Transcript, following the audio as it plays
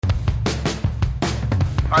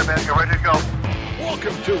All right, man, you're ready to go.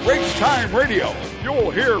 Welcome to Race Time Radio.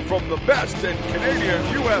 You'll hear from the best in Canadian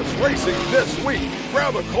U.S. racing this week.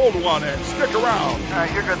 Grab a cold one and stick around.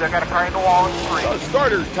 You're good. They got a car in the wall in 3. The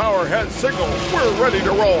starter tower has signaled. We're ready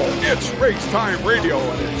to roll. It's Race Time Radio,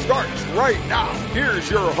 and it starts right now. Here's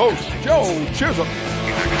your host, Joe Chisholm. All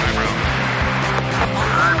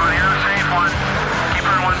right, buddy, you're the safe one. Keep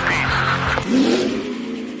her in one piece.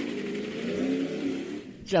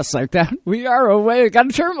 Just like that, we are away. Got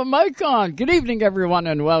to turn my mic on. Good evening, everyone,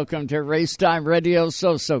 and welcome to Race Time Radio.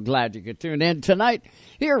 So glad you could tune in tonight.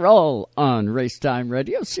 Here all on Race Time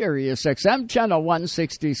Radio, Sirius XM, Channel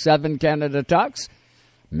 167, Canada Talks.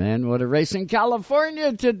 Man, what a race in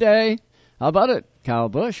California today. How about it? Kyle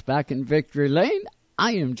Busch back in Victory Lane.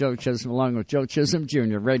 I am Joe Chisholm, along with Joe Chisholm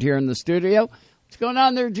Jr., right here in the studio. What's going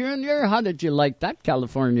on there, Junior? How did you like that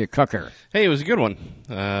California cooker? Hey, it was a good one.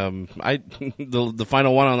 The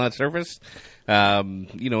final one on that surface,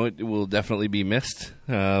 it will definitely be missed.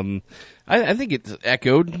 I think it's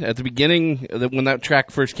echoed at the beginning when that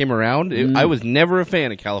track first came around. I was never a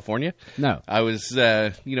fan of California. No, I was.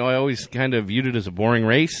 I always kind of viewed it as a boring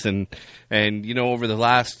race, and over the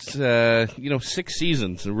last 6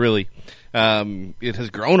 seasons, really, it has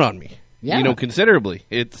grown on me. Yeah. Considerably.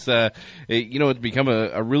 It's it's become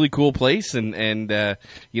a really cool place, and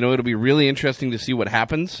it'll be really interesting to see what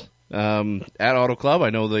happens at Auto Club.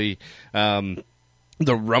 I know the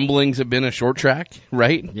rumblings have been a short track,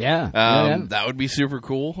 right? Yeah. That would be super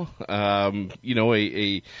cool.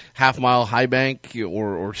 A half-mile high bank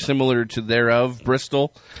or similar to thereof,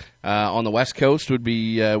 Bristol. On the West Coast would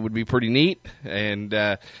be pretty neat, and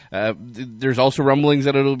there's also rumblings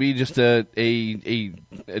that it'll be just a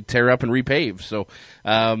tear up and repave. So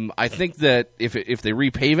I think that if they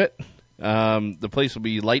repave it, the place will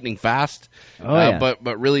be lightning fast.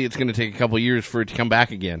 But really, it's going to take a couple years for it to come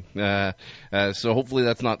back again. So hopefully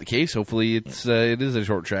that's not the case. Hopefully it is a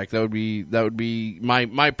short track. That would be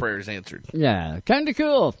my prayers answered. Yeah, kind of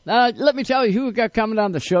cool. Let me tell you who we got coming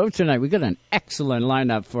on the show tonight. We got an excellent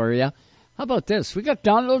lineup for you. How about this? We got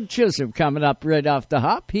Donald Chisholm coming up right off the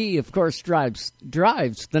hop. He, of course, drives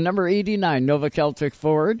the number 89 Nova Celtic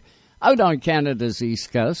Ford out on Canada's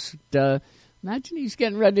East Coast. Imagine he's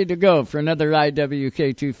getting ready to go for another IWK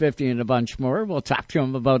 250 and a bunch more. We'll talk to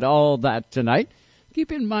him about all that tonight.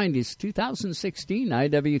 Keep in mind, he's 2016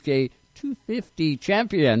 IWK 250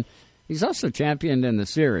 champion. He's also championed in the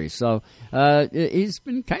series. So he's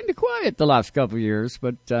been kind of quiet the last couple of years,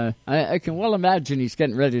 but I can well imagine he's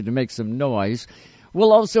getting ready to make some noise.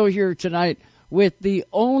 We'll also hear tonight with the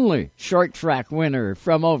only short track winner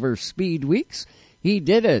from over Speed Weeks. He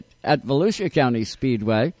did it at Volusia County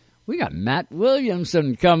Speedway. We got Matt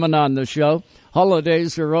Williamson coming on the show.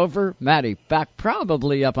 Holidays are over. Matty back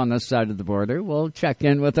probably up on the side of the border. We'll check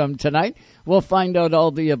in with him tonight. We'll find out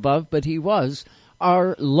all the above, but he was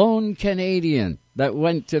our lone Canadian that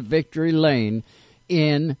went to Victory Lane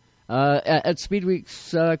at Speed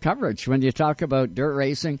Week's coverage. When you talk about dirt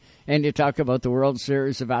racing and you talk about the World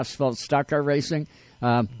Series of Asphalt Stock Car Racing,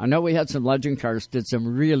 I know we had some legend cars did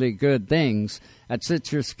some really good things at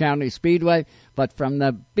Citrus County Speedway, but from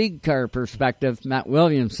the big car perspective, Matt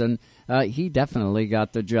Williamson, he definitely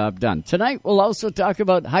got the job done. Tonight, we'll also talk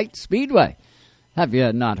about Height Speedway. Have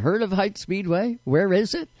you not heard of Height Speedway? Where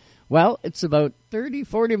is it? Well, it's about 30,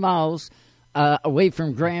 40 miles away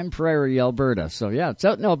from Grand Prairie, Alberta. So, yeah, it's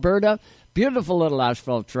out in Alberta. Beautiful little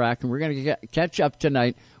asphalt track, and we're going to catch up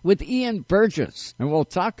tonight with Ian Burgess, and we'll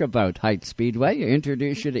talk about Height Speedway,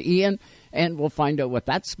 introduce you to Ian, and we'll find out what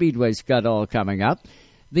that speedway's got all coming up.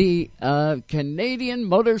 The Canadian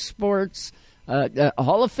Motorsports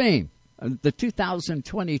Hall of Fame, the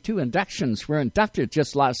 2022 inductions were inducted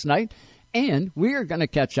just last night, and we are going to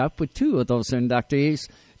catch up with two of those inductees,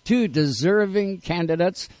 two deserving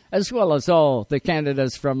candidates, as well as all the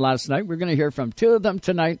candidates from last night. We're going to hear from two of them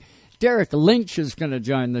tonight. Derek Lynch is going to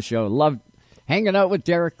join the show. Love hanging out with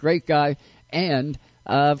Derek, great guy. And,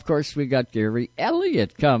 of course, we got Gary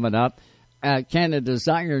Elliott coming up, Canada's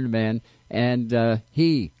Ironman, and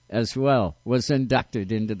he, as well, was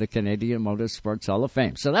inducted into the Canadian Motorsports Hall of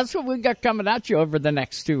Fame. So that's what we got coming at you over the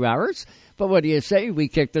next 2 hours. But what do you say? We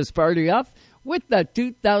kick this party off with the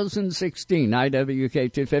 2016 IWK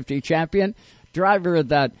 250 champion, driver of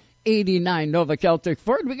that 89 Nova Celtic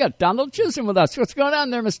Ford. We got Donald Chisholm with us. What's going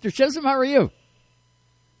on there, Mr. Chisholm? How are you?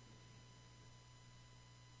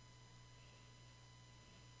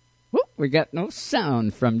 Whoop, we got no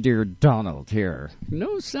sound from dear Donald here.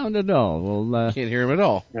 No sound at all. Well, can't hear him at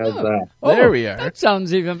all. How's that? There we are. That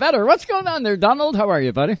sounds even better. What's going on there, Donald? How are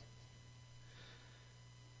you, buddy?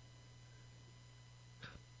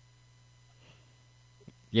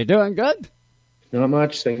 You doing good? Not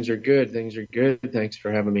much. Things are good. Thanks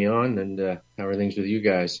for having me on. And how are things with you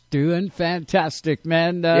guys? Doing fantastic,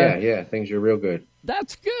 man. Yeah. Things are real good.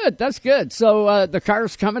 That's good. So the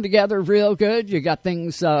car's coming together real good. You got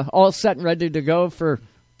things all set and ready to go for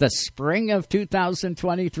the spring of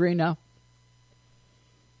 2023 now?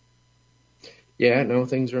 Yeah, no,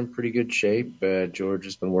 things are in pretty good shape. George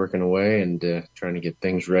has been working away and trying to get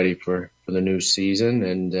things ready for the new season.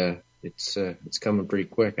 And it's coming pretty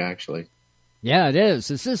quick, actually. Yeah, it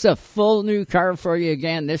is. Is this a full new car for you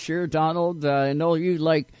again this year, Donald? I know you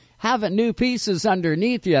like having new pieces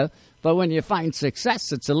underneath you, but when you find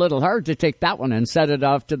success, it's a little hard to take that one and set it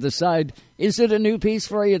off to the side. Is it a new piece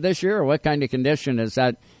for you this year, or what kind of condition is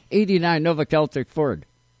that 89 Nova Celtic Ford?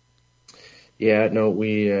 Yeah, no,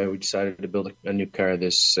 we decided to build a new car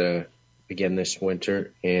this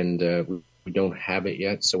winter, and we don't have it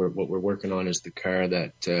yet. So what we're working on is the car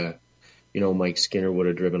that Mike Skinner would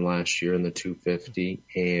have driven last year in the 250,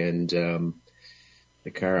 and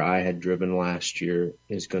the car I had driven last year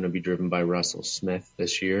is going to be driven by Russell Smith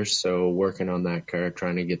this year. So working on that car,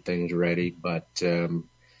 trying to get things ready. But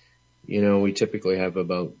we typically have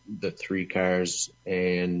about the 3 cars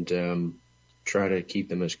and try to keep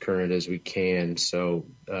them as current as we can. So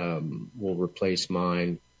we'll replace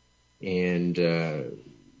mine, and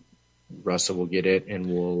Russell will get it, and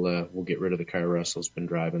we'll get rid of the car Russell's been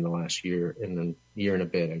driving the last year and a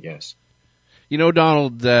bit, I guess.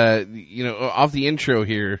 Donald, off the intro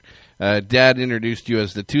here, Dad introduced you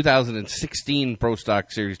as the 2016 Pro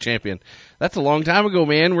Stock Series champion. That's a long time ago,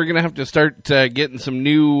 man. We're going to have to start getting some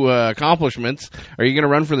new accomplishments. Are you going to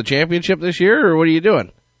run for the championship this year, or what are you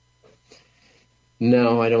doing?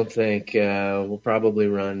 No, I don't think. We'll probably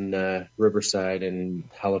run Riverside and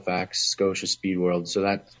Halifax, Scotia Speed World.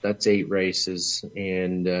 So that's 8 races,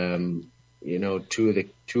 and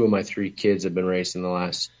two of my 3 kids have been racing the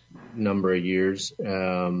last number of years.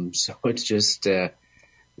 So it's just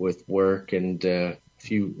with work and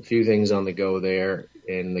few things on the go there,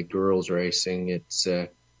 and the girls racing. It's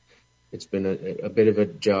been a bit of a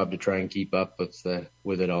job to try and keep up with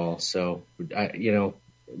it all. So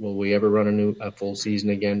will we ever run a full season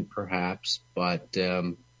again? Perhaps, but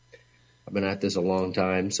I've been at this a long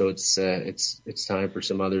time, so it's time for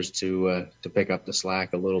some others to pick up the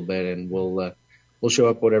slack a little bit, and we'll show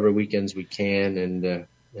up whatever weekends we can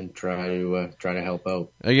and try to help out.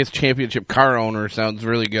 I guess championship car owner sounds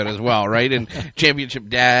really good as well, right? And championship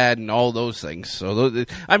dad and all those things. So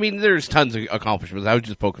there's tons of accomplishments. I was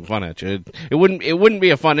just poking fun at you. It wouldn't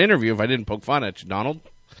be a fun interview if I didn't poke fun at you, Donald.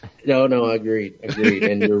 No, agreed.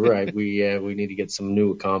 And you're right. We need to get some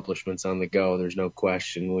new accomplishments on the go. There's no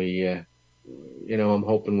question. I'm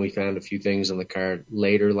hoping we found a few things on the car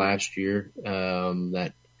later last year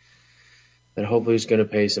that hopefully is going to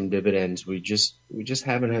pay some dividends. We just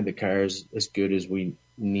haven't had the cars as good as we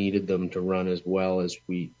needed them to run as well as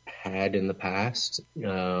we had in the past.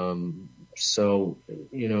 So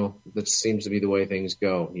that seems to be the way things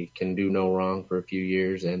go. You can do no wrong for a few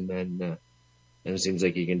years, and then it seems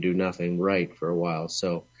like you can do nothing right for a while.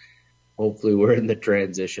 So hopefully we're in the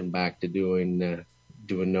transition back to doing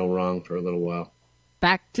no wrong for a little while.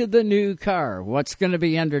 Back to the new car. What's going to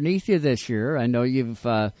be underneath you this year? I know you've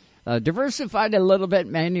diversified a little bit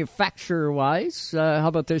manufacturer-wise. How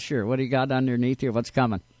about this year? What do you got underneath you? What's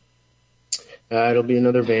coming? It'll be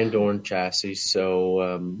another Van Dorn chassis.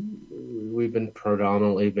 So we've been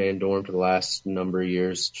predominantly Van Dorn for the last number of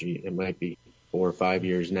years. It might be 4 or 5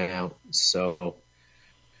 years now. So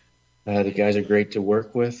the guys are great to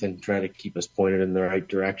work with and try to keep us pointed in the right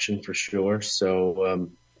direction for sure. So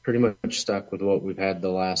pretty much stuck with what we've had the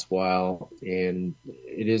last while. And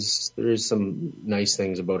there is some nice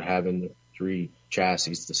things about having the 3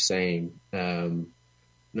 chassis the same.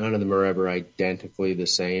 None of them are ever identically the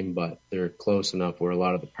same, but they're close enough where a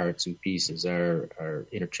lot of the parts and pieces are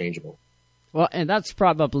interchangeable. Well, and that's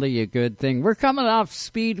probably a good thing. We're coming off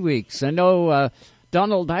Speed Weeks. I know,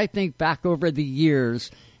 Donald, I think back over the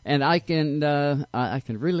years, and I can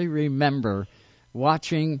really remember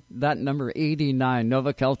watching that number 89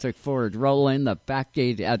 Nova Celtic Ford roll in the back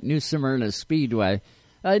gate at New Smyrna Speedway.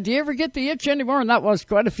 Do you ever get the itch anymore? And that was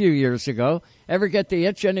quite a few years ago. Ever get the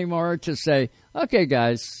itch anymore to say, okay,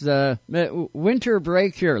 guys, winter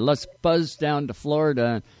break here. Let's buzz down to Florida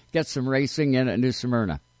and get some racing in at New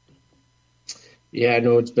Smyrna? Yeah,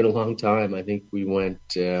 no, it's been a long time. I think we went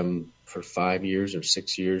for 5 years or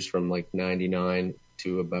 6 years from like 99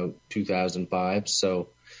 to about 2005. So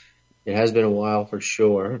it has been a while for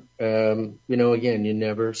sure. Again, you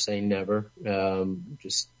never say never.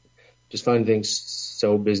 Just find things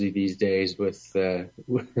so busy these days with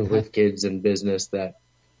kids and business that,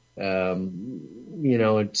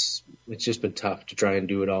 it's just been tough to try and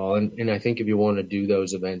do it all. And I think if you want to do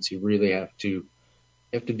those events, you really have to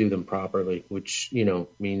do them properly, which,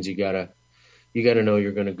 means you gotta know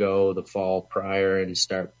you're going to go the fall prior and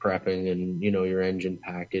start prepping and, your engine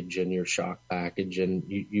package and your shock package. And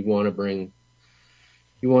you want to bring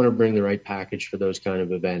the right package for those kind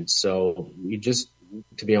of events. So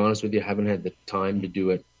to be honest with you, haven't had the time to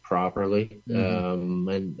do it properly. Mm-hmm.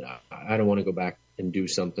 And I don't want to go back and do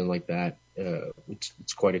something like that.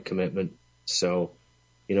 It's quite a commitment. So,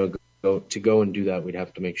 go and do that, we'd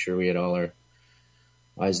have to make sure we had all our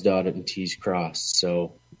I's dotted and T's crossed.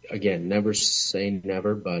 So again, never say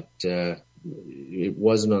never, but it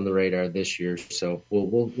wasn't on the radar this year. So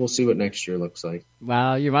we'll see what next year looks like.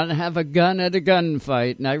 Well, you want to have a gun at a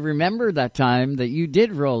gunfight, and I remember that time that you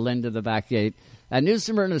did roll into the back gate at New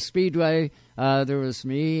Smyrna Speedway. There was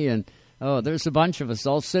me and there's a bunch of us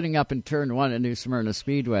all sitting up in turn 1 at New Smyrna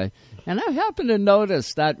Speedway, and I happened to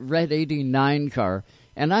notice that red 89 car,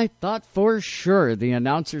 and I thought for sure the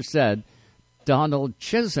announcer said Donald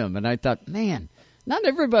Chisholm, and I thought, man, not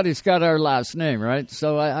everybody's got our last name, right?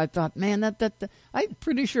 So I thought, man, that I'm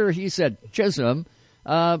pretty sure he said Chisholm,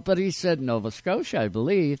 but he said Nova Scotia, I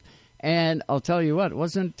believe. And I'll tell you what, it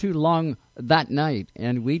wasn't too long that night,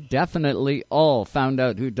 and we definitely all found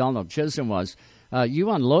out who Donald Chisholm was.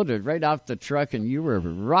 You unloaded right off the truck, and you were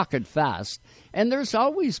rocket fast. And there's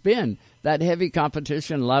always been that heavy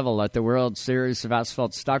competition level at the World Series of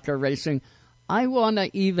Asphalt Stock Car Racing. I want to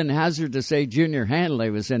even hazard to say Junior Hanley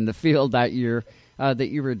was in the field that year that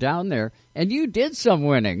you were down there, and you did some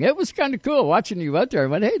winning. It was kind of cool watching you out there. I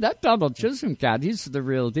went, hey, that Donald Chisholm cat, he's the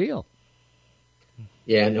real deal.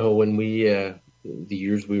 Yeah, no, when the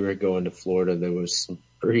years we were going to Florida, there was some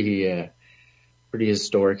pretty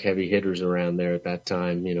historic heavy hitters around there at that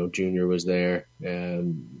time. Junior was there,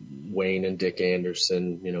 Wayne and Dick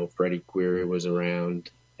Anderson, Freddie Query was around,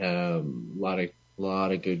 a lot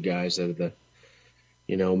of good guys out of the,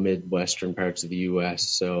 Midwestern parts of the U.S.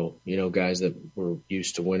 So, guys that were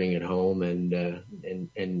used to winning at home and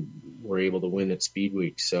were able to win at Speed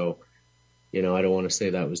Week. So, I don't want to say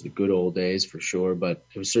that was the good old days for sure, but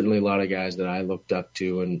it was certainly a lot of guys that I looked up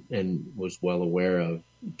to and was well aware of,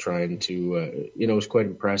 trying to, it was quite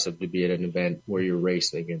impressive to be at an event where you're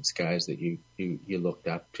racing against guys that you looked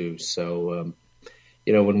up to. So,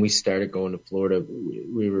 when we started going to Florida,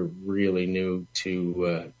 we were really new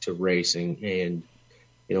to racing, and,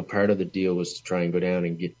 part of the deal was to try and go down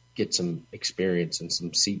and get some experience and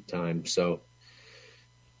some seat time. So,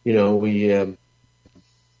 we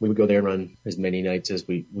would go there and run as many nights as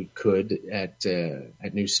we could at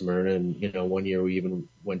New Smyrna. And, one year we even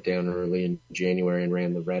went down early in January and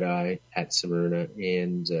ran the Red Eye at Smyrna,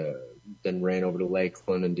 and then ran over to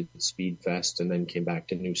Lakeland and did the Speed Fest, and then came back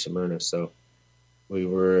to New Smyrna. So we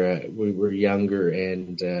were younger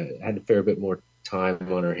and had a fair bit more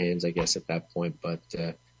time on our hands, I guess, at that point. But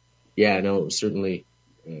it was certainly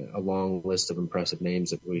a long list of impressive names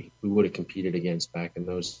that we would have competed against back in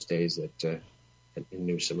those days in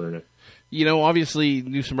New Smyrna. Obviously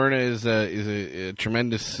New Smyrna is a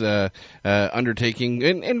tremendous undertaking,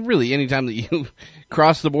 and really anytime that you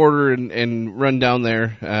cross the border and run down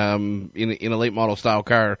there in a late model style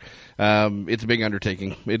car, it's a big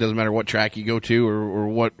undertaking. It doesn't matter what track you go to or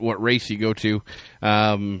what race you go to.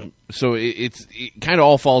 So it kind of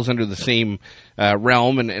all falls under the same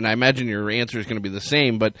realm, and I imagine your answer is going to be the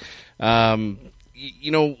same. But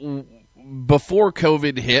before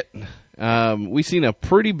COVID hit, we've seen a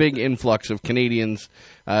pretty big influx of Canadians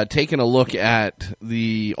taking a look at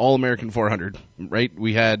the All-American 400, right?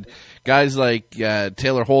 We had guys like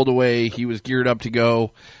Taylor Holdaway. He was geared up to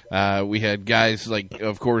go. We had guys like,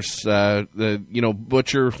 of course,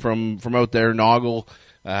 Butcher from out there, Noggle.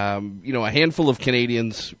 A handful of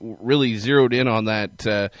Canadians really zeroed in on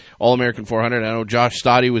that All-American 400. I know Josh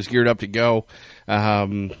Stoddy was geared up to go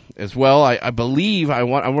as well. I believe I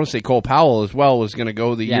want to say Cole Powell as well was going to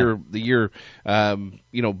go the year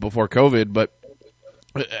before COVID. But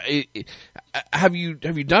have you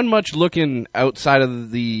done much looking outside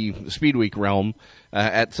of the Speed Week realm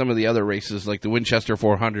at some of the other races like the Winchester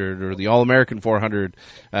 400 or the All-American 400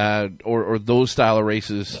 or those style of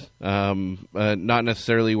races? Not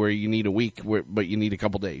necessarily where you need a week, but you need a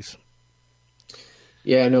couple days.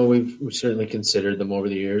 Yeah, no, we've certainly considered them over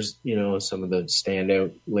the years. Some of the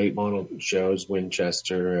standout late model shows,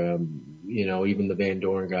 Winchester, even the Van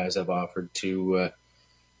Doren guys have offered to,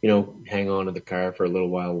 hang on to the car for a little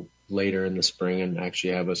while later in the spring and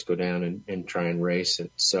actually have us go down and try and race it.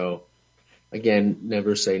 So, again,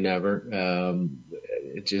 never say never.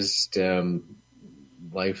 It just,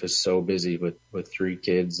 life is so busy with 3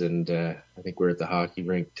 kids, and I think we're at the hockey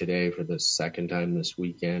rink today for the second time this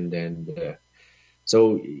weekend, and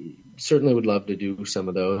so certainly would love to do some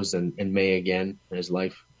of those, and may again as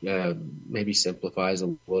life maybe simplifies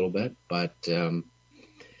a little bit, but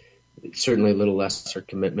certainly a little lesser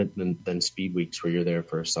commitment than speed weeks where you're there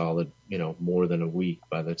for a solid, more than a week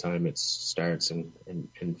by the time it starts and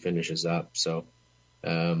finishes up. So,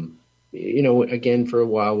 again, for a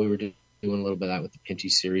while we were doing a little bit of that with the Pinty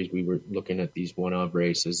series. We were looking at these one-off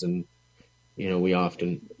races, and, we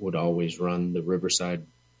often would always run the Riverside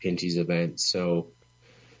Pinty's event. So,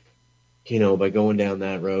 by going down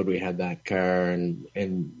that road, we had that car, and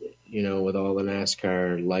with all the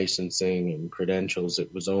NASCAR licensing and credentials,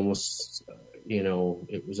 it was almost,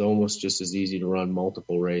 just as easy to run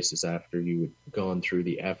multiple races after you had gone through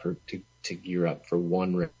the effort to gear up for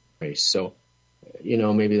one race. So,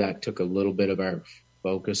 maybe that took a little bit of our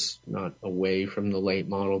focus, not away from the late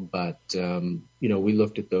model, but, we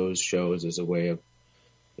looked at those shows as a way of,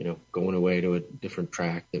 going away to a different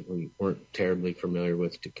track that we weren't terribly familiar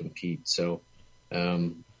with to compete. So,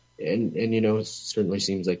 it certainly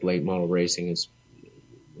seems like late model racing has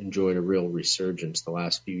enjoyed a real resurgence the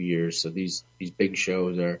last few years. So these big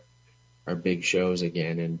shows are big shows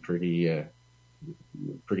again, and pretty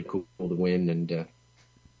cool to win, and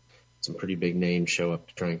some pretty big names show up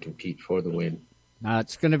to try and compete for the win.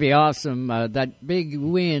 It's going to be awesome. That big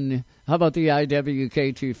win. How about the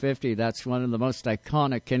IWK 250? That's one of the most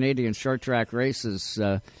iconic Canadian short track races.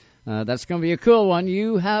 That's going to be a cool one.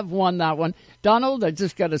 You have won that one. Donald, I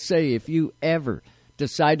just got to say, if you ever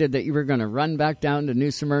decided that you were going to run back down to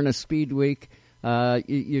New Smyrna Speed Week,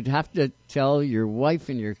 you'd have to tell your wife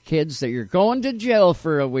and your kids that you're going to jail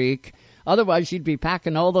for a week. Otherwise, you'd be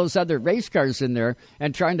packing all those other race cars in there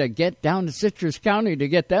and trying to get down to Citrus County to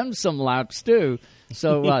get them some laps, too.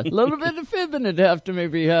 So a little bit of fibbing would have to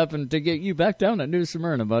maybe happen to get you back down at New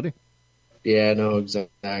Smyrna, buddy. Yeah, no,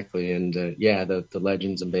 exactly. And, the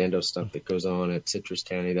Legends and Bando stuff that goes on at Citrus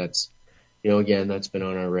County, that's, again, that's been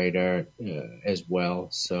on our radar as well.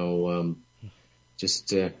 So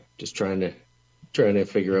just trying to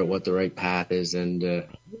figure out what the right path is, and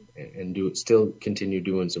still continue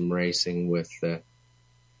doing some racing with,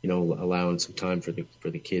 allowing some time for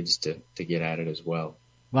the kids to get at it as well.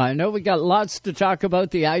 Well, I know we got lots to talk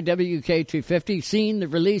about the IWK 250. Seen the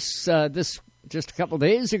release this just a couple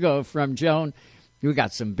days ago from Joan. We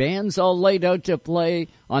got some bands all laid out to play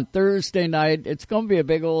on Thursday night. It's going to be a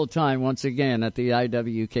big old time once again at the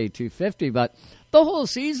IWK 250, but the whole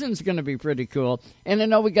season's going to be pretty cool. And I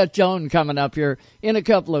know we got Joan coming up here in a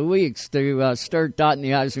couple of weeks to start dotting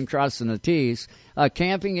the I's and crossing the T's.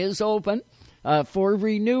 Camping is open for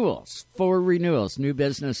renewals. New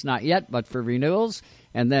business, not yet, but for renewals.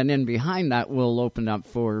 And then in behind that, we'll open up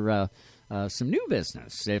for some new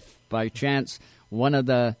business. If by chance one of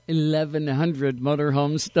the 1,100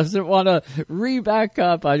 motorhomes doesn't want to re-back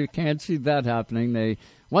up, I can't see that happening.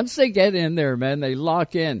 Once they get in there, man, they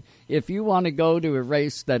lock in. If you want to go to a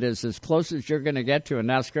race that is as close as you're going to get to a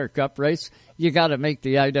NASCAR Cup race, you got to make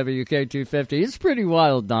the IWK 250. It's pretty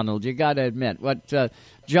wild, Donald, you got to admit. What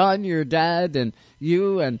John, your dad, and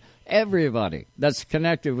you and everybody that's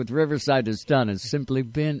connected with Riverside has done has simply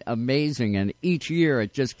been amazing, and each year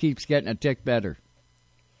it just keeps getting a tick better.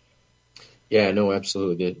 Yeah, no,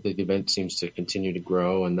 absolutely. The event seems to continue to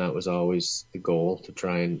grow, and that was always the goal, to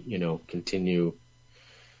try and, continue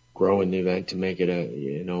growing the event to make it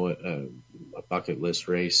a bucket list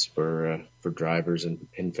race for drivers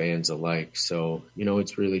and fans alike. So,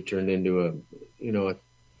 it's really turned into a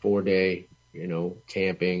 4-day,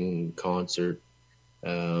 camping, concert,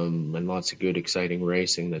 and lots of good, exciting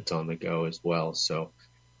racing that's on the go as well. So,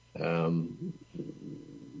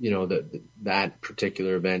 that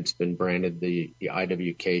particular event's been branded the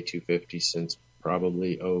IWK 250 since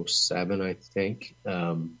probably 2007, I think.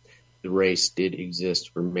 The race did exist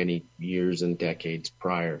for many years and decades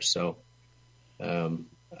prior. So,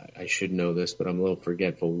 I should know this, but I'm a little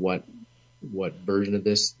forgetful what version of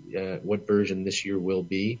this, what version this year will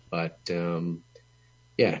be. But,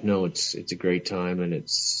 it's a great time, and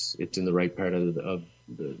it's in the right part of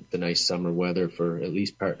the nice summer weather for at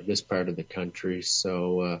least this part of the country.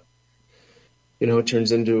 So, it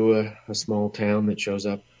turns into a small town that shows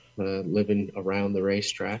up living around the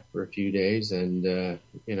racetrack for a few days, and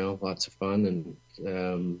lots of fun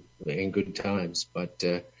and good times. But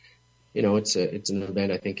it's an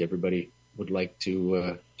event I think everybody would like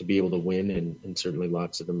to be able to win, and certainly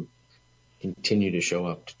lots of them continue to show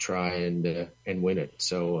up to try and win it.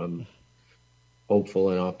 So I'm hopeful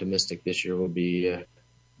and optimistic this year will be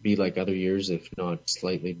like other years, if not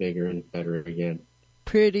slightly bigger and better again.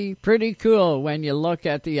 pretty cool when you look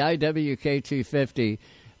at the IWK 250.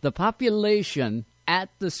 The population at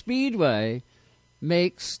the Speedway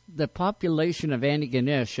makes the population of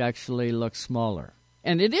Antigonish actually look smaller.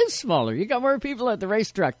 And it is smaller. You got more people at the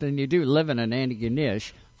racetrack than you do living in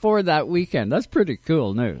Antigonish for that weekend. That's pretty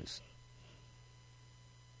cool news.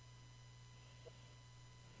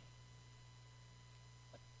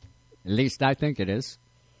 At least I think it is.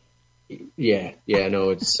 Yeah, no,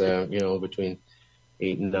 it's between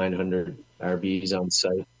 800 and 900 RVs on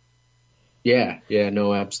site. Yeah,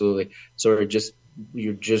 no, absolutely. Sorry,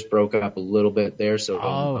 you just broke up a little bit there, so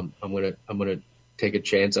I'm gonna take a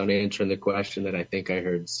chance on answering the question that I think I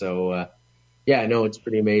heard. So no, it's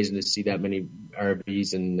pretty amazing to see that many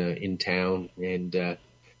RVs in town, and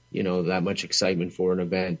that much excitement for an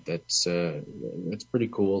event. That's pretty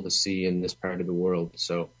cool to see in this part of the world.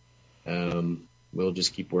 So we'll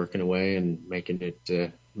just keep working away and making it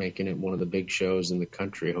one of the big shows in the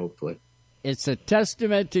country, hopefully. It's a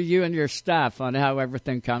testament to you and your staff on how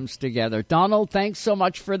everything comes together. Donald, thanks so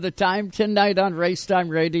much for the time tonight on Racetime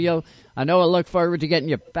Radio. I know I look forward to getting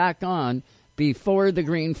you back on before the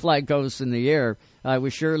green flag goes in the air. We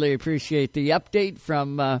surely appreciate the update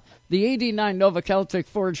from the 89 Nova Celtic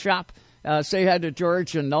Ford shop. Say hi to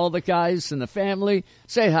George and all the guys and the family.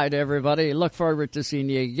 Say hi to everybody. Look forward to seeing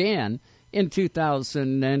you again in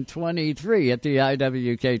 2023 at the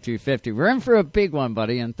IWK 250. We're in for a big one,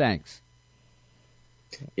 buddy, and thanks.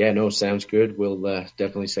 Yeah, no, sounds good. We'll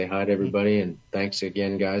definitely say hi to everybody, and thanks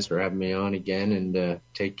again, guys, for having me on again. And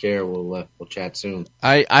take care. We'll chat soon.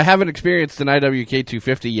 I haven't experienced an IWK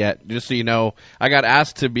 250 yet. Just so you know, I got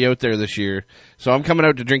asked to be out there this year, so I'm coming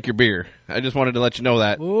out to drink your beer. I just wanted to let you know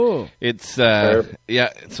that. Ooh. It's yeah.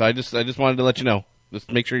 So I just wanted to let you know.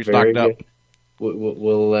 Just make sure you're stocked up.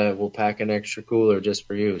 We'll pack an extra cooler just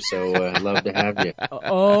for you. So love to have you.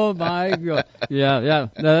 Oh my God! Yeah,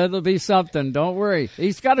 that'll be something. Don't worry.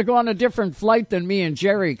 He's got to go on a different flight than me and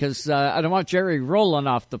Jerry because I don't want Jerry rolling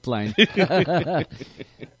off the plane.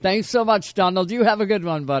 Thanks so much, Donald. You have a good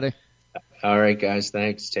one, buddy. All right, guys.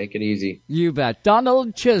 Thanks. Take it easy. You bet.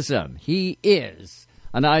 Donald Chisholm. He is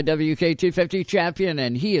an IWK 250 champion,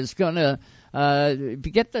 and he is going to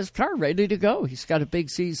get this car ready to go. He's got a big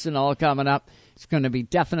season all coming up. It's going to be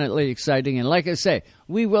definitely exciting. And like I say,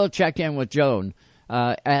 we will check in with Joan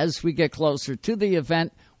as we get closer to the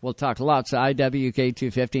event. We'll talk lots of IWK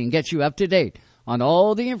 250 and get you up to date on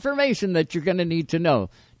all the information that you're going to need to know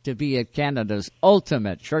to be at Canada's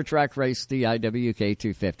ultimate short track race, the IWK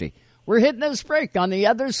 250. We're hitting this break. On the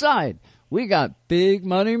other side, we got Big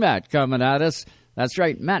Money Matt coming at us. That's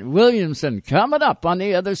right, Matt Williamson coming up on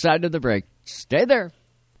the other side of the break. Stay there.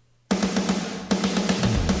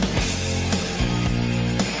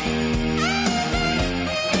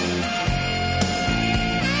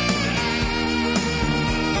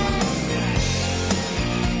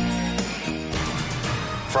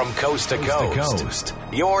 From coast to coast,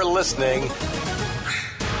 you're listening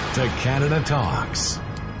to Canada Talks.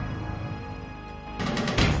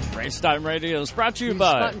 Racetime Radio is brought to you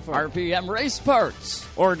by RPM Race Parts.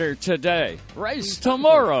 Order today, race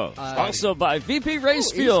tomorrow. Also by VP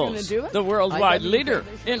Race Fuels, the worldwide leader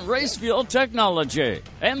in race fuel technology.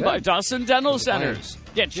 And by Dawson Dental Centers.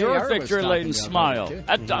 Get your victory lane smile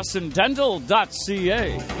at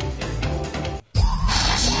dawsondental.ca.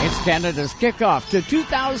 It's Canada's kickoff to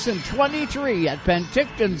 2023 at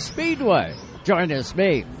Penticton Speedway. Join us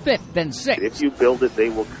May 5th and 6th. If you build it, they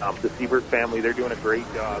will come. The Seabird family, they're doing a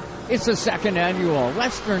great job. It's the second annual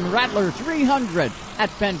Western Rattler 300 at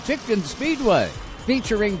Penticton Speedway,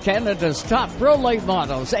 featuring Canada's top pro late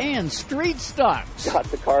models and street stocks. Got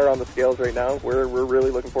the car on the scales right now. We're really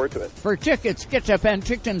looking forward to it. For tickets, get to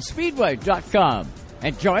PentictonSpeedway.com.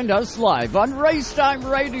 And join us live on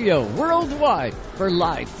Racetime Radio worldwide for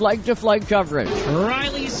live flag-to-flag coverage.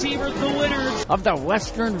 Riley Siebert, the winner of the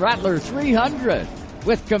Western Rattler 300,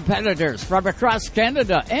 with competitors from across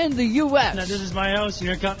Canada and the U.S. Now, this is my house.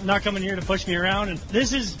 You're not coming here to push me around. And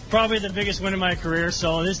this is probably the biggest win of my career,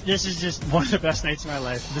 so this is just one of the best nights of my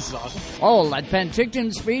life. This is awesome. All at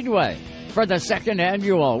Penticton Speedway for the second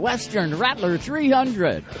annual Western Rattler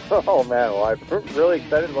 300. Oh, man. Well, I'm really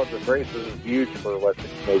excited about this race. This is huge for Western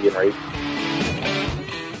Canadian racing.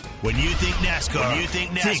 When you think NASCAR,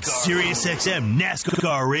 think SiriusXM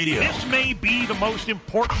NASCAR Radio. This may be the most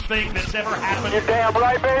important thing that's ever happened. You're damn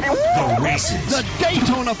right, baby. The races. The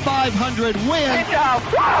Daytona 500 win.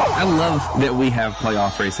 I love that we have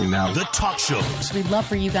playoff racing now. The talk shows. We'd love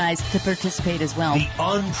for you guys to participate as well. The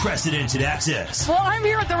unprecedented access. Well, I'm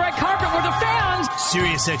here at the red carpet with the fans.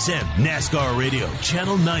 SiriusXM NASCAR Radio,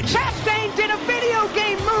 Channel 90. Chastain did a video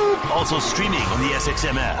game move. Also streaming on the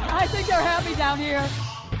SXM app. I think they're happy down here.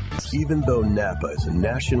 Even though Napa is a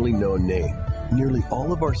nationally known name, nearly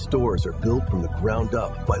all of our stores are built from the ground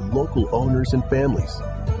up by local owners and families.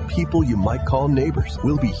 People you might call neighbors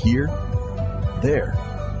will be here, there,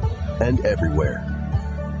 and everywhere.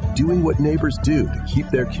 Doing what neighbors do to keep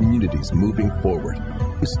their communities moving forward.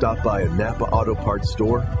 You stop by a Napa Auto Parts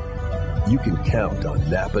store, you can count on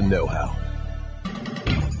Napa know-how.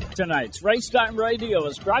 Tonight's Racetime Radio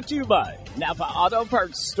is brought to you by Napa Auto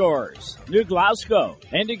Parts Stores, New Glasgow,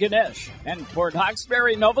 Antigonish, and Port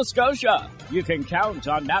Hawkesbury, Nova Scotia. You can count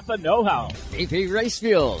on Napa know-how. BP Race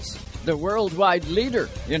Fuels, the worldwide leader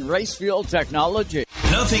in race fuel technology.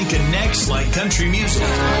 Nothing connects like country music.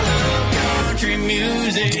 Country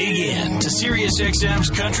music. Dig in to SiriusXM's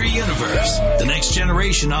Country Universe. The next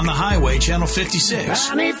generation on the highway, Channel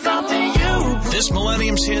 56. I need something you. This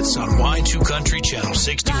millennium's hits on Y2 Country, Channel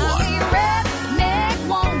 61.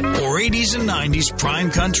 Or 80s and 90s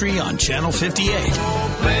prime country on Channel 58.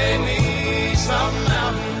 Play me something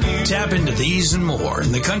out. Tap into these and more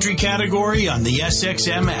in the country category on the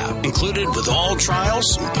SXM app, included with all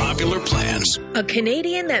trials and popular plans. A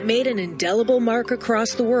Canadian that made an indelible mark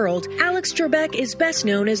across the world, Alex Trebek is best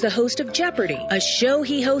known as the host of Jeopardy, a show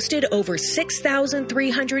he hosted over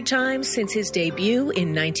 6,300 times since his debut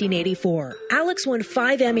in 1984. Alex won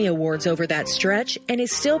 5 Emmy Awards over that stretch and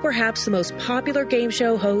is still perhaps the most popular game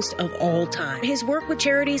show host of all time. His work with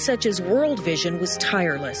charities such as World Vision was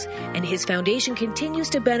tireless, and his foundation continues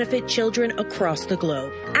to benefit children across the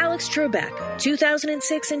globe. Alex Trebek,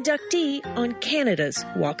 2006 inductee on Canada's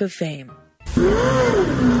Walk of Fame.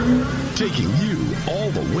 Taking you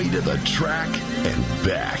all the way to the track and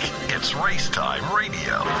back. It's Racetime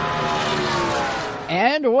Radio.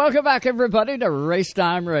 And welcome back, everybody, to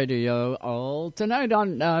Racetime Radio. All tonight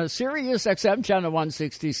on Sirius XM Channel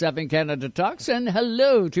 167 Canada Talks. And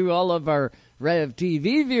hello to all of our Rev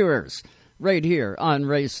TV viewers right here on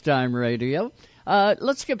Racetime Radio.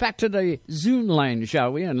 Let's get back to the Zoom line,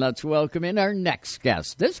 shall we? And let's welcome in our next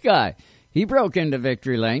guest. This guy, he broke into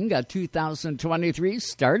victory lane, got 2023,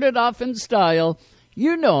 started off in style.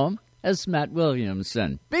 You know him as Matt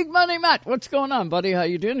Williamson. Big Money Matt, what's going on, buddy? How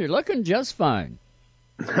you doing? You're looking just fine.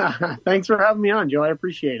 Thanks for having me on, Joe. I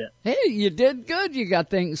appreciate it. Hey, you did good. You got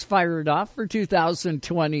things fired off for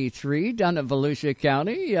 2023 down at Volusia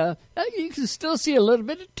County. You can still see a little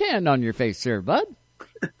bit of tan on your face there, bud.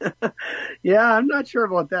 Yeah, I'm not sure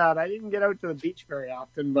about that. I didn't get out to the beach very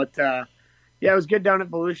often, but yeah, it was good down at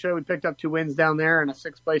Volusia. We picked up 2 wins down there and a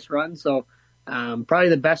 6th-place run, so probably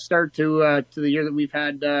the best start to the year that we've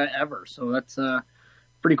had ever. So that's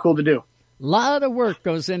pretty cool to do. A lot of work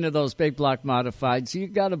goes into those big block modifieds. You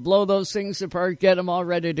got to blow those things apart, get them all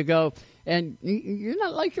ready to go. And you're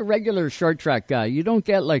not like a regular short track guy. You don't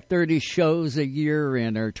get like 30 shows a year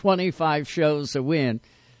in or 25 shows a win.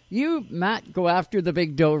 You, Matt, go after the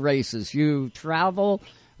big dough races. You travel.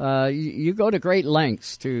 You go to great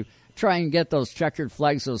lengths to try and get those checkered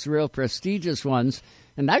flags, those real prestigious ones.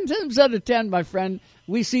 And 9 times out of 10, my friend,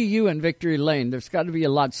 we see you in victory lane. There's got to be a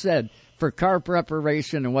lot said for car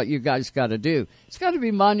preparation and what you guys got to do. It's got to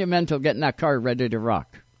be monumental getting that car ready to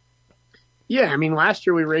rock. Yeah, I mean, last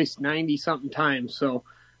year we raced 90-something times, so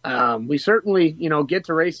we certainly, get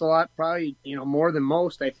to race a lot, probably, more than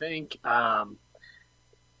most, I think.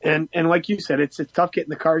 And like you said, it's tough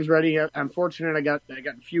getting the cars ready. I'm fortunate I got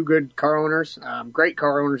a few good car owners, great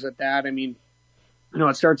car owners at that. I mean,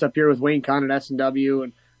 it starts up here with Wayne Kahn at S&W,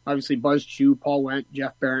 and obviously Buzz Chu, Paul Wendt,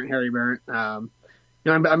 Jeff Barrett, Harry Barrett.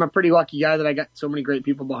 I'm a pretty lucky guy that I got so many great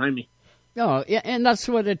people behind me. Oh, yeah, and that's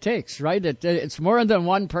what it takes, right? It's more than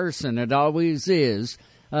one person. It always is.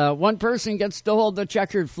 One person gets to hold the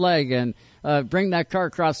checkered flag and bring that car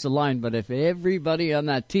across the line. But if everybody on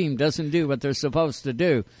that team doesn't do what they're supposed to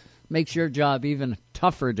do, makes your job even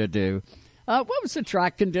tougher to do. What was the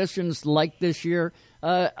track conditions like this year?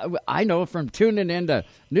 I know from tuning into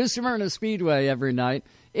New Smyrna Speedway every night,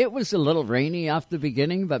 it was a little rainy off the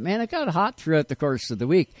beginning, but, man, it got hot throughout the course of the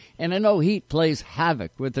week. And I know heat plays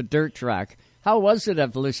havoc with the dirt track. How was it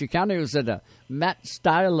at Volusia County? Was it a Met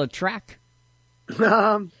style of track?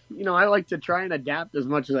 I like to try and adapt as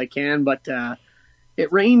much as I can, but it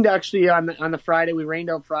It rained actually on the Friday. We rained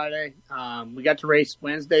out Friday. We got to race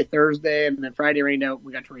Wednesday, Thursday, and then Friday rained out.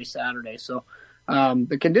 We got to race Saturday. So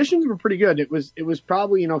the conditions were pretty good. It was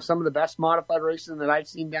probably some of the best modified racing that I've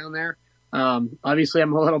seen down there. Obviously,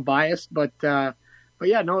 I'm a little biased, but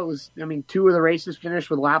yeah, no, it was. I mean, 2 of the races finished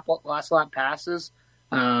with last lap passes.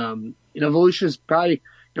 Volusia's probably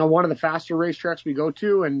one of the faster racetracks we go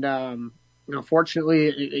to, and fortunately,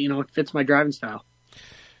 it fits my driving style.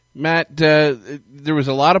 Matt, there was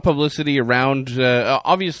a lot of publicity around,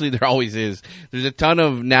 obviously there always is. There's a ton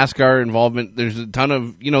of NASCAR involvement. There's a ton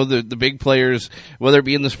of, the big players, whether it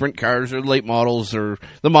be in the sprint cars or late models or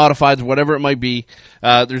the modifieds, whatever it might be.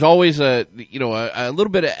 There's always a little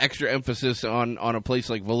bit of extra emphasis on a place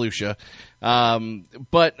like Volusia.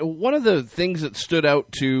 But one of the things that stood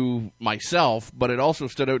out to myself, but it also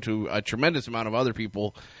stood out to a tremendous amount of other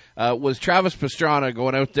people, was Travis Pastrana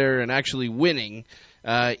going out there and actually winning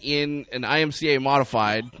in an IMCA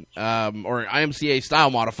modified, or IMCA style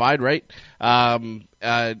modified, right?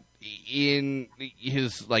 In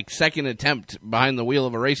his second attempt behind the wheel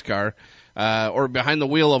of a race car, or behind the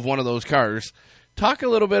wheel of one of those cars. Talk a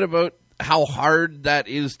little bit about how hard that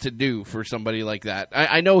is to do for somebody like that.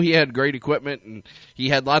 I know he had great equipment and he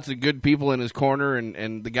had lots of good people in his corner,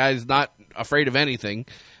 and the guy's not afraid of anything.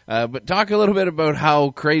 But talk a little bit about how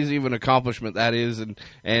crazy of an accomplishment that is,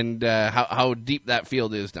 and how deep that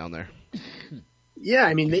field is down there. Yeah,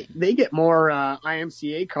 I mean, they get more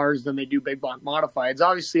IMCA cars than they do big block modifieds.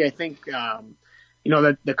 Obviously, I think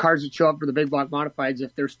the cars that show up for the big block modifieds,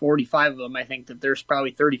 if there's 45 of them, I think that there's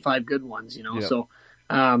probably 35 good ones. Yep. So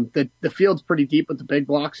the field's pretty deep with the big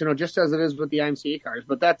blocks, just as it is with the IMCA cars.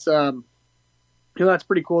 But that's that's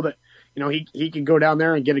pretty cool that he can go down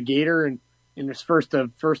there and get a Gator and in his first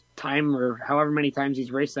time, or however many times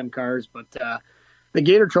he's raced them cars. But the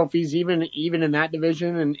Gator trophies, even in that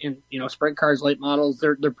division, and sprint cars, late models,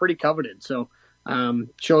 they're pretty coveted. So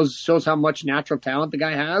shows how much natural talent the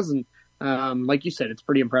guy has, and like you said, it's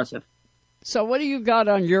pretty impressive. So what do you got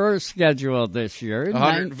on your schedule this year?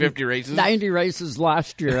 150 races. 90 races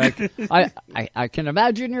last year. I can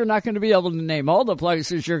imagine you're not going to be able to name all the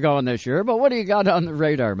places you're going this year, but what do you got on the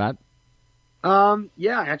radar, Matt?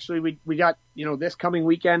 Yeah, actually we got, this coming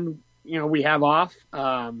weekend, we have off.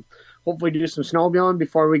 Hopefully do some snowmobiling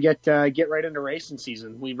before we get right into racing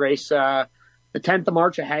season. We race, the 10th of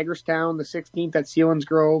March at Hagerstown, the 16th at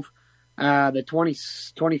Selinsgrove, the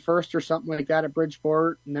 21st or something like that at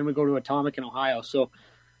Bridgeport, and then we go to Atomic in Ohio. So,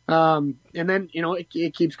 and then,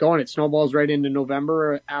 it keeps going. It snowballs right into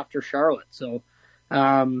November after Charlotte. So,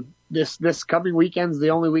 this coming weekend's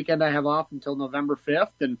the only weekend I have off until November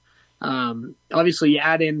 5th. And, obviously you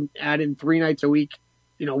add in 3 nights a week,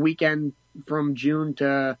 weekend from June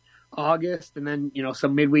to August, and then,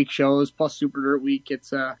 some midweek shows plus Super Dirt Week. It's,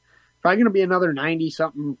 probably going to be another 90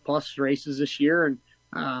 something plus races this year. And,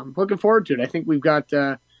 looking forward to it. I think we've got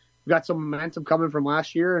some momentum coming from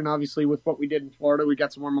last year. And obviously with what we did in Florida, we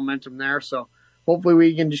got some more momentum there. So hopefully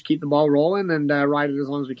we can just keep the ball rolling and, ride it as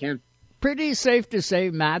long as we can. Pretty safe to say,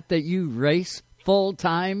 Matt, that you race full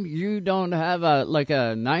time. You don't have a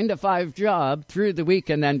 9-to-5 job through the week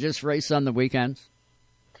and then just race on the weekends.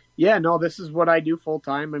 Yeah, no, this is what I do full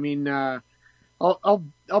time. I mean,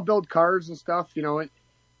 I'll build cars and stuff,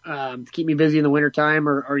 to keep me busy in the wintertime,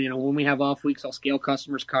 or when we have off weeks, I'll scale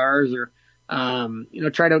customers' cars, or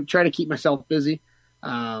try to keep myself busy.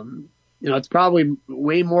 It's probably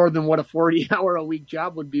way more than what a 40-hour-a-week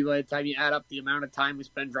job would be by the time you add up the amount of time we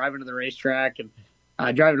spend driving to the racetrack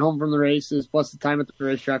and driving home from the races, plus the time at the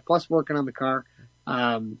racetrack, plus working on the car.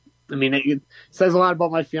 It says a lot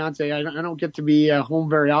about my fiance. I don't get to be home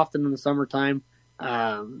very often in the summertime.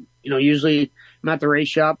 Usually I'm at the race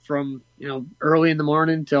shop from, early in the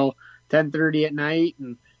morning till 10:30 at night.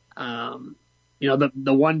 And,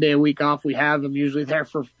 the one day a week off we have, I'm usually there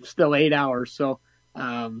for still 8 hours. So,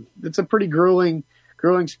 it's a pretty grueling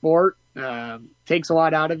sport. Takes a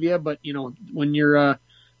lot out of you, but when you're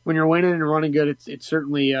winning and running good, it's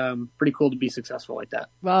certainly pretty cool to be successful like that.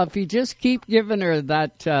 Well, if you just keep giving her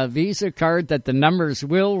that Visa card that the numbers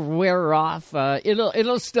will wear off,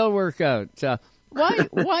 it'll still work out.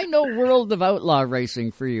 Why no World of Outlaw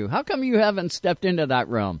Racing for you? How come you haven't stepped into that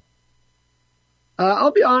realm?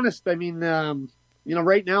 I'll be honest. I mean,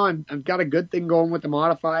 right now I've got a good thing going with the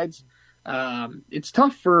modifieds. It's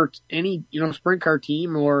tough for any sprint car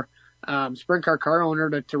team or sprint car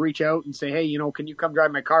owner to reach out and say, hey, can you come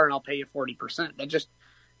drive my car and I'll pay you 40%.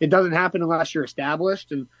 It doesn't happen unless you're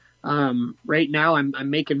established. And right now I'm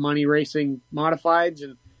making money racing modifieds.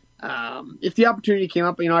 And if the opportunity came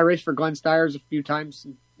up, I raced for Glenn Stiers a few times,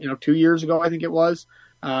 2 years ago, I think it was.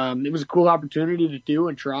 It was a cool opportunity to do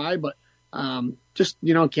and try, but just,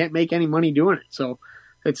 can't make any money doing it. So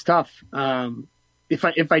it's tough.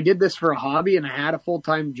 If I did this for a hobby and I had a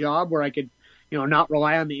full-time job where I could, not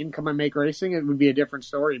rely on the income I make racing, it would be a different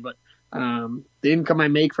story. But the income I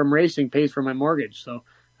make from racing pays for my mortgage. So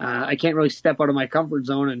I can't really step out of my comfort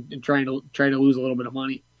zone and try to lose a little bit of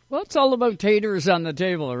money. Well, it's all about taters on the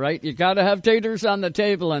table, right? You got to have taters on the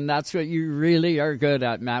table, and that's what you really are good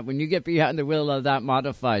at, Matt. When you get behind the wheel of that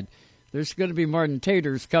modified, there's going to be more than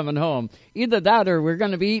taters coming home. Either that or we're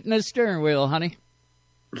going to be eating a steering wheel, honey.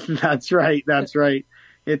 That's right.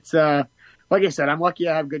 It's like I said, I'm lucky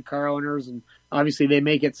I have good car owners, and obviously they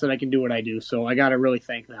make it so that I can do what I do. So I got to really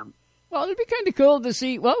thank them. Well, it'd be kind of cool to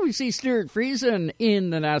see. Well, we see Stuart Friesen in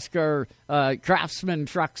the NASCAR Craftsman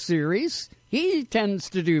Truck Series. He tends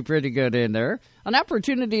to do pretty good in there. An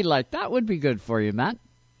opportunity like that would be good for you, Matt.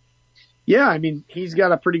 Yeah, I mean, he's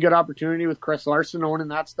got a pretty good opportunity with Chris Larson owning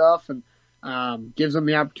that stuff, and gives him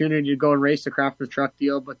the opportunity to go and race the Craftsman truck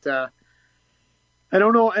deal. But I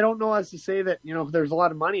don't know as to say that, there's a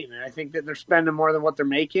lot of money in it. I think that they're spending more than what they're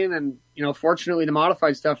making. And, fortunately, the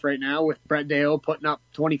modified stuff right now with Brett Deyo putting up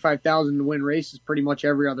 $25,000 to win races pretty much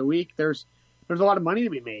every other week, there's a lot of money to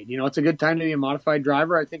be made. It's a good time to be a modified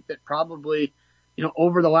driver. I think that probably,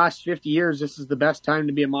 over the last 50 years, this is the best time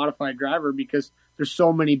to be a modified driver because there's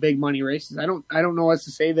so many big money races. I don't know as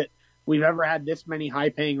to say that we've ever had this many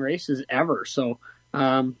high paying races ever. So,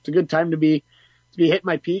 it's a good time to be hitting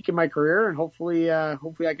my peak in my career, and hopefully I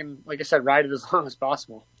can, like I said, ride it as long as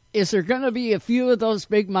possible. Is there going to be a few of those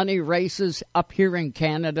big money races up here in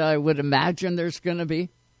Canada? I would imagine there's going to be.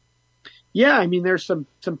 Yeah, I mean, there's some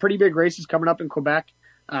pretty big races coming up in Quebec.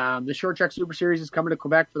 The Short Track Super Series is coming to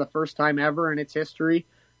Quebec for the first time ever in its history.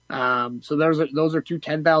 So those are two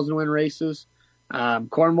 10,000 win races.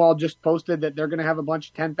 Cornwall just posted that they're going to have a bunch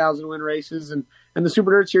of 10,000 win races, and the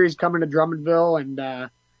Super Dirt Series coming to Drummondville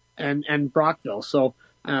and Brockville. So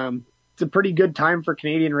it's a pretty good time for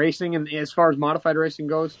Canadian racing. And as far as modified racing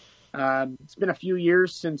goes, it's been a few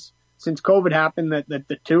years since COVID happened that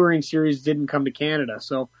the touring series didn't come to Canada.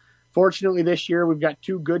 So fortunately this year we've got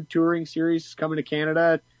two good touring series coming to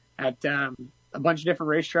Canada at a bunch of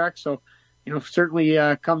different racetracks. So, certainly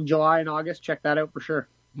come July and August, check that out for sure.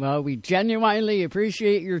 Well, we genuinely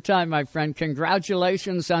appreciate your time, my friend.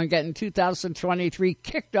 Congratulations on getting 2023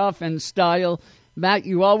 kicked off in style. Matt,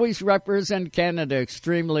 you always represent Canada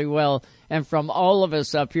extremely well. And from all of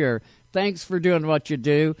us up here, thanks for doing what you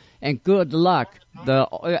do, and good luck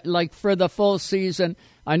for the full season.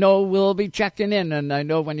 I know we'll be checking in, and I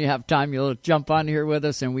know when you have time, you'll jump on here with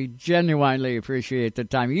us, and we genuinely appreciate the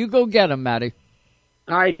time. You go get them, Matty.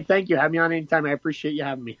 All right, thank you. Have me on anytime. I appreciate you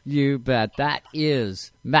having me. You bet. That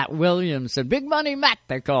is Matt Williamson. Big Money Matt,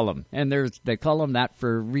 they call him. And they call him that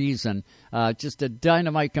for a reason. Just a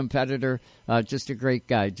dynamite competitor. Just a great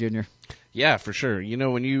guy, Junior. Yeah, for sure.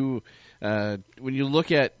 When you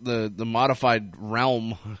look at the modified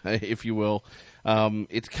realm, if you will,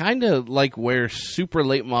 it's kind of like where super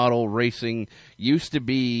late model racing used to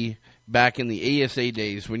be back in the ASA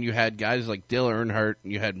days, when you had guys like Dale Earnhardt,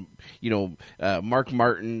 and you had Mark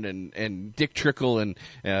Martin and Dick Trickle and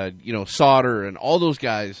Sauter and all those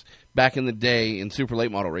guys back in the day in super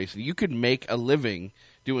late model racing. You could make a living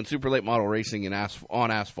doing super late model racing on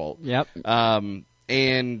asphalt. Yep. And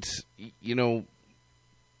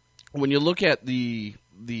when you look at the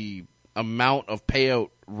amount of payout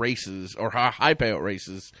races or high payout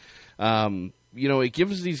races, it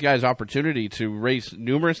gives these guys opportunity to race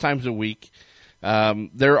numerous times a week.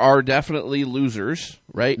 There are definitely losers,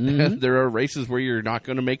 right? Mm-hmm. There are races where you're not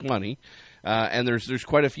going to make money, and there's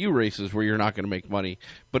quite a few races where you're not going to make money.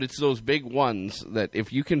 But it's those big ones that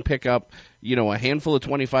if you can pick up, a handful of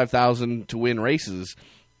 25,000 to win races,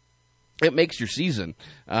 it makes your season.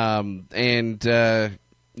 You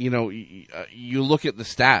look at the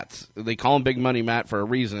stats. They call him Big Money Matt for a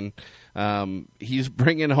reason. He's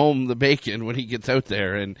bringing home the bacon when he gets out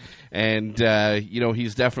there, and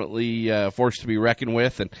he's definitely forced to be reckoned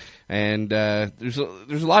with, and there's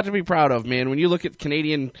a lot to be proud of, man. When you look at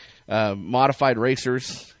Canadian modified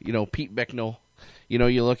racers, Pete Bicknell,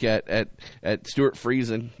 you look at Stuart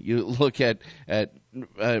Friesen, you look at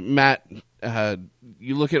Matt,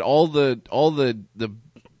 you look at all the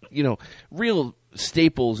real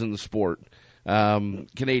staples in the sport.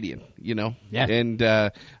 Canadian, yeah, and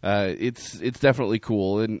it's definitely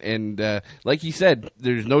cool, and like you said,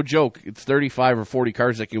 there's no joke. It's 35 or 40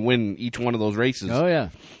 cars that can win each one of those races. Oh yeah,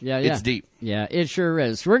 it's deep. Yeah, it sure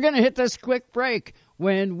is. We're gonna hit this quick break.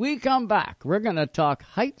 When we come back, we're gonna talk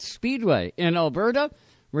Heights Speedway in Alberta.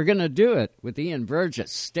 We're gonna do it with Ian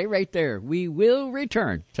Burgess. Stay right there. We will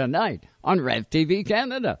return tonight on Rev TV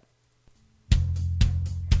Canada.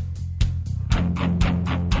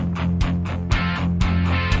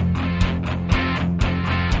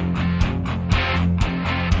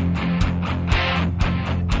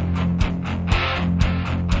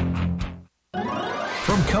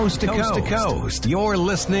 Coast to coast. You're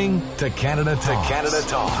listening to Canada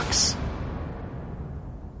Talks.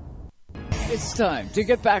 It's time to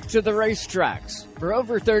get back to the racetracks. For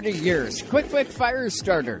over 30 years, Quick Fire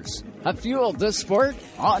Starters have fueled this sport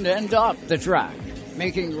on and off the track,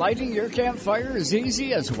 making lighting your campfire as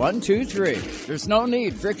easy as 1, 2, 3. There's no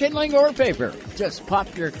need for kindling or paper. Just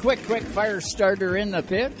pop your Quick Fire Starter in the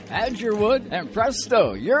pit, add your wood, and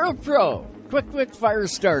presto, you're a pro. Quick Fire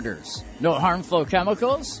Starters. No harmful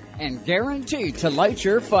chemicals, and guaranteed to light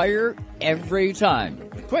your fire every time.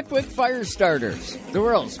 Quick Fire Starters, the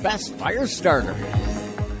world's best fire starter.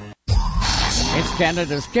 It's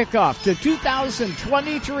Canada's kickoff to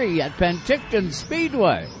 2023 at Penticton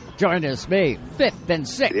Speedway. Join us May 5th and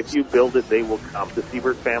 6th. If you build it, they will come. The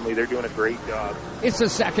Siebert family, they're doing a great job. It's the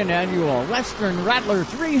second annual Western Rattler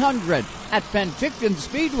 300 at Penticton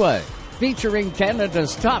Speedway, featuring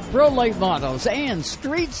Canada's top pro late models and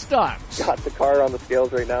street stocks. Got the car on the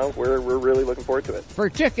scales right now. We're really looking forward to it. For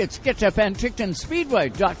tickets, get to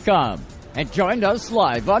PentictonSpeedway.com and join us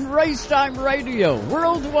live on Racetime Radio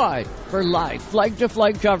worldwide for live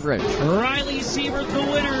flag-to-flag coverage. Riley Siebert, the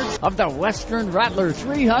winners of the Western Rattler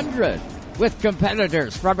 300, with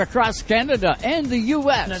competitors from across Canada and the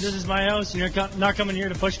U.S. Now, this is my house. You're not coming here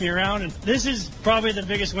to push me around. And this is probably the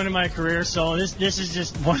biggest win of my career, so this is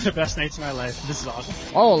just one of the best nights of my life. This is awesome.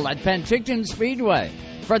 All at Penticton Speedway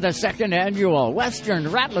for the second annual Western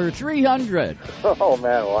Rattler 300. Oh,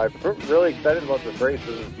 man. Well, I'm really excited about this race.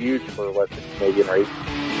 This is huge for Western Canadian racing.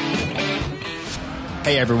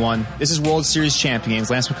 Hey, everyone. This is World Series champions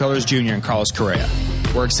Lance McCullers Jr. and Carlos Correa.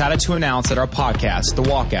 We're excited to announce that our podcast, The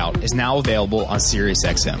Walkout, is now available on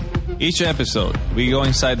SiriusXM. Each episode, we go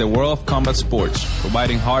inside the world of combat sports,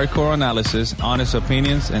 providing hardcore analysis, honest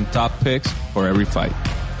opinions, and top picks for every fight.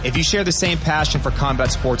 If you share the same passion for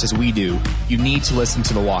combat sports as we do, you need to listen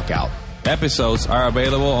to The Walkout. Episodes are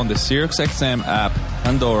available on the SiriusXM app,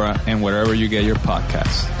 Pandora, and wherever you get your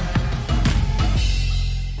podcasts.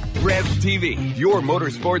 Rev TV, your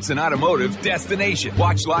motorsports and automotive destination.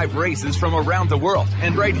 Watch live races from around the world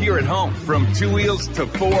and right here at home, from 2 wheels to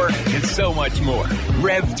 4 and so much more.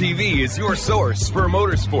 Rev TV is your source for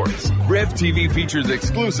motorsports. Rev TV features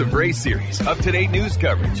exclusive race series, up-to-date news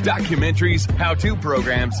coverage, documentaries, how-to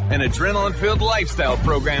programs, and adrenaline-filled lifestyle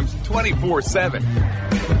programs 24/7.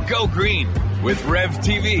 Go green with Rev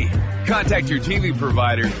TV. Contact your TV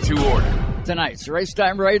provider to order. Tonight's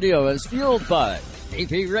Racetime Radio is fueled by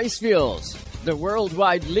AP Race Fuels, the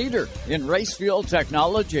worldwide leader in race fuel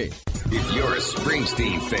technology. If you're a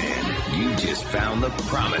Springsteen fan, you just found the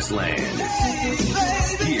promised land.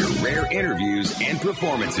 Hear rare interviews and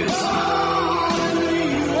performances.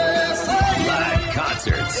 Live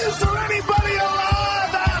concerts. Is there anybody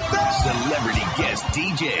alive out there? Celebrity guest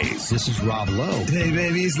DJs. This is Rob Lowe. Hey,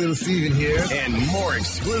 babies, little Steven here. And more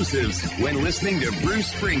exclusives when listening to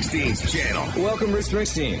Bruce Springsteen's channel. Welcome, Bruce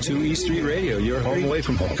Springsteen, to E Street Radio, your home away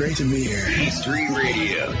from home. Great to be here. E Street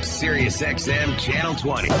Radio, SiriusXM Channel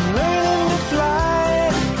 20. I'm ready to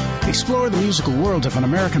fly. Explore the musical world of an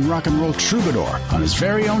American rock and roll troubadour on his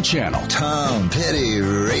very own channel. Tom Petty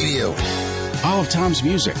Radio. All of Tom's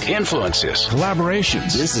music, influences,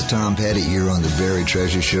 collaborations. This is Tom Petty here on The Very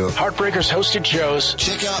Treasure Show. Heartbreakers hosted shows.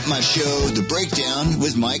 Check out my show, The Breakdown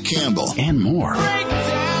with Mike Campbell. And more.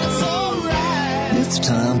 Breakdown's alright. It's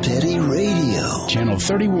Tom Petty Radio. Channel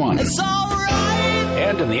 31. It's alright.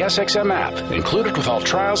 And in the SXM app, included with all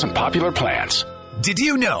trials and popular plans. Did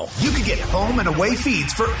you know you can get home and away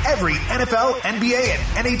feeds for every NFL, NBA,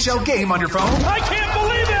 and NHL game on your phone? I can't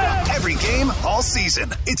believe it! Every game, all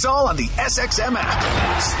season. It's all on the SXM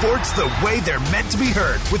app. Sports the way they're meant to be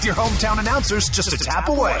heard, with your hometown announcers just a tap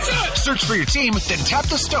away. Search for your team, then tap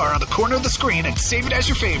the star on the corner of the screen and save it as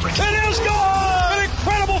your favorite. It is gone! An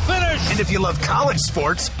incredible finish! And if you love college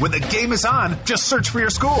sports, when the game is on, just search for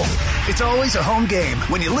your school. It's always a home game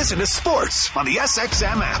when you listen to sports on the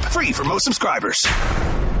SXM app. Free for most subscribers.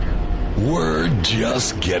 We're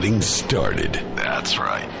just getting started. That's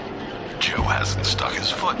right. Joe hasn't stuck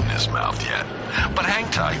his foot in his mouth yet. But hang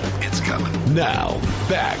tight, it's coming. Now,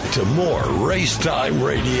 back to more Racetime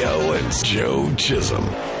Radio and Joe Chisholm.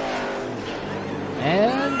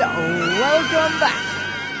 And welcome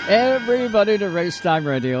back, everybody, to Racetime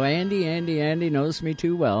Radio. Andy knows me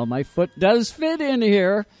too well. My foot does fit in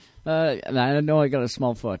here. And I know I got a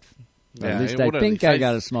small foot. Yeah, at least I think I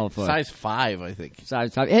got a small foot. Size 5, I think.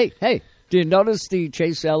 Size 5. Hey, do you notice the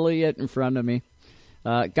Chase Elliott in front of me?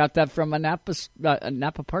 Got that from a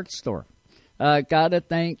Napa parts store. Got to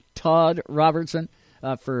thank Todd Robertson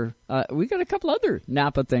for, we got a couple other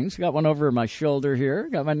Napa things. Got one over my shoulder here.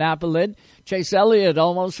 Got my Napa lid. Chase Elliott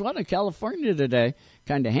almost won in California today.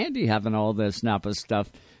 Kind of handy having all this Napa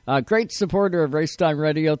stuff Great supporter of Racetime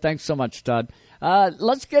Radio. Thanks so much, Todd.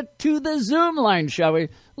 Let's get to the Zoom line, shall we?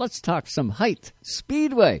 Let's talk some Height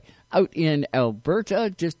Speedway out in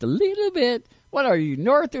Alberta just a little bit. What are you,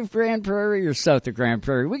 north of Grand Prairie or south of Grand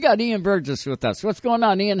Prairie? We got Ian Burgess with us. What's going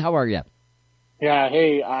on, Ian? How are you? Yeah,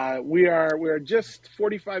 hey, we are just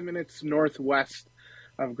 45 minutes northwest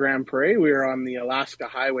of Grand Prairie. We are on the Alaska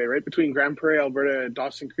Highway, right between Grand Prairie, Alberta, and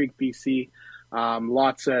Dawson Creek, BC.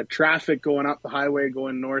 Lots of traffic going up the highway,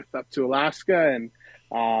 going north up to Alaska,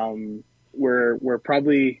 and we're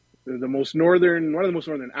probably one of the most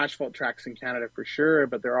northern asphalt tracks in Canada for sure.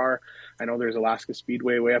 But I know there's Alaska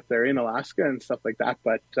Speedway way up there in Alaska and stuff like that.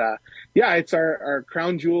 But yeah, it's our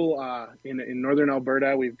crown jewel in northern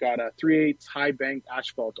Alberta. We've got a 3/8 high bank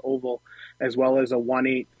asphalt oval, as well as a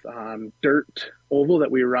 1/8 dirt oval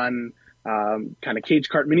that we run kind of cage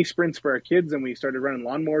kart mini sprints for our kids, and we started running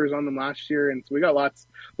lawnmowers on them last year, and so we got lots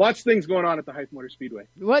of things going on at the Height Motor Speedway.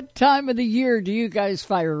 What time of the year do you guys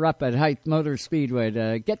fire up at Height Motor Speedway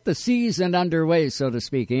to get the season underway, so to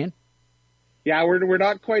speak, Ian? Yeah, we're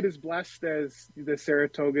not quite as blessed as the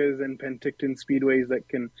Saratogas and Penticton Speedways that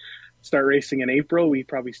can start racing in April. We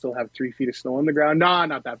probably still have 3 feet of snow on the ground. No,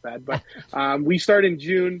 not that bad, but we start in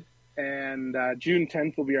June, and June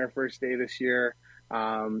 10th will be our first day this year.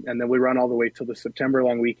 And then we run all the way till the September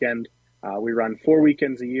long weekend. We run 4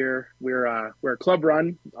 weekends a year. We're a club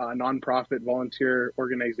run, nonprofit volunteer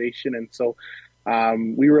organization. And so,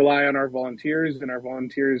 we rely on our volunteers, and our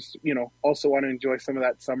volunteers, also want to enjoy some of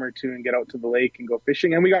that summer too and get out to the lake and go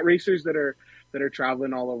fishing. And we got racers that are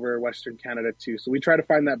traveling all over Western Canada too. So we try to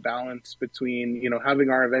find that balance between, having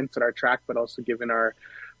our events at our track, but also giving our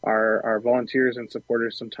volunteers and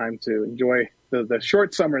supporters some time to enjoy the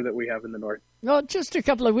short summer that we have in the north. Well, just a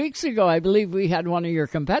couple of weeks ago, I believe we had one of your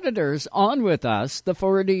competitors on with us, the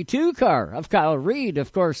 42 car of Kyle Reed.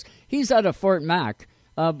 Of course, he's out of Fort Mac,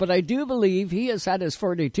 but I do believe he has had his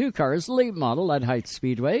 42 car as late model at Height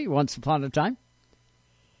Speedway once upon a time.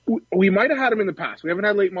 We might have had him in the past. We haven't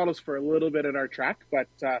had late models for a little bit at our track, but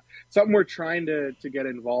something we're trying to get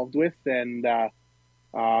involved with. And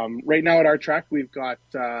right now at our track, we've got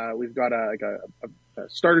a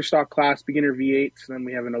starter stock class, beginner V8s, and then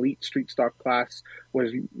we have an elite street stock class,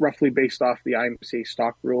 was roughly based off the IMCA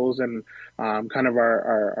stock rules, and kind of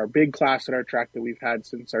our big class at our track that we've had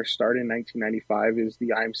since our start in 1995 is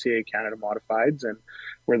the IMCA Canada Modifieds, and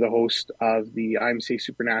we're the host of the IMCA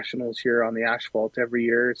Super Nationals here on the asphalt every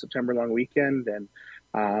year, September long weekend,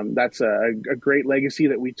 and that's a great legacy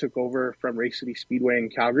that we took over from Race City Speedway in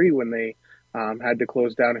Calgary when they had to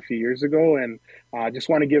close down a few years ago. And just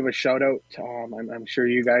want to give a shout out. I'm sure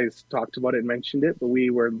you guys talked about it and mentioned it, but we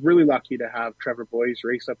were really lucky to have Trevor Boyes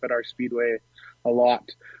race up at our speedway a lot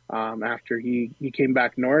after he came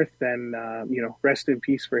back north, and rest in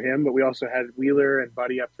peace for him. But we also had Wheeler and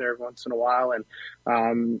Buddy up there once in a while,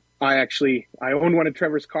 and I owned one of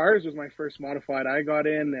Trevor's cars. It was my first modified I got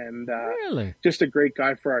in, and really? Just a great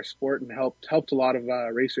guy for our sport, and helped a lot of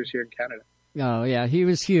racers here in Canada. Oh, yeah, he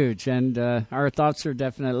was huge, and our thoughts are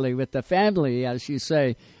definitely with the family, as you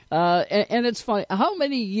say. And it's funny, how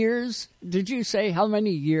many years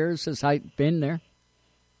has Height been there?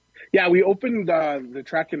 Yeah, we opened the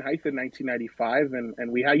track in Height in 1995,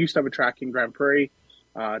 and we used to have a track in Grand Prairie,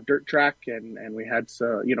 dirt track, and we had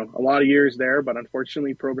a lot of years there, but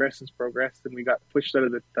unfortunately progress has progressed, and we got pushed out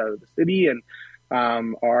of the city, and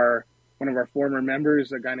one of our former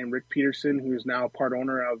members, a guy named Rick Peterson, who's now part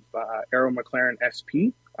owner of Arrow McLaren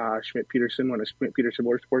SP, Schmidt Peterson, one of Schmidt Peterson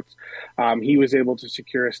Motorsports. He was able to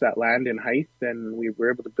secure us that land in Height, and we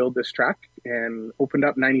were able to build this track and opened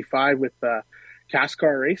up 95 with the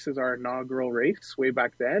CASCAR race as our inaugural race way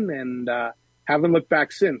back then, and haven't looked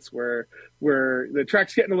back since. We're the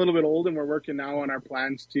track's getting a little bit old, and we're working now on our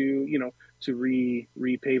plans to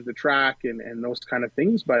repave the track and those kind of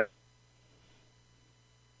things, but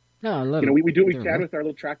we do what we can with our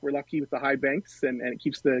little track. We're lucky with the high banks, and it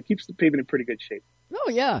keeps the pavement in pretty good shape.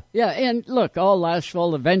 Oh, yeah. And look, all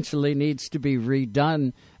asphalt eventually needs to be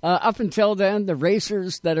redone. Up until then, the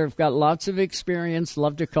racers that have got lots of experience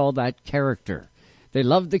love to call that character. They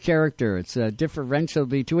love the character. It's a differential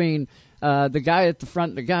between the guy at the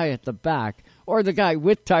front and the guy at the back, or the guy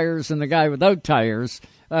with tires and the guy without tires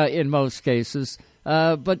in most cases.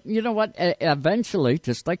 But you know what? Eventually,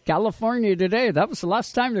 just like California today, that was the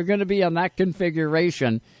last time they're going to be on that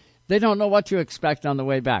configuration. They don't know what to expect on the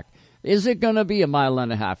way back. Is it going to be 1.5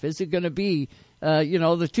 miles? Is it going to be,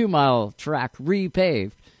 the 2 mile track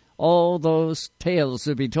repaved? All those tales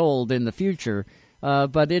to be told in the future.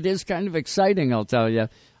 But it is kind of exciting, I'll tell you.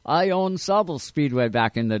 I owned Sauble Speedway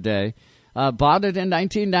back in the day. Bought it in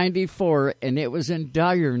 1994, and it was in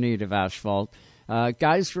dire need of asphalt.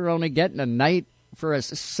 Guys were only getting a night for a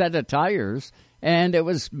set of tires, and it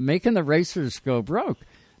was making the racers go broke.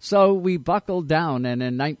 So we buckled down, and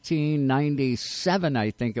in 1997,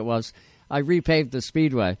 I think it was, I repaved the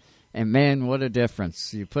speedway. And, man, what a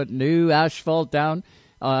difference. You put new asphalt down,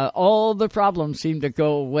 all the problems seem to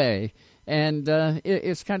go away, and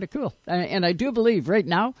it's kind of cool. And I do believe right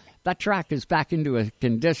now that track is back into a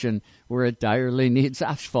condition where it direly needs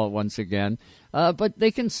asphalt once again, but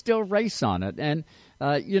they can still race on it. And,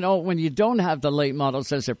 when you don't have the late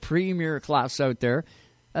models as a premier class out there,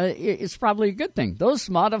 it's probably a good thing. Those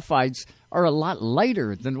modifieds are a lot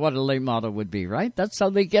lighter than what a late model would be, right? That's how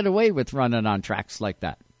they get away with running on tracks like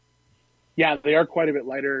that. Yeah, they are quite a bit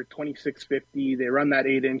lighter, 2650. They run that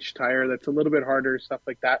 8-inch tire that's a little bit harder, stuff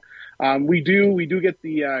like that. We do get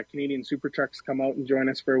the Canadian Super Trucks come out and join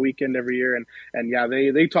us for a weekend every year, and yeah,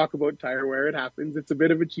 they talk about tire wear. It happens. It's a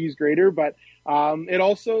bit of a cheese grater, but it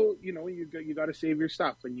also, you got to save your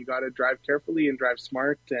stuff, and you got to drive carefully and drive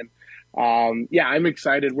smart. And I'm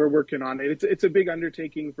excited. We're working on it. It's a big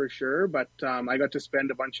undertaking for sure, but I got to spend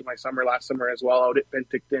a bunch of my summer last summer as well out at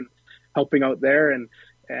Penticton, helping out there, and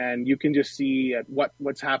you can just see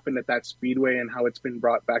what's happened at that speedway and how it's been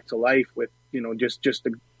brought back to life with, just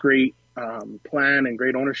a great plan and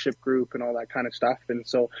great ownership group and all that kind of stuff. And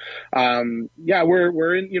so,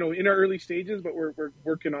 we're in our early stages, but we're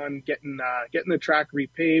working on getting the track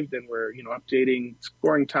repaved, and we're, updating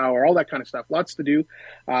scoring tower, all that kind of stuff. Lots to do,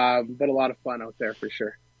 but a lot of fun out there for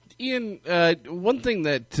sure. Ian, one thing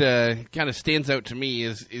that kind of stands out to me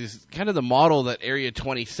is kind of the model that Area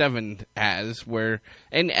 27 has,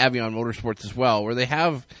 and Avion Motorsports as well, where they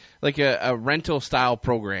have like a rental style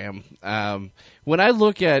program. When I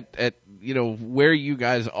look at where you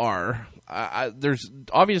guys are, there's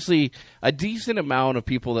obviously a decent amount of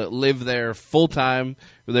people that live there full time,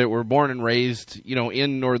 that were born and raised,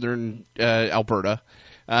 in northern Alberta.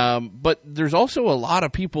 But there's also a lot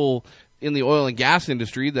of people in the oil and gas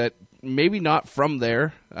industry that maybe not from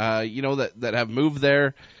there, that have moved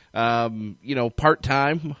there,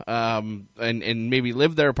 part-time, and maybe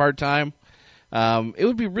live there part-time. It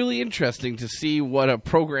would be really interesting to see what a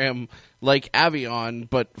program like Avion,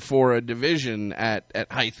 but for a division at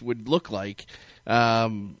Hythe would look like.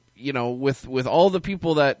 With all the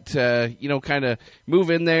people that, kind of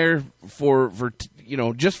move in there for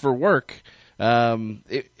just for work.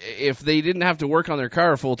 If they didn't have to work on their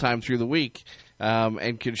car full time through the week,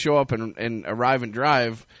 and could show up and arrive and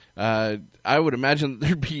drive, I would imagine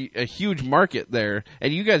there'd be a huge market there,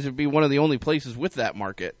 and you guys would be one of the only places with that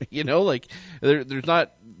market. There's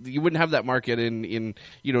not, you wouldn't have that market in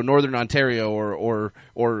northern Ontario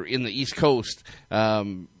or in the East Coast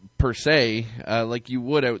per se, like you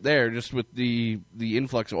would out there, just with the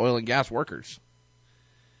influx of oil and gas workers.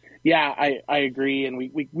 Yeah, I agree, and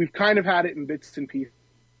we've kind of had it in bits and pieces.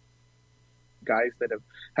 Guys that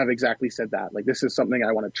have exactly said that, like, this is something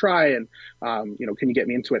I want to try, and can you get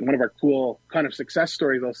me into it? And one of our cool kind of success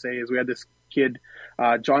stories, I'll say, is we had this kid,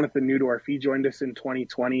 Jonathan Neudorf. He joined us in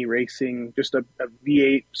 2020 racing just a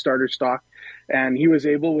V8 starter stock, and he was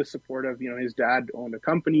able, with support of his dad owned a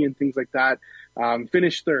company and things like that,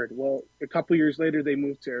 finished third. Well, a couple years later they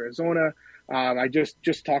moved to Arizona. I just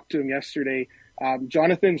talked to him yesterday.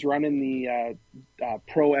 Jonathan's running the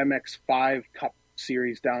Pro MX5 Cup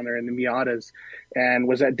series down there in the Miatas, and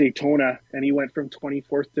was at Daytona, and he went from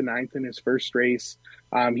 24th to 9th in his first race.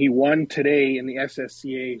 He won today in the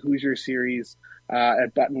SSCA Hoosier Series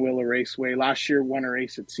at Buttonwillow Raceway. Last year won a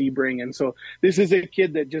race at Sebring, and so this is a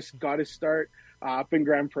kid that just got his start up in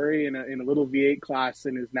Grand Prairie in a little V8 class,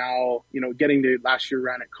 and is now getting to, last year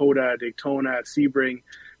ran at Coda, Daytona, Sebring,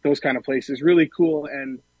 those kind of places. Really cool.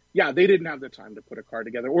 And yeah, they didn't have the time to put a car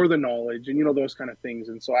together or the knowledge and, those kind of things.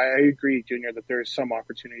 And so I agree, Junior, that there's some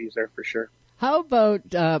opportunities there for sure. How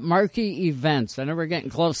about marquee events? I know we're getting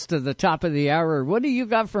close to the top of the hour. What do you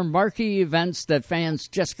got for marquee events that fans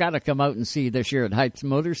just got to come out and see this year at Hythe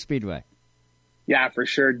Motor Speedway? Yeah, for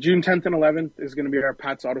sure. June 10th and 11th is going to be our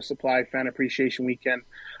Pat's Auto Supply Fan Appreciation Weekend.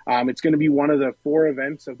 It's going to be one of the 4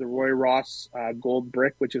 events of the Roy Ross Gold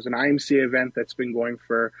Brick, which is an IMCA event that's been going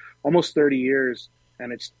for almost 30 years.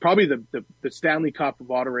 And it's probably the Stanley Cup of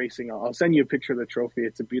auto racing. I'll send you a picture of the trophy.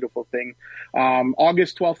 It's a beautiful thing.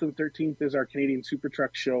 August 12th and 13th is our Canadian Super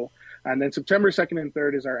Truck Show. And then September 2nd and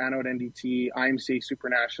 3rd is our Anode NDT IMCA Super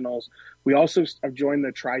Nationals. We also have joined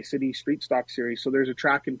the Tri-City Street Stock Series. So there's a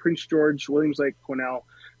track in Prince George, Williams Lake, Quesnel.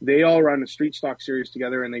 They all run a Street Stock Series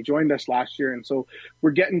together, and they joined us last year. And so we're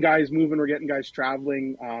getting guys moving. We're getting guys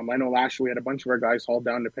traveling. I know last year we had a bunch of our guys hauled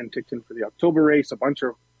down to Penticton for the October race. A bunch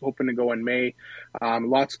of hoping to go in May.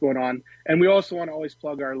 Lots going on. And we also want to always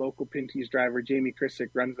plug our local Pinty's driver, Jamie Krisick,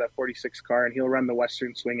 runs that 46 car, and he'll run the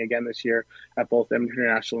Western Swing again this year at both Edmonton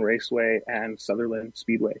International Raceway and Sutherland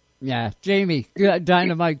Speedway. Yeah, Jamie,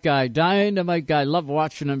 dynamite guy. Love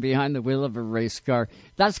watching him behind the wheel of a race car.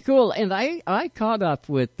 That's cool. And I caught up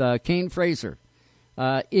with Kane Fraser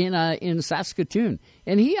in Saskatoon,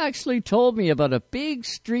 and he actually told me about a big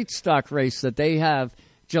street stock race that they have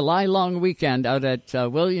July long weekend out at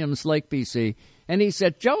Williams Lake, BC. And he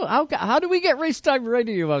said, Joe, how do we get Race Time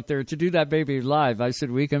Radio out there to do that baby live? I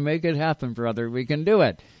said, we can make it happen, brother. We can do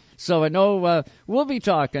it. So I know we'll be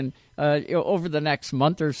talking over the next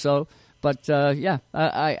month or so. But,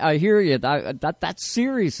 I hear you. That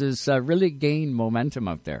series has really gained momentum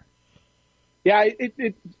out there. Yeah,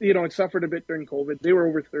 it suffered a bit during COVID. They were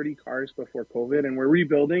over 30 cars before COVID, and we're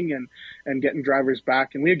rebuilding and getting drivers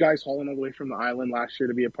back. And we had guys hauling all the way from the island last year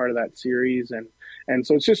to be a part of that series. And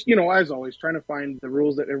so it's just, as always, trying to find the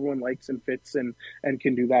rules that everyone likes and fits and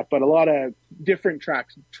can do that. But a lot of different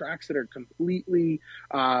tracks that are completely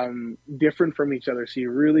different from each other. So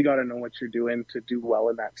you really got to know what you're doing to do well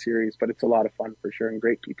in that series. But it's a lot of fun for sure, and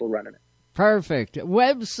great people running it. Perfect.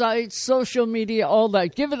 Website, social media, all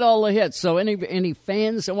that. Give it all a hit. So any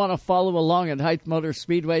fans that want to follow along at Hythe Motor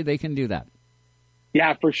Speedway, they can do that.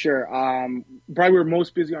 Yeah, for sure. Probably we're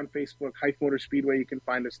most busy on Facebook, Hythe Motor Speedway. You can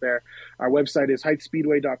find us there. Our website is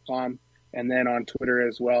hythespeedway.com, and then on Twitter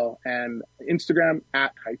as well, and Instagram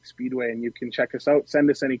at Hythe Speedway. And you can check us out, send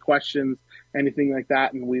us any questions, anything like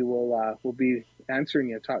that, and we will we'll be answering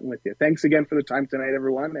you, talking with you. Thanks again for the time tonight,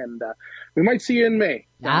 everyone, and we might see you in May.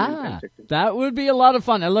 That would be a lot of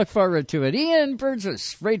fun. I look forward to it. Ian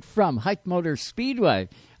Burgess, right from Hythe Motor Speedway.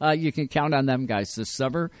 You can count on them guys this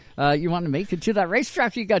summer. You want to make it to that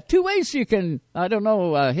racetrack, you got two ways you can,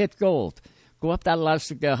 hit gold. Go up that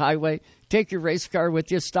Elastic Highway, take your race car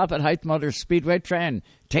with you, stop at Hythe Motor Speedway, try and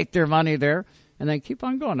take their money there, and then keep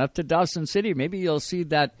on going up to Dawson City. Maybe you'll see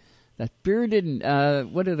that bearded,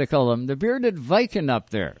 what do they call him? The bearded Viking up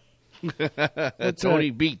there. Tony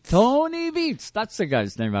Beats. Tony Beats. That's the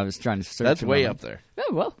guy's name I was trying to search. That's way up there. Yeah,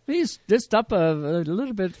 well, he's just up a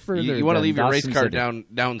little bit further. You want to leave your race car City.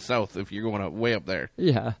 down south if you're going way up there.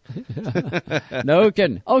 Yeah. No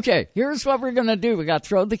kidding. Okay, here's what we're going to do. We got to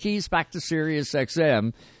throw the keys back to Sirius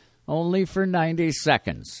XM only for 90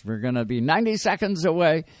 seconds. We're going to be 90 seconds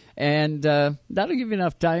away, and that'll give you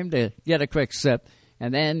enough time to get a quick sip.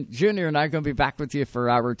 And then Junior and I are going to be back with you for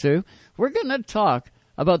hour two. We're going to talk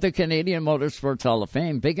about the Canadian Motorsports Hall of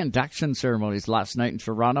Fame. Big induction ceremonies last night in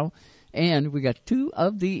Toronto. And we got two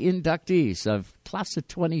of the inductees of Class of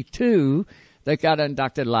 22 that got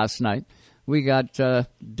inducted last night. We got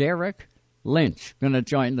Derek Lynch going to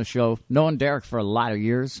join the show. Known Derek for a lot of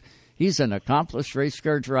years. He's an accomplished race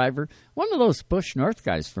car driver. One of those Bush North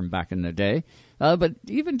guys from back in the day. But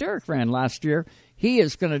even Derek ran last year. He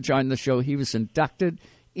is going to join the show. He was inducted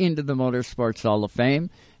into the Motorsports Hall of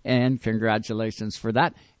Fame, and congratulations for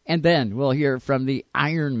that. And then we'll hear from the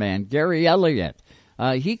Iron Man, Gary Elliott.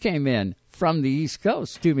 He came in from the East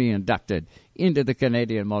Coast to be inducted into the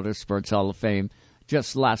Canadian Motorsports Hall of Fame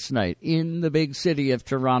just last night in the big city of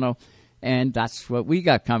Toronto, and that's what we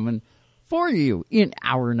got coming for you in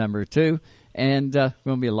hour number two. And it's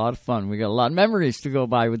going to be a lot of fun. We got a lot of memories to go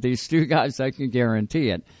by with these two guys, I can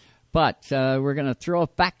guarantee it. But we're going to throw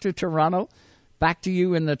it back to Toronto, back to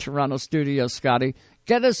you in the Toronto studio, Scotty.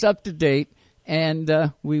 Get us up to date, and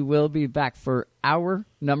we will be back for hour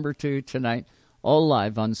number two tonight, all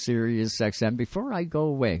live on Sirius XM. Before I go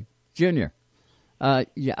away, Junior, I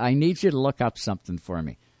need you to look up something for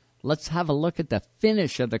me. Let's have a look at the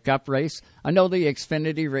finish of the Cup race. I know the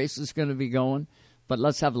Xfinity race is going to be going, but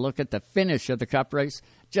let's have a look at the finish of the Cup race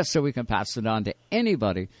just so we can pass it on to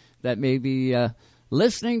anybody that may be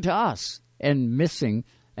listening to us and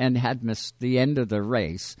had missed the end of the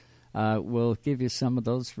race. We'll give you some of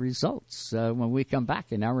those results when we come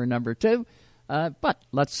back in hour number two. But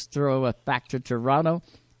let's throw it back to Toronto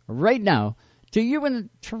right now. To you in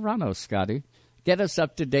Toronto, Scotty. Get us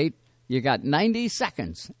up to date. You got 90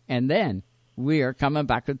 seconds. And then we are coming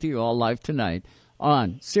back with you all live tonight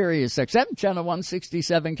on Sirius XM, Channel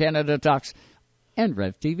 167, Canada Talks, and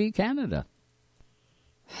Rev TV Canada.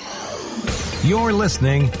 You're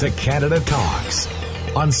listening to Canada Talks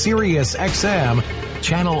on Sirius XM,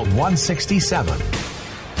 Channel 167.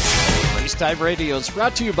 Racetime Radio is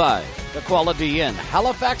brought to you by the Quality Inn,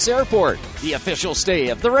 Halifax Airport, the official stay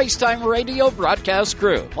of the Racetime Radio broadcast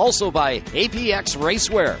crew. Also by APX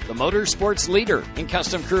Racewear, the motorsports leader in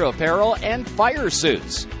custom crew apparel and fire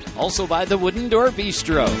suits. Also by the Wooden Door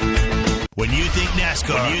Bistro. When you think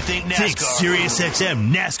NASCAR, think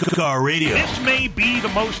SiriusXM NASCAR Radio. This may be the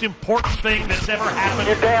most important thing that's ever happened.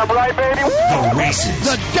 You're damn right, baby. The races.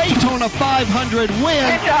 The Daytona 500 win.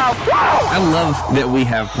 I love that we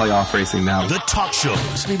have playoff racing now. The talk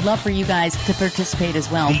shows. We'd love for you guys to participate as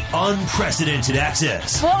well. The unprecedented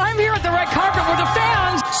access. Well, I'm here at the red carpet with the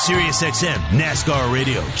fans. SiriusXM NASCAR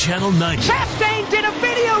Radio, Channel 90. Chastain did a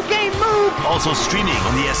video game move. Also streaming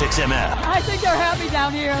on the SXM app. I think they're happy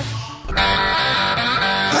down here. We're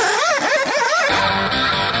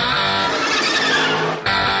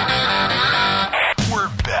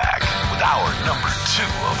back with hour number 2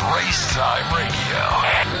 of Race Time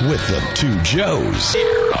Radio. With the two Joes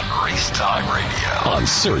here on Race Time Radio on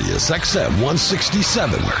Sirius XM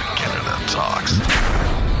 167, where Canada talks.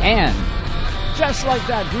 And just like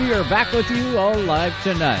that, we are back with you all live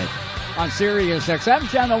tonight on Sirius XM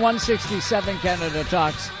Channel 167, Canada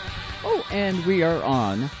Talks. Oh, and we are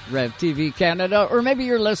on Rev TV Canada, or maybe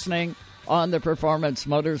you're listening on the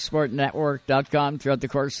PerformanceMotorsportNetwork.com throughout the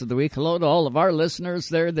course of the week. Hello to all of our listeners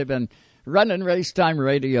there. They've been running Race Time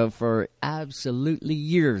Radio for absolutely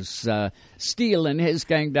years. Steele and his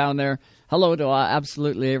gang down there. Hello to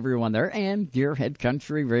absolutely everyone there. And Gearhead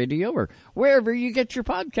Country Radio, or wherever you get your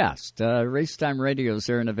podcast. Race Time Radio is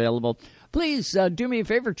there and available. Please do me a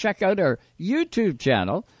favor, check out our YouTube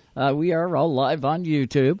channel. We are all live on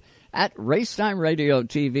YouTube at Racetime Radio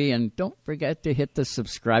TV, and don't forget to hit the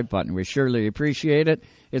subscribe button. We surely appreciate it.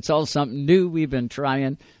 It's all something new we've been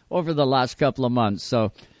trying over the last couple of months.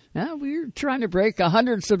 So we're trying to break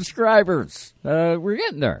 100 subscribers. We're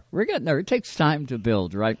getting there. It takes time to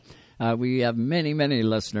build, right? We have many, many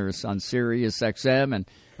listeners on Sirius XM and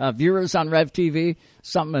viewers on Rev TV.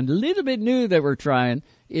 Something a little bit new that we're trying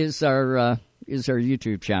is our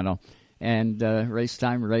YouTube channel and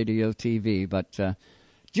Racetime Radio TV. But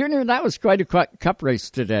Junior, that was quite a cup race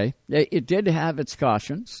today. It did have its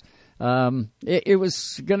cautions. It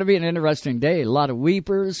was going to be an interesting day. A lot of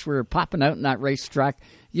weepers were popping out in that racetrack.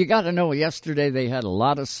 You got to know, yesterday they had a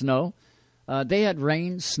lot of snow. They had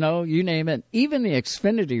rain, snow, you name it. Even the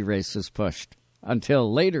Xfinity races pushed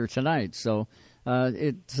until later tonight. So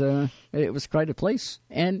it was quite a place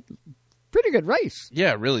and pretty good race.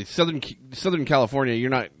 Yeah, really. Southern California, you're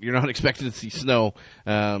not expected to see snow.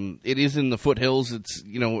 It is in the foothills. It's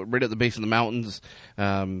right at the base of the mountains.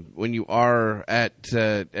 When you are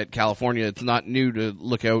at California, it's not new to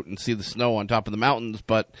look out and see the snow on top of the mountains,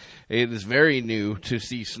 but it is very new to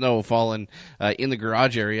see snow falling in the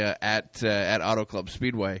garage area at Auto Club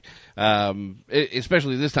Speedway,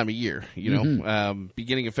 especially this time of year.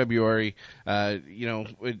 Beginning of February.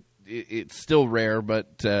 It's still rare,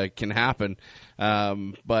 but can happen.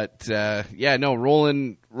 Rolling.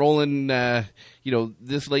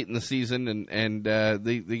 This late in the season, and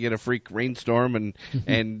they get a freak rainstorm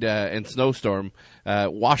and snowstorm,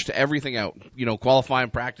 washed everything out. Qualifying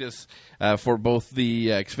practice for both the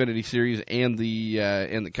Xfinity Series and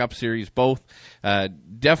the Cup Series, both.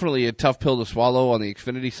 Definitely a tough pill to swallow on the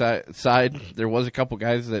Xfinity side. There was a couple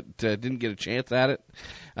guys that didn't get a chance at it.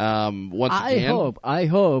 I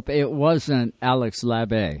hope it wasn't Alex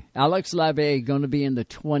Labbe. Alex Labbe going to be in the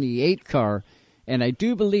 28 car, and I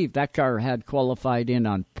do believe that car had qualified in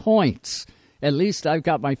on points. At least I've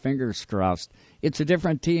got my fingers crossed. It's a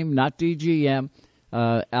different team, not DGM.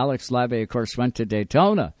 Alex Labbe, of course, went to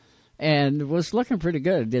Daytona and was looking pretty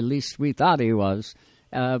good. At least we thought he was.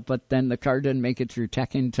 But then the car didn't make it through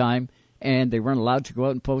tech in time, and they weren't allowed to go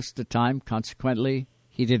out and post the time. Consequently,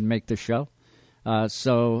 he didn't make the show.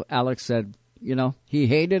 So Alex said, he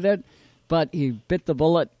hated it, but he bit the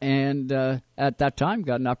bullet and at that time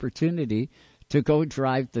got an opportunity to go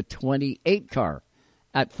drive the 28 car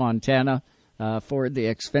at Fontana for the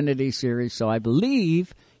Xfinity Series. So I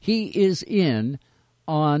believe he is in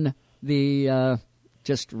on the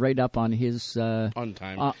just right up on his on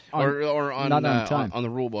time or on not on time on the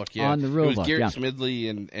rule book. Yeah, on the rule book. It was Garrett yeah.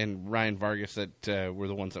 Smidley and Ryan Vargas that were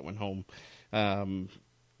the ones that went home.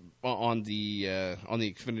 On the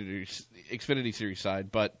Xfinity Series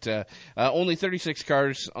side, but only 36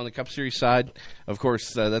 cars on the Cup Series side. Of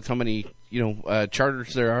course, that's how many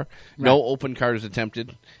charters there are. Right. No open cars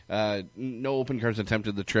attempted. No open cars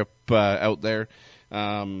attempted the trip out there.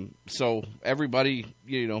 So everybody,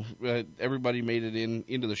 everybody made it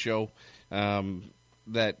into the show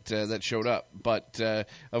that showed up. But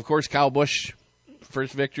of course, Kyle Busch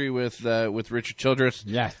first victory with Richard Childress.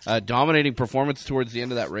 Yes. Dominating performance towards the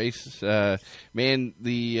end of that race. Man,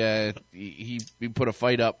 he put a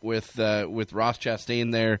fight up with Ross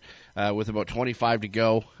Chastain there with about 25 to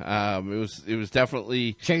go. It was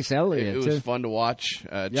definitely Chase Elliott. It was fun to watch.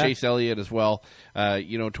 Chase Elliott as well.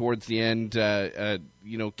 Towards the end,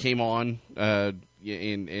 came on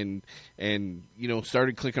and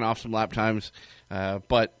started clicking off some lap times.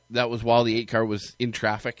 But that was while the 8 car was in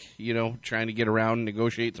traffic, trying to get around and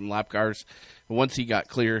negotiate some lap cars. Once he got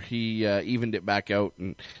clear, he evened it back out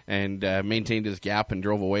and maintained his gap and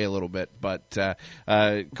drove away a little bit. But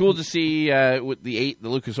cool to see with the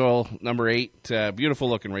Lucas Oil number 8, beautiful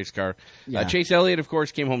looking race car. Yeah. Chase Elliott, of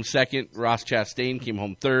course, came home second. Ross Chastain came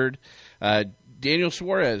home third. Daniel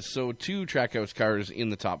Suarez, so 2 Trackhouse cars in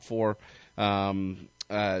the top 4.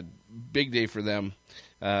 Big day for them.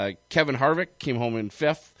 Kevin Harvick came home in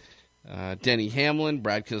 5th. Denny Hamlin,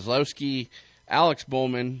 Brad Keselowski, Alex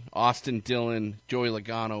Bowman, Austin Dillon, Joey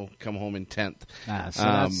Logano come home in 10th. So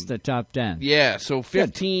that's the top 10. Yeah, so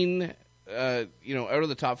 15, out of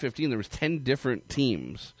the top 15, there was 10 different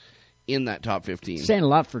teams in that top 15. Saying a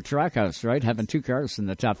lot for Trackhouse, right? Having 2 cars in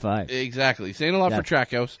the top 5. Exactly. Saying a lot for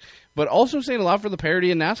Trackhouse, but also saying a lot for the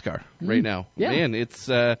parity in NASCAR right now. Yeah. Man, it's,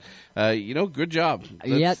 good job.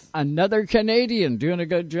 Yet another Canadian doing a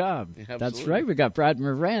good job. Absolutely. That's right. We got Brad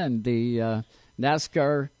Moran, the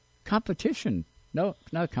NASCAR competition. No,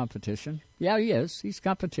 not competition. Yeah, he is. He's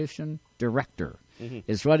competition director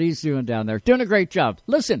is what he's doing down there. Doing a great job.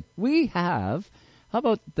 Listen, we have... How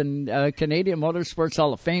about the Canadian Motorsports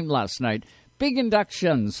Hall of Fame last night? Big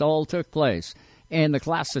inductions all took place. And the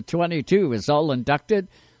class of 22 is all inducted.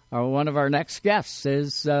 One of our next guests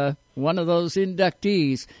is one of those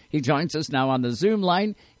inductees. He joins us now on the Zoom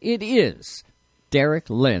line. It is Derek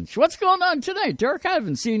Lynch. What's going on tonight? Derek, I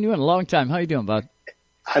haven't seen you in a long time. How you doing, bud?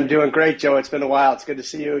 I'm doing great, Joe. It's been a while. It's good to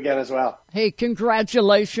see you again as well. Hey,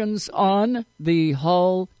 congratulations on the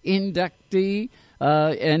Hall inductee.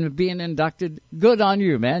 And being inducted. Good on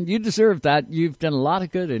you, man. You deserve that. You've done a lot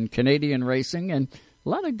of good in Canadian racing and a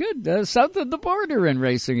lot of good south of the border in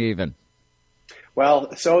racing even.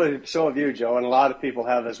 Well, so have you, Joe, and a lot of people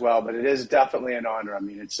have as well, but it is definitely an honor. I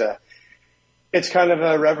mean, it's kind of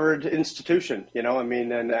a revered institution, and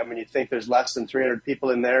when you think there's less than 300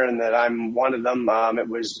 people in there and that I'm one of them, it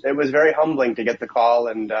was very humbling to get the call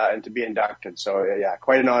and to be inducted. So, yeah,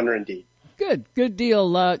 quite an honor indeed. Good deal.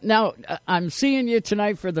 Now, I'm seeing you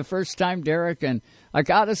tonight for the first time, Derek, and I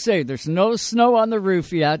got to say, there's no snow on the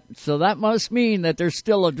roof yet, so that must mean that there's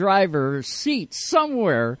still a driver's seat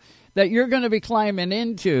somewhere that you're going to be climbing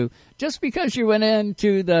into. Just because you went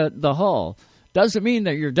into the hall doesn't mean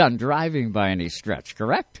that you're done driving by any stretch,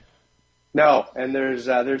 correct? No, and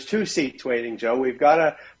there's 2 seats waiting, Joe. We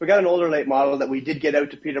got an older late model that we did get out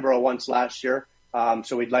to Peterborough once last year,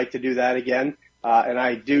 so we'd like to do that again. And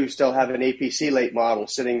I do still have an APC late model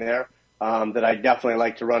sitting there that I definitely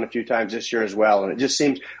like to run a few times this year as well. And it just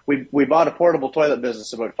seems we bought a portable toilet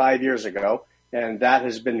business about 5 years ago, and that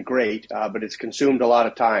has been great, but it's consumed a lot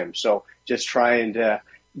of time. So just trying to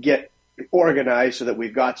get organized so that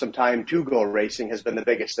we've got some time to go racing has been the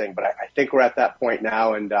biggest thing. But I think we're at that point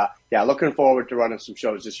now, and looking forward to running some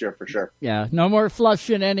shows this year for sure. Yeah, no more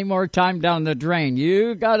flushing any more time down the drain.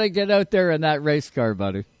 You got to get out there in that race car,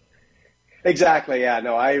 buddy. Exactly. Yeah.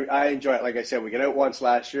 No, I enjoy it. Like I said, we got out once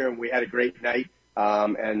last year and we had a great night.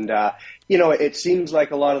 It seems like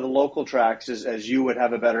a lot of the local tracks, as you would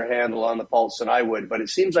have a better handle on the pulse than I would, but it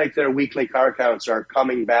seems like their weekly car counts are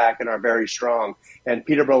coming back and are very strong. And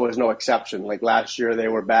Peterborough was no exception. Like last year, they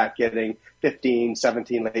were back getting 15,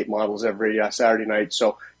 17 late models every Saturday night.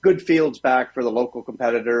 So good fields back for the local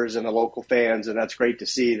competitors and the local fans. And that's great to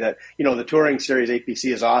see that, the Touring Series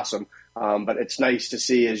APC is awesome. But it's nice to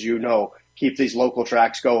see, as you know, keep these local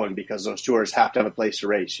tracks going because those tours have to have a place to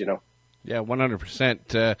race, Yeah,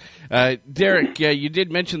 100%. Derek, you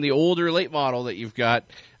did mention the older late model that you've got.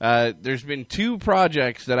 There's been 2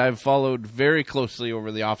 projects that I've followed very closely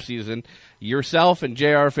over the off-season. Yourself and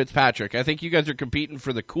J.R. Fitzpatrick. I think you guys are competing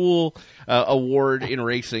for the Cool Award in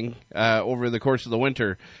racing over the course of the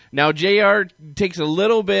winter. Now, J.R. takes a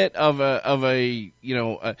little bit of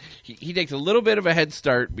he takes a little bit of a head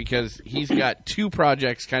start because he's got 2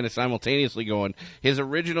 projects kind of simultaneously going. His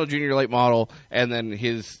original junior late model and then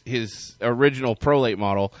his original pro late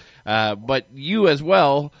model. But you as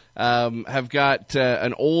well have got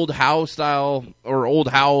an old Howe style or old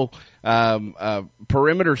Howe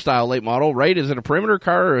perimeter style late model, right? Is it a perimeter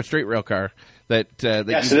car or a straight rail car that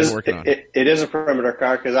you've been working on. It is a perimeter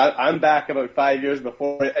car because I'm back about 5 years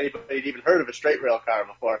before anybody had even heard of a straight rail car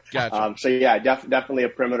before. Gotcha. So yeah, definitely a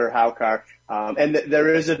perimeter Howe car. And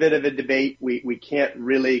there is a bit of a debate. We can't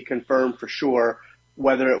really confirm for sure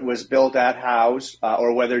whether it was built at Howe's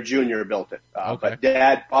or whether Junior built it. But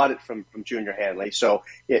Dad bought it from Junior Hanley, so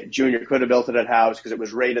Junior could have built it at Howe's because it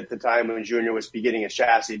was right at the time when Junior was beginning his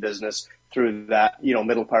chassis business through that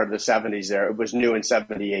middle part of the 70s there. It was new in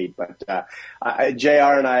 78. But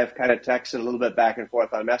JR and I have kind of texted a little bit back and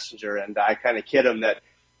forth on Messenger, and I kind of kid him that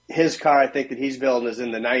his car, I think, that he's building is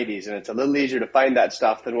in the 90s, and it's a little easier to find that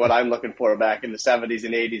stuff than what I'm looking for back in the 70s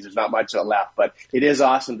and 80s. There's not much left, but it is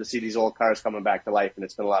awesome to see these old cars coming back to life, and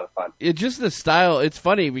it's been a lot of fun. It just the style. It's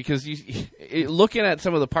funny because looking at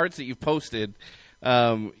some of the parts that you've posted,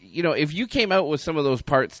 if you came out with some of those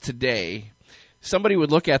parts today, somebody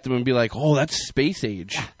would look at them and be like, "Oh, that's space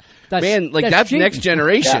age." That's next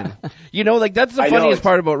generation. Yeah. That's the funniest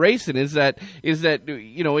part about racing is that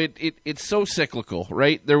it's so cyclical,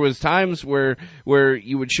 right? There was times where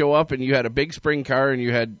you would show up and you had a big spring car and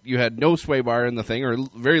you had no sway bar in the thing or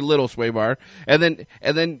very little sway bar, and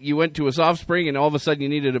then you went to a soft spring and all of a sudden you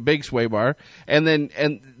needed a big sway bar, and then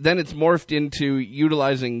it's morphed into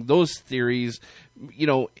utilizing those theories,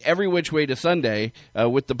 every which way to Sunday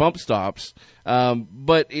with the bump stops.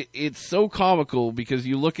 But it's so comical because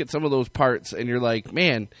you look at some of those parts and you're like,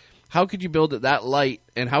 man, how could you build it that light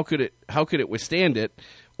and how could it withstand it?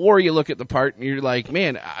 Or you look at the part and you're like,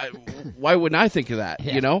 man, why wouldn't I think of that?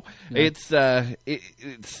 Yeah. Yeah.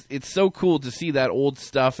 It's so cool to see that old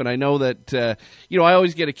stuff. And I know that, I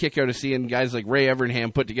always get a kick out of seeing guys like Ray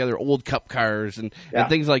Evernham put together old cup cars and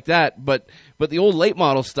things like that. But the old late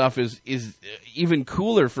model stuff is even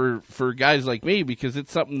cooler for guys like me because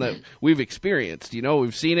it's something that we've experienced.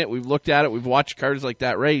 We've seen it, we've looked at it, we've watched cars like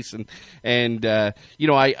that race, and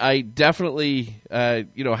I definitely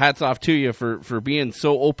hats off to you for being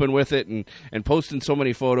so open with it and posting so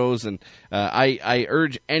many photos. And I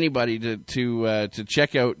urge anybody to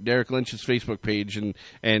check out Derek Lynch's Facebook page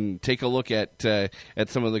and take a look at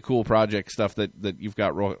some of the cool project stuff that you've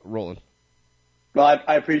got rolling. Well,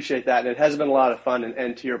 I appreciate that, and it has been a lot of fun.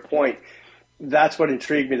 And to your point, that's what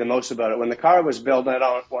intrigued me the most about it. When the car was built, and I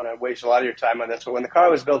don't want to waste a lot of your time on this, but when the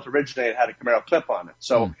car was built originally, it had a Camaro clip on it.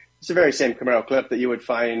 So it's the very same Camaro clip that you would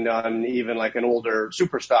find on even like an older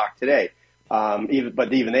super stock today.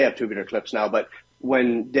 Even they have tubular clips now. But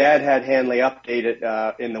when Dad had Hanley update it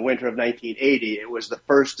in the winter of 1980, it was the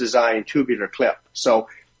first design tubular clip. So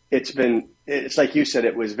it's like you said,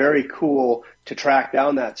 it was very cool to track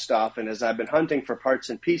down that stuff. And as I've been hunting for parts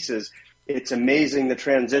and pieces, it's amazing the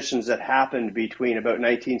transitions that happened between about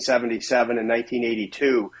 1977 and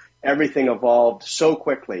 1982. Everything evolved so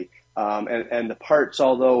quickly. And the parts,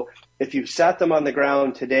 although if you sat them on the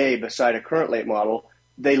ground today beside a current late model,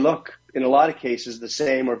 they look, in a lot of cases, the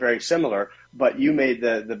same or very similar, but you made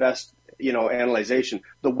the best, analyzation.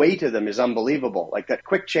 The weight of them is unbelievable. Like that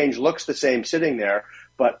quick change looks the same sitting there,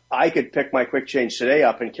 but I could pick my quick change today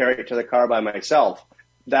up and carry it to the car by myself.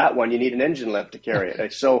 That one, you need an engine lift to carry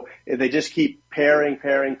it. So they just keep pairing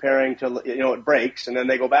till, it breaks, and then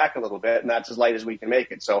they go back a little bit, and that's as light as we can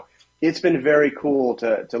make it. So it's been very cool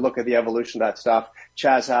to look at the evolution of that stuff.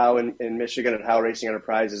 Chaz Howe in Michigan at Howe Racing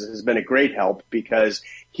Enterprises has been a great help because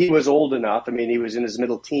he was old enough. I mean, he was in his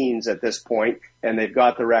middle teens at this point, and they've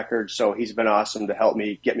got the record. So he's been awesome to help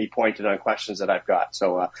me get me pointed on questions that I've got.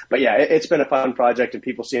 So, but yeah, it's been a fun project, and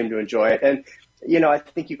people seem to enjoy it. And I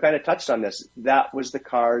think you kind of touched on this. That was the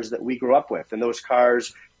cars that we grew up with, and those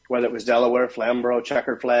cars, whether it was Delaware, Flamborough,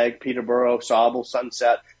 Checkered Flag, Peterborough, Sauble,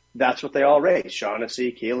 Sunset. That's what they all raced.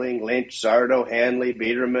 Shaughnessy, Keeling, Lynch, Zardo, Hanley,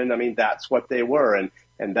 Biederman. I mean, that's what they were.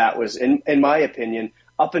 And that was, in my opinion,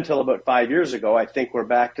 up until about 5 years ago, I think we're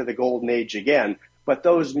back to the golden age again. But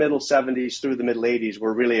those middle 70s through the middle 80s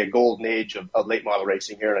were really a golden age of late model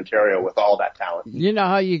racing here in Ontario with all that talent. You know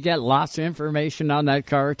how you get lots of information on that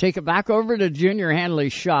car? Take it back over to Junior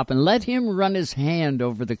Hanley's shop and let him run his hand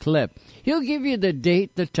over the clip. He'll give you the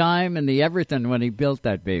date, the time, and the everything when he built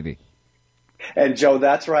that baby. And Joe,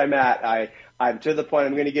 that's where I'm at. I'm to the point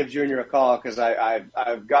I'm going to give Junior a call because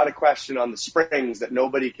I've got a question on the springs that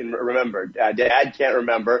nobody can remember. Dad can't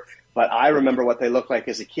remember, but I remember what they look like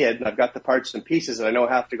as a kid, and I've got the parts and pieces that I know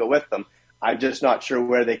have to go with them. I'm just not sure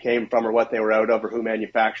where they came from or what they were out of or who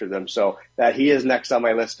manufactured them. So that he is next on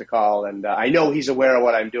my list to call. And I know he's aware of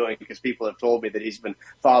what I'm doing because people have told me that he's been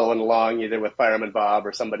following along either with Fireman Bob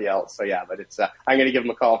or somebody else. So, yeah, but it's I'm going to give him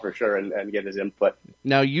a call for sure and get his input.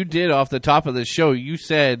 Now, you did, off the top of the show, you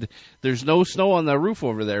said there's no snow on the roof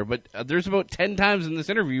over there, but there's about 10 times in this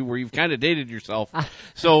interview where you've kind of dated yourself.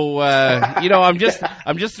 So, I'm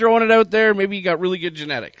just throwing it out there. Maybe you got really good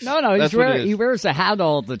genetics. No, he wears a hat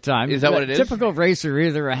all the time. Is that what it is? Typical racer,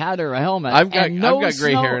 either a hat or a helmet. I've got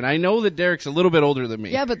gray hair, and I know that Derek's a little bit older than me.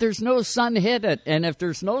 Yeah, but there's no sun hit it, and if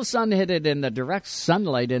there's no sun hit it in the direct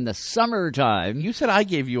sunlight in the summertime, you said I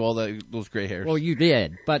gave you all those gray hairs. Well, you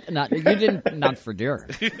did, but you didn't. Not for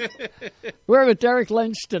Derek. We're with Derek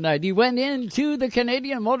Lynch tonight. He went into the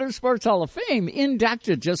Canadian Motorsports Hall of Fame,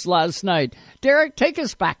 inducted just last night. Derek, take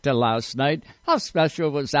us back to last night. How special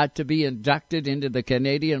was that to be inducted into the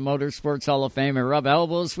Canadian Motorsports Hall of Fame and rub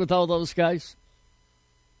elbows with all those guys?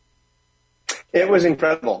 It was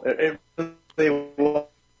incredible. It really was.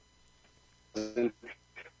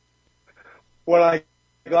 When I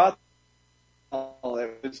got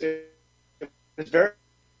it was very,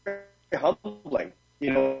 very humbling.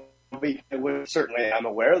 Certainly I'm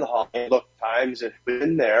aware of the Hall. Look, times have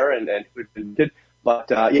been there and who'd been did. But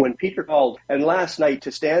when Peter called, and last night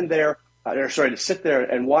to stand there, to sit there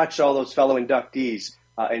and watch all those fellow inductees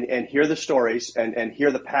and hear the stories and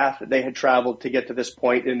hear the path that they had traveled to get to this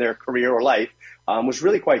point in their career or life was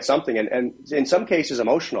really quite something. And in some cases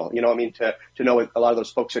emotional, to know what a lot of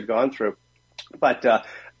those folks had gone through. But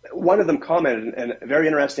one of them commented, and a very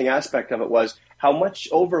interesting aspect of it was how much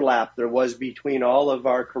overlap there was between all of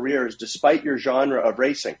our careers, despite your genre of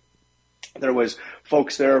racing. There was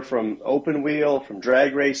folks there from open wheel, from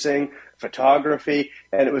drag racing, photography,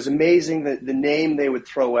 and it was amazing that the name they would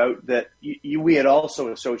throw out that we had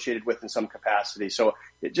also associated with in some capacity. So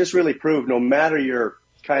it just really proved no matter your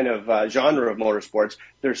kind of genre of motorsports,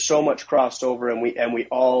 there's so much crossover, and we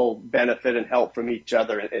all benefit and help from each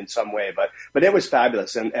other in some way. But it was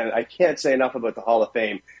fabulous, and I can't say enough about the Hall of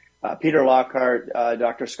Fame. Peter Lockhart,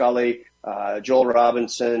 Dr. Scully, Joel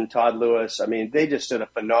Robinson, Todd Lewis. I mean, they just did a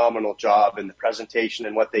phenomenal job in the presentation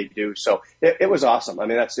and what they do. So it was awesome. I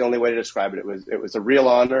mean, that's the only way to describe it. It was a real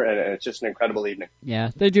honor, and it's just an incredible evening.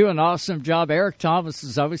 Yeah, they do an awesome job. Eric Thomas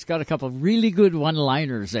has always got a couple of really good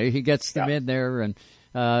one-liners. He gets them in there, and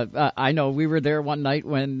I know we were there one night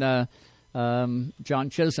when John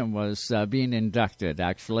Chisholm was being inducted,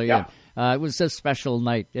 actually. Yeah. And, it was a special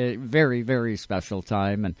night, a very, very special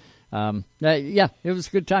time. And, it was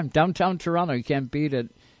a good time. Downtown Toronto, you can't beat it.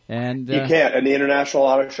 And you can't. And the International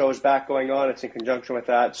Auto Show is back going on. It's in conjunction with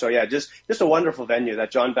that. So, yeah, just a wonderful venue.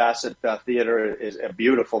 That John Bassett Theater is a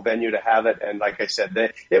beautiful venue to have it. And like I said,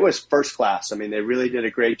 it was first class. I mean, they really did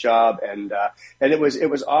a great job. And it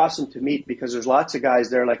was awesome to meet because there's lots of guys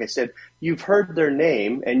there. Like I said, you've heard their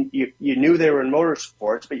name and you knew they were in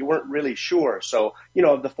motorsports, but you weren't really sure. So,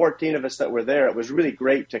 of the 14 of us that were there, it was really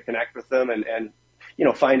great to connect with them and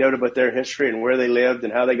find out about their history and where they lived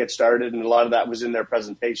and how they get started. And a lot of that was in their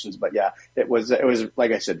presentations. But yeah, it was,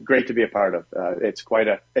 like I said, great to be a part of.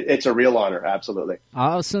 It's a real honor. Absolutely.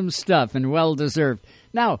 Awesome stuff and well-deserved.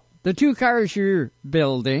 Now, the two cars you're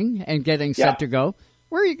building and getting set to go,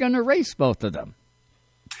 where are you going to race both of them?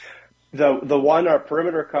 The one, our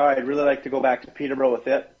perimeter car, I'd really like to go back to Peterborough with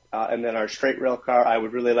it. And then our straight rail car, I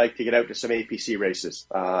would really like to get out to some APC races.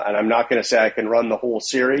 And I'm not going to say I can run the whole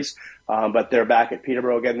series, but they're back at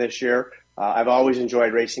Peterborough again this year. I've always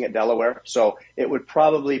enjoyed racing at Delaware. So it would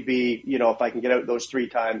probably be, if I can get out those 3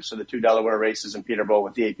 times to the 2 Delaware races in Peterborough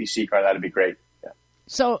with the APC car, that'd be great. Yeah.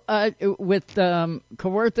 So with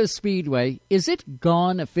Kawartha Speedway, is it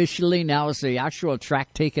gone officially now? Is the actual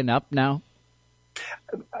track taken up now?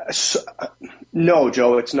 No,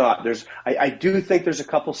 Joe, it's not. I do think there's a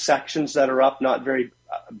couple sections that are up, not very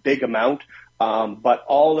big amount, but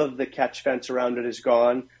all of the catch fence around it is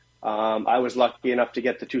gone. I was lucky enough to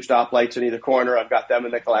get the 2 stoplights in either corner. I've got them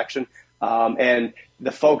in the collection. And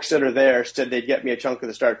the folks that are there said they'd get me a chunk of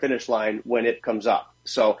the start-finish line when it comes up.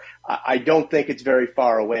 So I don't think it's very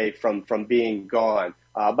far away from being gone.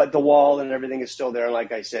 But the wall and everything is still there.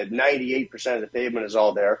 Like I said, 98% of the pavement is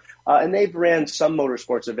all there. And they've ran some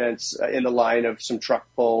motorsports events in the line of some truck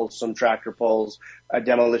pulls, some tractor pulls, a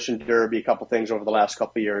demolition derby, a couple things over the last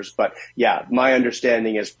couple of years. But, yeah, my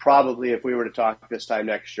understanding is probably if we were to talk this time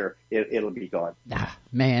next year, it'll be gone.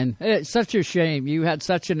 Man, it's such a shame. You had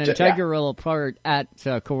such an integral part at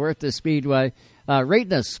Kawartha Speedway. Right in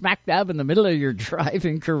the smack dab in the middle of your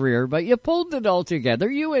driving career. But you pulled it all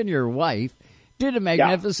together, you and your wife. Did a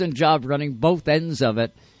magnificent job running both ends of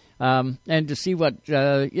it. And to see what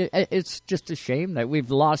it's just a shame that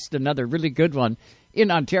we've lost another really good one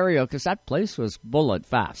in Ontario, because that place was bullet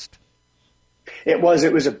fast. It was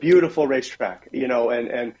a beautiful racetrack,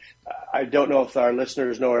 and I don't know if our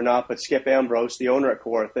listeners know or not, but Skip Ambrose, the owner at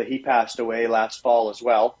Kawartha, he passed away last fall as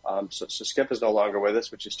well. So Skip is no longer with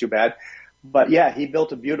us, which is too bad. But yeah, he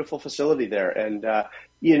built a beautiful facility there, and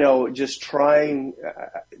just trying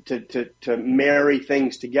to marry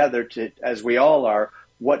things together as we all are.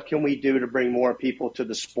 What can we do to bring more people to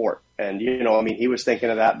the sport? And he was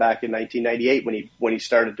thinking of that back in 1998 when he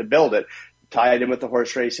started to build it. Tied in with the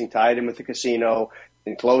horse racing, tied in with the casino,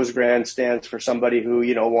 enclosed grandstands for somebody who,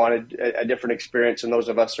 wanted a different experience than those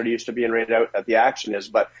of us that are used to being right out at the action is.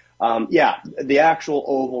 But, the actual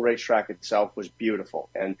oval racetrack itself was beautiful.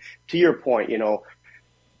 And to your point,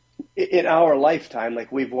 in our lifetime,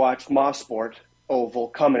 like we've watched Mosport Oval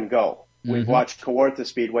come and go. Mm-hmm. We've watched Kawartha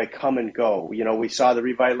Speedway come and go. We saw the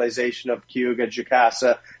revitalization of Cayuga,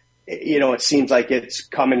 Jacassa. It seems like it's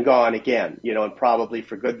come and gone again, and probably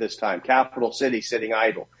for good this time. Capital City sitting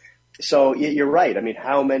idle. So you're right. I mean,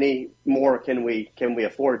 how many more can we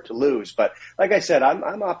afford to lose? But like I said,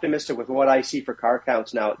 I'm optimistic with what I see for car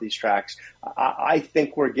counts now at these tracks. I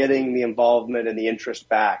think we're getting the involvement and the interest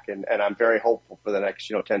back, and I'm very hopeful for the next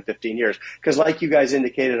 10, 15 years. Because like you guys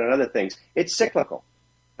indicated on other things, it's cyclical.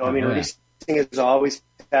 Racing has always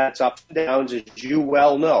had its ups and downs, as you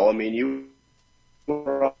well know. I mean, you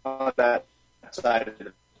were on that side of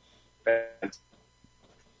the fence.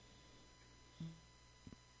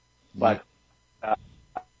 But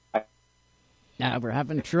now we're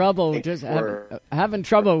having trouble. Having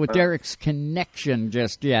trouble with Derek's connection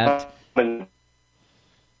just yet.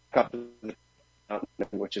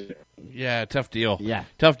 Which is tough deal. Yeah,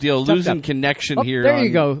 tough deal. Losing connection here. There you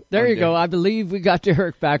go. There you go. I believe we got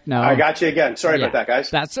Derek back now. I got you again. Sorry about that, guys.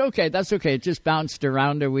 That's okay. That's okay. It just bounced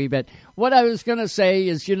around a wee bit. What I was going to say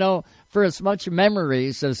is, for as much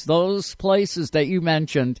memories as those places that you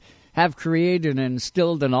mentioned have created and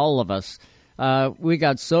instilled in all of us, we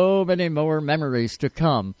got so many more memories to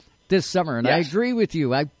come this summer. And I agree with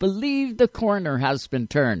you. I believe the corner has been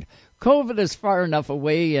turned. COVID is far enough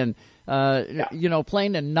away and,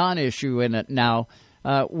 playing a non-issue in it now,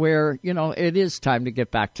 where, it is time to get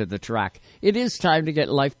back to the track. It is time to get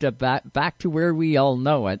life back to where we all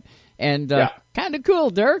know it. And kind of cool,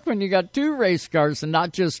 Derek, when you got 2 race cars and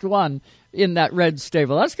not just one in that red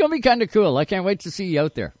stable. That's going to be kind of cool. I can't wait to see you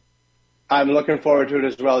out there. I'm looking forward to it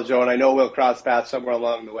as well, Joe, and I know we'll cross paths somewhere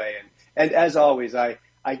along the way. And as always, I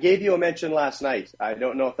gave you a mention last night. I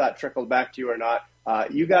don't know if that trickled back to you or not.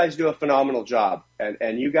 You guys do a phenomenal job,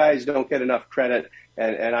 and you guys don't get enough credit.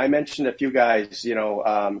 And I mentioned a few guys,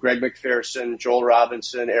 Greg McPherson, Joel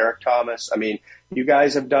Robinson, Eric Thomas. I mean, you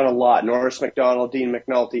guys have done a lot. Norris McDonald, Dean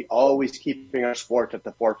McNulty, always keeping our sport at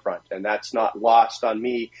the forefront. And that's not lost on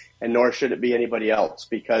me, and nor should it be anybody else,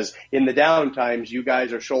 because in the down times, you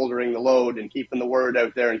guys are shouldering the load and keeping the word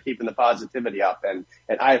out there and keeping the positivity up. And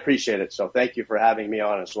I appreciate it. So thank you for having me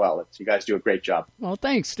on as well. You guys do a great job. Well,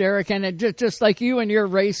 thanks, Derek. And just like you and your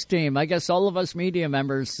race team, I guess all of us media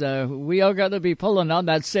members, we all got to be pulling on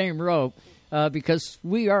that same rope. Because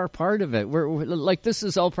we are part of it. We're like, this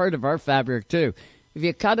is all part of our fabric too. If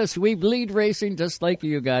you cut us, we bleed racing just like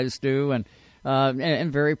you guys do, and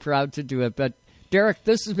very proud to do it. But Derek,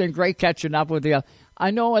 this has been great catching up with you.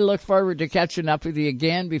 I know I look forward to catching up with you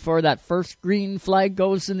again before that first green flag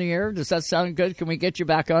goes in the air. Does that sound good? Can we get you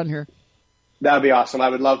back on here? That would be awesome. I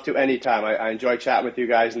would love to anytime. I enjoy chatting with you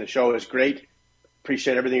guys, and the show is great.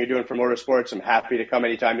 Appreciate everything you're doing for motorsports. I'm happy to come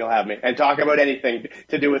anytime you'll have me and talk about anything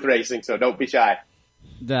to do with racing, so don't be shy.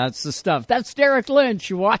 That's the stuff. That's Derek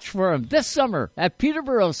Lynch. You watch for him this summer at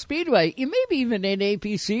Peterborough Speedway. You maybe even an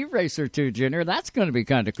APC race or two, Junior. That's going to be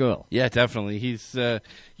kind of cool. Yeah, definitely. He's,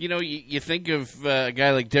 you think of a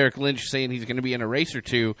guy like Derek Lynch saying he's going to be in a race or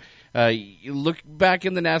two. You look back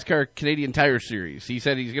in the NASCAR Canadian Tire Series. He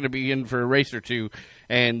said he's going to be in for a race or two,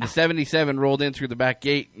 and the 77 rolled in through the back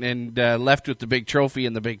gate and left with the big trophy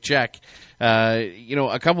and the big check,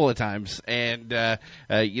 a couple of times. And,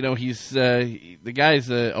 he's the guy's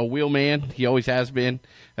a wheel man. He always has been.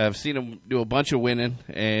 I've seen him do a bunch of winning,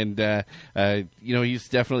 and he's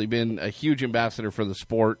definitely been a huge ambassador for the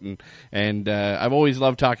sport. And I've always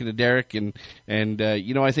loved talking to Derek, and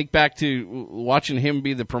I think back to watching him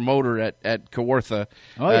be the promoter at Kawartha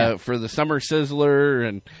for the Summer Sizzler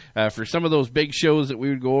and for some of those big shows that we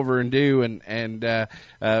would go over and do. And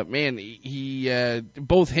man, he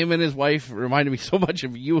both him and his wife reminded me so much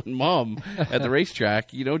of you and Mom at the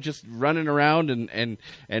racetrack. Just running around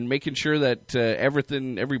and making sure that every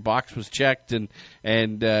box was checked, and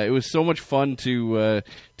it was so much fun to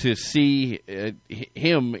to see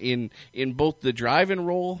him in both the drive-in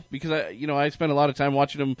role, because I spent a lot of time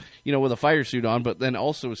watching him, with a fire suit on, but then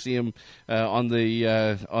also see him on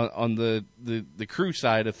the crew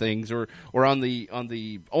side of things, or on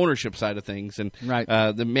the ownership side of things, and right.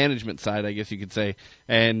 The management side, I guess you could say.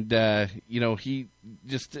 And he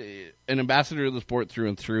just an ambassador of the sport through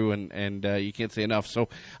and through, and you can't say enough. So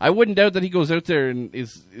I wouldn't doubt that he goes out there and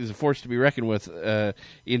is a force to be reckoned with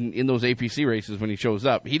in those APC races when he shows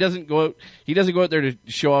up. He doesn't go out there to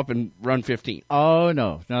show up and run 15. Oh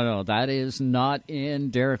no, that is not in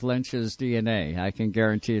Derek Lynch's DNA. I can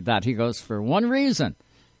guarantee that. He goes for one reason,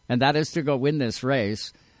 and that is to go win this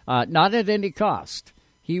race, not at any cost.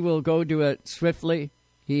 He will go do it swiftly.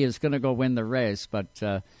 He is going to go win the race, but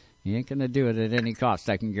he ain't going to do it at any cost.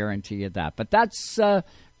 I can guarantee you that. But that's going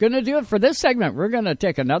to do it for this segment. We're going to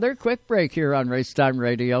take another quick break here on Racetime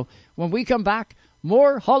Radio. When we come back,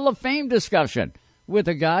 more Hall of Fame discussion with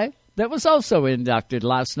a guy that was also inducted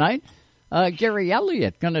last night, Gary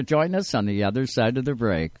Elliott, going to join us on the other side of the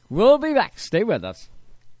break. We'll be back. Stay with us.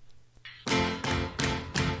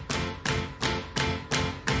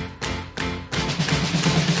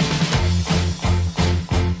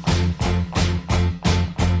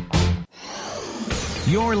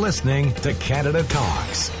 You're listening to Canada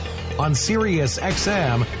Talks on Sirius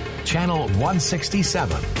XM, Channel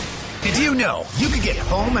 167. Did you know you can get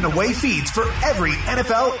home and away feeds for every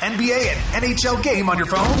NFL, NBA, and NHL game on your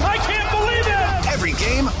phone? I can't believe it! Every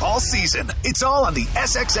game, all season. It's all on the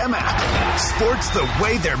SXM app. Sports the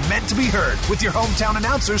way they're meant to be heard, with your hometown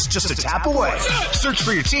announcers just a tap away. Search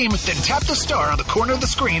for your team, then tap the star on the corner of the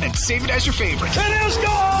screen and save it as your favorite. And it's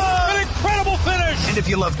gone! An incredible finish! And if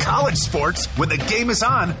you love college sports, when the game is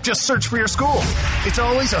on, just search for your school. It's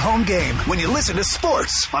always a home game when you listen to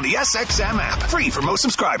sports on the SXM app. Free for most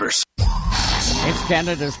subscribers. It's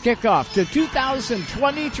Canada's kickoff to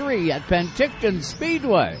 2023 at Penticton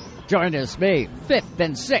Speedway. Join us May 5th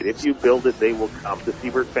and 6th. If you build it, they will come. The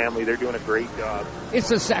Siebert family, they're doing a great job. It's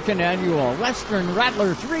the second annual Western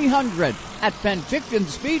Rattler 300 at Penticton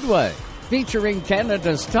Speedway, featuring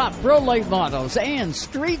Canada's top pro late models and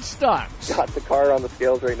street stocks. Got the car on the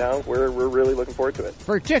scales right now. We're really looking forward to it.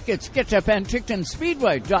 For tickets, get to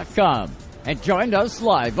PentictonSpeedway.com. And join us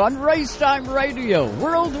live on Racetime Radio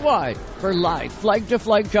worldwide for live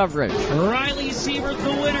flag-to-flag coverage. Riley Siebert, the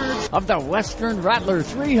winners of the Western Rattler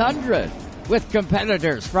 300, with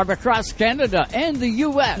competitors from across Canada and the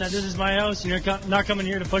U.S. Now, this is my house. You're not coming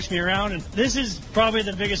here to push me around. And this is probably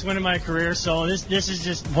the biggest win of my career, so this is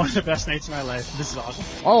just one of the best nights of my life. This is awesome.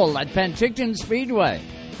 All at Penticton Speedway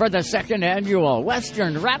for the second annual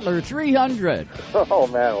Western Rattler 300. Oh,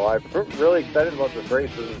 man. Well, I'm really excited about this race.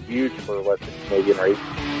 This is huge for Western Canadian race.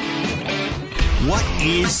 What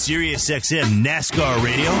is SiriusXM NASCAR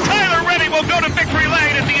Radio? Tyler Reddy will go to victory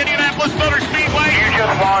lane at the Indianapolis Motor Speedway. You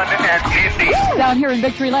just won at Indy. Down here in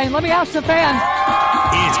victory lane, let me ask the fans.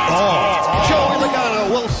 It's all. Joey Logano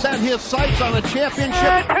will set his sights on a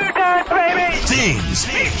championship. 2 times, baby. Things.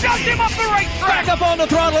 He shoved him up the racetrack. Back up on the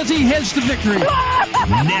throttle as he heads to victory.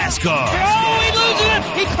 NASCAR. Oh, he loses it.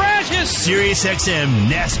 He crashes. SiriusXM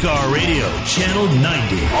NASCAR Radio, Channel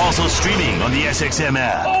 90. Also streaming on the SXM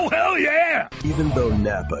app. Oh, hell yeah. Even though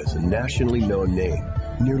Napa is a nationally known name,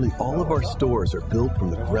 nearly all of our stores are built from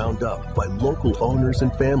the ground up by local owners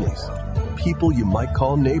and families. People you might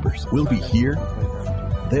call neighbors will be here,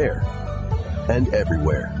 there, and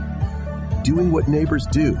everywhere. Doing what neighbors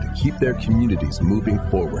do to keep their communities moving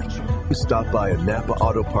forward. You stop by a Napa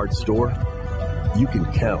Auto Parts store, you can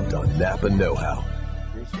count on Napa know-how.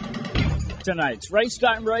 Tonight's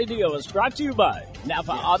Racetime Radio is brought to you by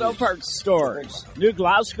Napa Auto Parts Stores, New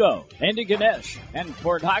Glasgow, Antigonish, and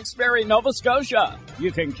Port Hawkesbury, Nova Scotia.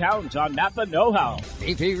 You can count on Napa know-how.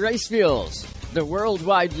 BP Race Fuels, the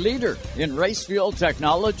worldwide leader in race fuel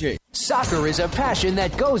technology. Soccer is a passion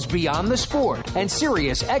that goes beyond the sport, and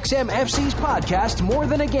Sirius XM FC's podcast, More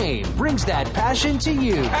Than a Game, brings that passion to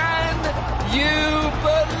you. Can you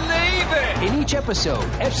believe it? In each episode,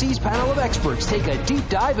 FC's panel of experts take a deep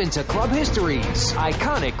dive into club histories,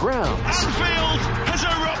 iconic grounds, Anfield has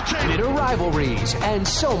erupted, bitter rivalries, and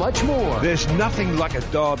so much more. There's nothing like a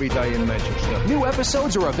derby day in Manchester. New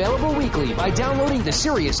episodes are available weekly by downloading the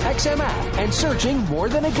Sirius XM app and searching More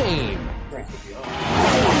Than a Game.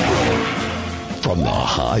 From the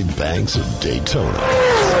high banks of Daytona.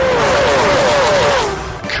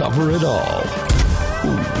 Cover it all.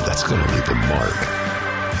 Ooh, that's going to leave a mark.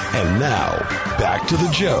 And now, back to the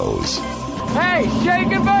Joes. Hey,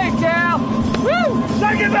 shake and bake, Cal. Woo!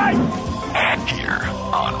 Shake and bake! Here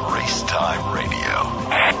on Racetime Radio.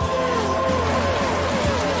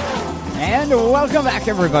 And welcome back,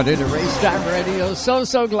 everybody, to Race Time Radio.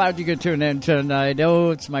 So glad you could tune in tonight.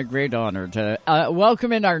 Oh, it's my great honor to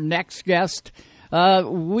welcome in our next guest.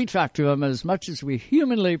 We talk to him as much as we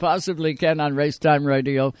humanly possibly can on Race Time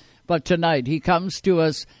Radio, but tonight he comes to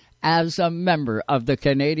us as a member of the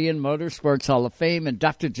Canadian Motorsports Hall of Fame,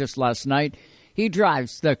 inducted just last night. He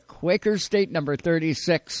drives the Quaker State number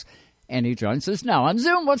 36, and he joins us now on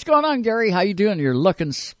Zoom. What's going on, Gary? How you doing? You're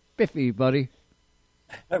looking spiffy, buddy.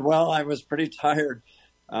 Well, I was pretty tired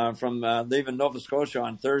from leaving Nova Scotia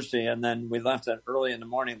on Thursday, and then we left at early in the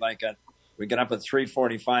morning. We get up at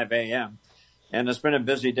 3:45 a.m. and it's been a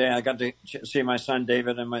busy day. I got to see my son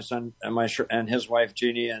David and my son and his wife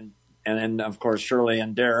Jeannie, and then of course Shirley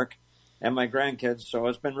and Derek, and my grandkids. So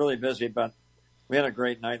it's been really busy, but we had a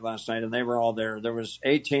great night last night, and they were all there. There was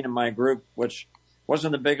 18 in my group, which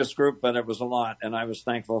wasn't the biggest group, but it was a lot, and I was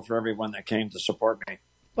thankful for everyone that came to support me.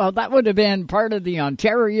 Well, that would have been part of the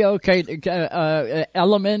Ontario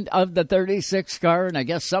element of the 36 car, and I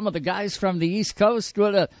guess some of the guys from the East Coast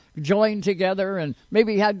would have joined together and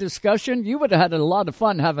maybe had discussion. You would have had a lot of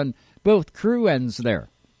fun having both crew ends there.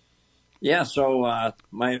 Yeah, so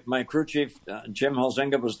my crew chief, Jim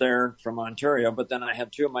Hulzinga, was there from Ontario, but then I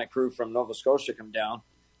had two of my crew from Nova Scotia come down,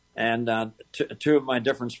 and two of my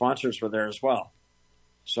different sponsors were there as well.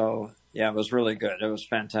 So, yeah, it was really good. It was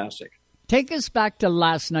fantastic. Take us back to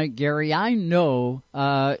last night, Gary. I know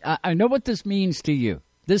what this means to you.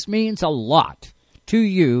 This means a lot to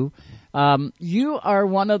you. You are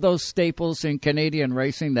one of those staples in Canadian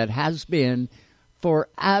racing that has been for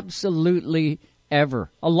absolutely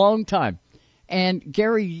ever, a long time. And,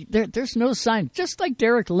 Gary, there's no sign, just like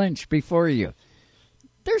Derek Lynch before you,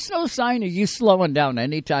 there's no sign of you slowing down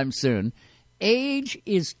anytime soon. Age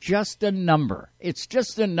is just a number. It's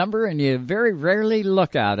just a number, and you very rarely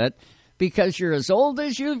look at it. Because you're as old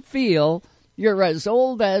as you feel, you're as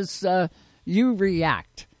old as you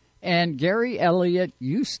react. And Gary Elliott,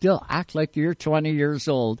 you still act like you're 20 years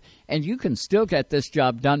old, and you can still get this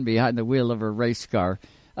job done behind the wheel of a race car.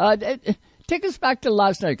 Take us back to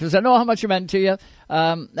last night, because I know how much it meant to you.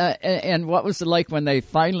 And what was it like when they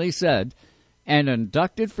finally said, and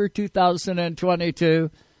inducted for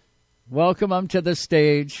 2022, welcome him to the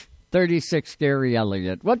stage, 36 Gary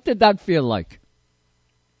Elliott. What did that feel like?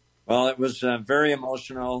 Well, it was very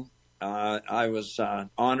emotional. I was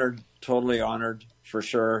honored, totally honored, for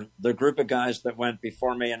sure. The group of guys that went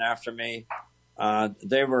before me and after me,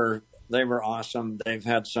 they were awesome. They've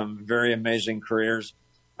had some very amazing careers.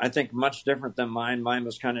 I think much different than mine. Mine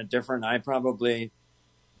was kind of different. I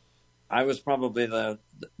was probably the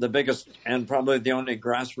biggest and probably the only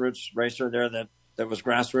grassroots racer there that was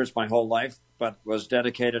grassroots my whole life, but was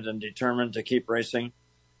dedicated and determined to keep racing.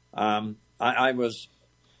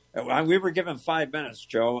 We were given 5 minutes,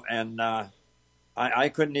 Joe, and I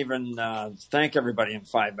couldn't even thank everybody in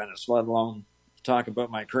 5 minutes, let alone talk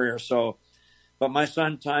about my career. So, but my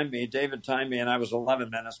son timed me, David timed me, and I was 11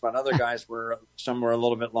 minutes, but other guys some were a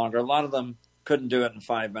little bit longer. A lot of them couldn't do it in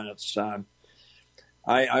 5 minutes.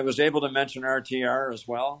 I was able to mention RTR as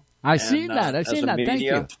well. I seen that.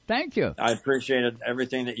 Thank you. I appreciated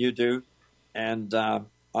everything that you do. And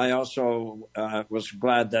I also was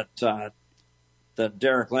glad that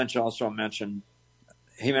Derek Lynch also mentioned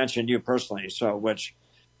you personally. So, which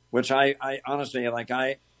I honestly,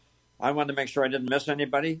 I wanted to make sure I didn't miss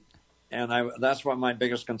anybody. And that's what my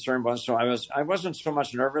biggest concern was. So I wasn't so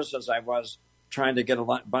much nervous as I was trying to get a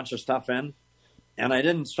bunch of stuff in. And I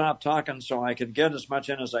didn't stop talking so I could get as much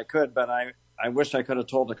in as I could, but I wish I could have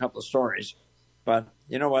told a couple of stories. But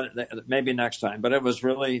you know what? Maybe next time. But it was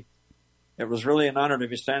really an honor to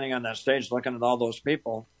be standing on that stage looking at all those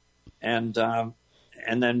people and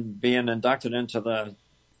then being inducted into the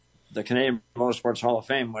Canadian Motorsports Hall of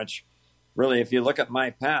Fame, which really, if you look at my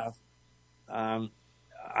path,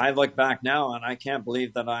 I look back now and I can't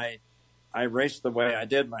believe that I raced the way I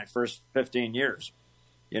did my first 15 years.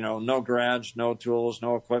 You know, no garage, no tools,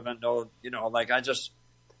 no equipment,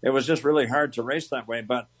 it was just really hard to race that way.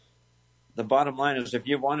 But the bottom line is if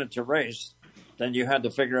you wanted to race, then you had to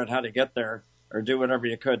figure out how to get there or do whatever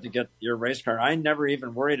you could to get your race car. I never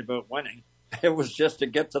even worried about winning. It was just to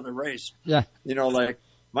get to the race. Yeah. You know, like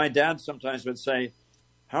my dad sometimes would say,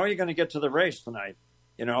 how are you going to get to the race tonight?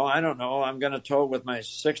 You know, I don't know. I'm going to tow with my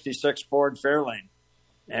 66 Ford Fairlane.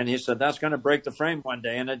 And he said, that's going to break the frame one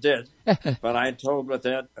day. And it did. But I towed with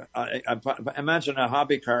it. Imagine a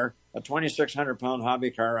hobby car, a 2,600-pound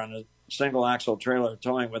hobby car on a single axle trailer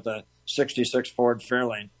towing with a 66 Ford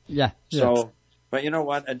Fairlane. Yeah. So, but you know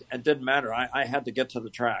what? It didn't matter. I had to get to the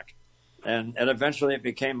track. And eventually it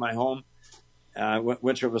became my home,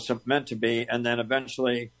 which it was meant to be. And then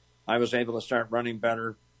eventually I was able to start running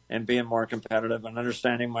better and being more competitive and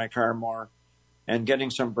understanding my car more and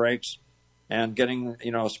getting some breaks and getting,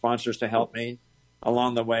 sponsors to help me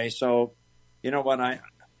along the way. So, you know what,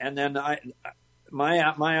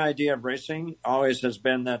 my idea of racing always has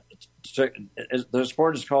been that the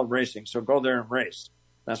sport is called racing. So go there and race.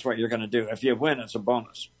 That's what you're going to do. If you win, it's a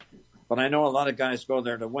bonus. But I know a lot of guys go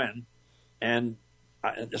there to win, and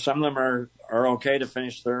some of them are okay to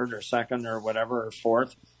finish third or second or whatever, or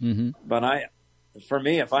fourth. Mm-hmm. But for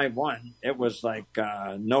me, if I won, it was like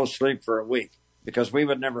no sleep for a week, because we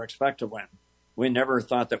would never expect to win. We never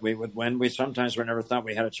thought that we would win. We never thought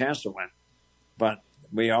we had a chance to win, but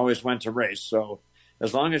we always went to race. So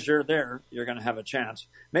as long as you're there, you're going to have a chance.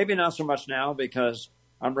 Maybe not so much now, because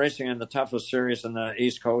I'm racing in the toughest series in the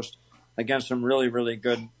East Coast against some really, really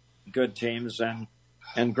good teams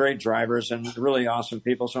and great drivers and really awesome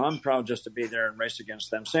people. So I'm proud just to be there and race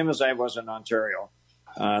against them. Same as I was in Ontario.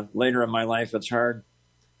 Later in my life, it's hard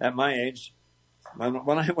at my age.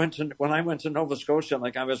 When I went to Nova Scotia,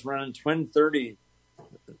 like I was running twin 30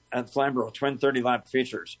 at Flamborough, twin 30-lap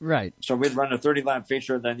features. Right. So we'd run a 30-lap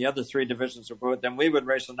feature, then the other three divisions would go. Then we would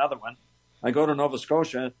race another one. I go to Nova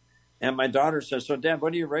Scotia, and my daughter says, "So, Dad,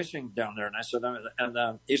 what are you racing down there?" And I said, "I'm at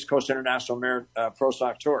the East Coast International Pro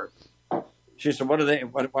Stock Tour." She said,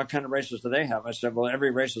 what kind of races do they have? I said, well,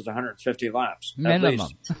 every race is 150 laps. Minimum. At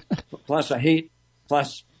least, plus a heat,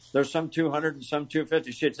 plus there's some 200 and some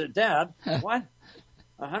 250. She said, "Dad, what?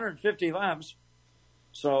 150 laps?"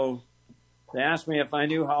 So they asked me if I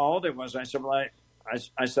knew how old I was. I said, well,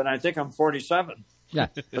 I said, I think I'm 47. Yeah.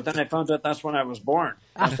 But then I found out that's when I was born.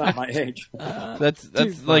 That's not my age.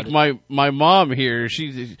 That's like my mom here.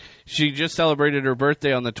 She just celebrated her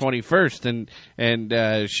birthday on the 21st,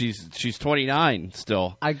 and she's 29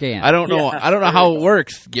 still. Again, I don't know. Yeah. I don't know how it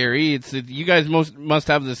works, Gary. You guys must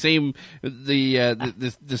have the same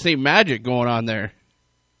the same magic going on there.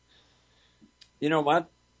 You know what?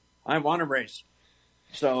 I want to race.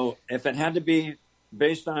 So if it had to be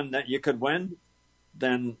based on that you could win,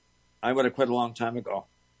 then I would have quit a long time ago.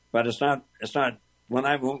 But it's not.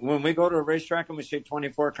 When we go to a racetrack and we see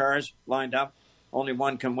 24 cars lined up, only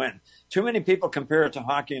one can win. Too many people compare it to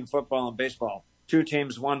hockey and football and baseball. Two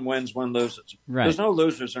teams, one wins, one loses. Right. There's no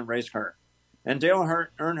losers in race car. And Dale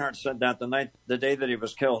Earnhardt said that the day that he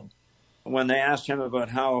was killed, when they asked him about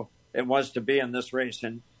how it was to be in this race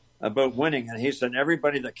and about winning, and he said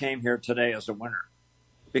everybody that came here today is a winner,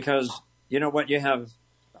 because you know what, you have.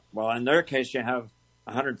 Well, in their case, you have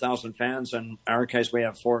 100,000 fans. In our case, we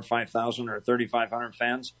have 4,000 or 5,000 or 3,500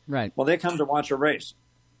 fans. Right. Well, they come to watch a race.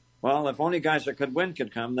 Well, if only guys that could win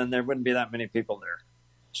could come, then there wouldn't be that many people there.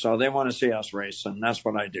 So they want to see us race, and that's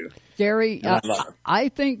what I do. Gary, I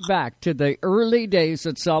think back to the early days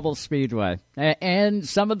at Sauble Speedway and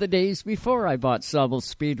some of the days before I bought Sauble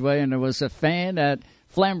Speedway, and I was a fan at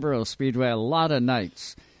Flamborough Speedway a lot of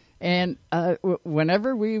nights. And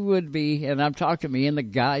whenever we would be, and I'm talking me and the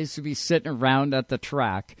guys would be sitting around at the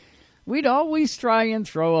track, we'd always try and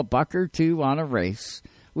throw a buck or two on a race.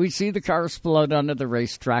 We'd see the cars pull out onto the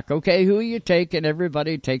racetrack. Okay, who you take? And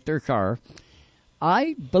everybody take their car.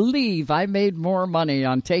 I believe I made more money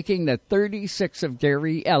on taking the 36 of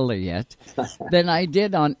Gary Elliott than I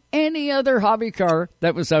did on any other hobby car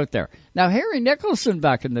that was out there. Now, Harry Nicholson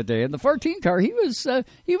back in the day in the 14 car, he was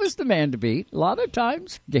the man to beat. A lot of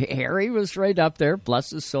times, Harry was right up there,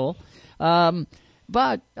 bless his soul.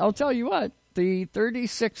 But I'll tell you what, the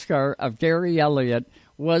 36 car of Gary Elliott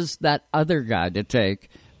was that other guy to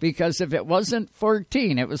take. Because if it wasn't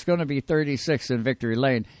 14, it was going to be 36 in Victory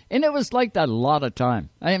Lane. And it was like that a lot of time,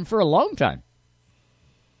 and for a long time.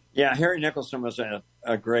 Yeah, Harry Nicholson was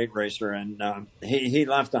a great racer, and he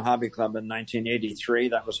left the hobby club in 1983.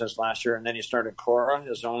 That was his last year, and then he started Cora,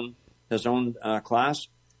 his own class.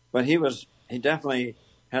 But he definitely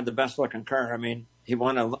had the best looking car. I mean, he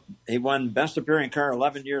won best appearing car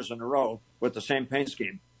 11 years in a row with the same paint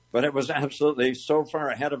scheme. But it was absolutely so far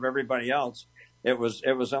ahead of everybody else. It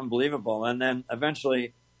was unbelievable. And then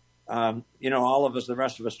eventually, all of us, the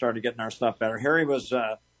rest of us, started getting our stuff better. Harry was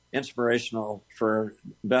inspirational for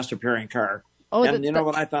best appearing car. Oh, and you know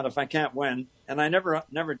what? I thought, if I can't win, and I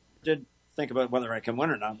never did think about whether I can win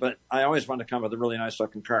or not, but I always wanted to come with a really nice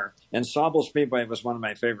looking car. And Sauble Speedway was one of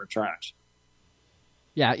my favorite tracks.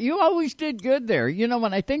 Yeah, you always did good there. You know,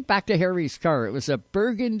 when I think back to Harry's car, it was a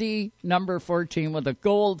burgundy number 14 with a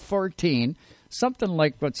gold 14, something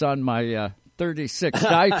like what's on my 36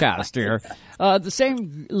 diecast here. The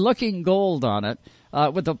same looking gold on it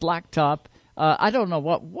with a black top. I don't know,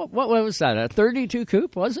 what was that, a 32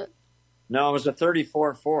 coupe, was it? No, it was a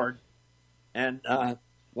 34 Ford. And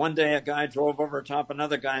one day a guy drove over top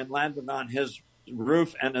another guy and landed on his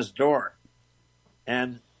roof and his door.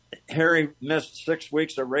 And Harry missed 6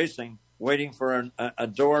 weeks of racing waiting for a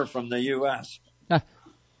door from the U.S.,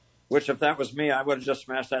 which if that was me, I would have just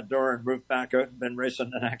smashed that door and moved back out and been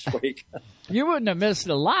racing the next week. You wouldn't have missed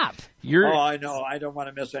a lot. Oh, I know. I don't want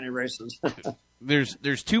to miss any races.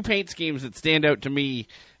 There's two paint schemes that stand out to me,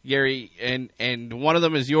 Gary, and one of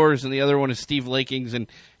them is yours, and the other one is Steve Laking's,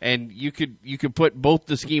 and you could put both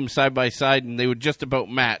the schemes side by side, and they would just about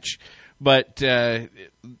match. But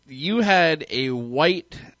you had a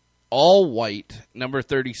all white number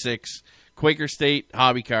 36 Quaker State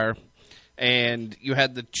hobby car, and you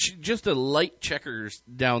had just a light checkers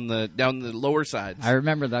down the lower sides. I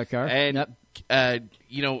remember that car. And yep.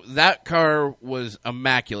 That car was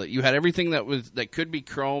immaculate. You had everything that could be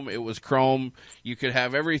chrome. It was chrome. You could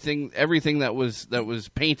have everything that was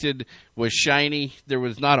painted was shiny. There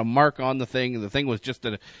was not a mark on the thing. The thing was just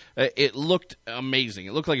it looked amazing.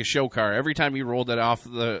 It looked like a show car every time you rolled it off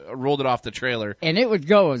the trailer. And it would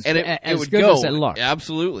go as good as it looked.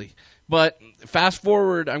 Absolutely. But fast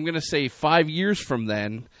forward, I'm going to say 5 years from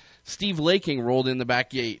then, Steve Laking rolled in the back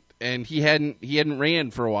gate, and he hadn't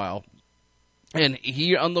ran for a while. And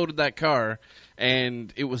he unloaded that car,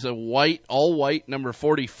 and it was a all white number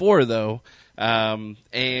 44, though,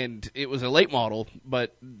 and it was a late model,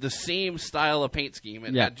 but the same style of paint scheme.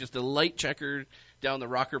 It had just a light checker down the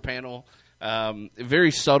rocker panel,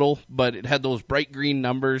 very subtle, but it had those bright green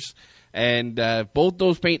numbers, and both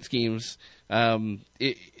those paint schemes, they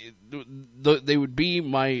would be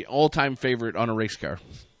my all-time favorite on a race car.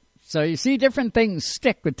 So you see different things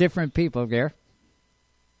stick with different people, Gare.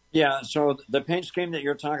 Yeah, so the paint scheme that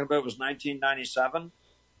you're talking about was 1997,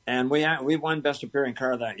 and we won Best Appearing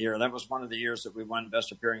Car that year. That was one of the years that we won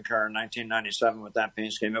Best Appearing Car in 1997 with that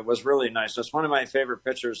paint scheme. It was really nice. It's one of my favorite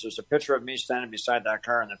pictures. There's a picture of me standing beside that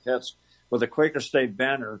car in the pits with a Quaker State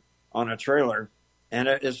banner on a trailer, and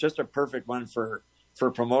it's just a perfect one for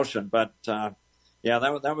promotion. But that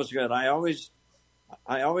was good. I always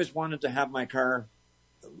wanted to have my car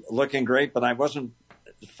looking great, but I wasn't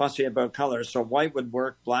fussy about colors, so white would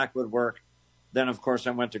work, black would work. Then of course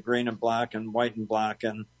I went to green and black and white and black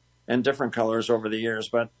and different colors over the years.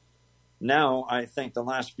 But now I think the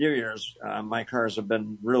last few years my cars have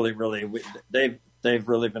been really they've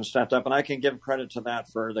really been stepped up, and I can give credit to that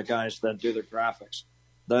for the guys that do the graphics.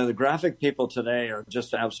 The graphic people today are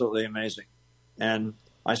just absolutely amazing, and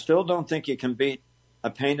I still don't think you can beat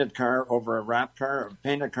a painted car over a wrap car. A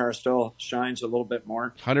painted car still shines a little bit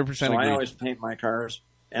more. 100% so agree. I always paint my cars.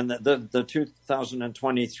 And the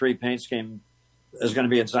 2023 paint scheme is going to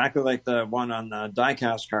be exactly like the one on the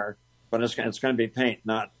die-cast car, but it's going to be paint,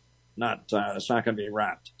 not it's not going to be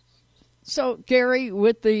wrapped. So, Gary,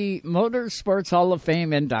 with the Motorsports Hall of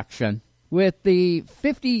Fame induction, with the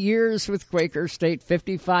 50 years with Quaker State,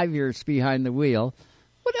 55 years behind the wheel,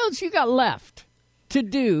 what else you got left to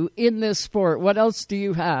do in this sport? What else do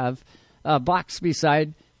you have box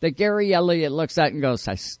beside that Gary Elliott looks at and goes,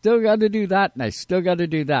 I still got to do that, and I still got to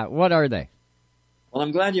do that? What are they? Well,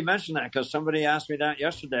 I'm glad you mentioned that, because somebody asked me that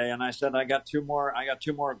yesterday, and I said I got two more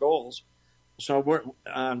goals. So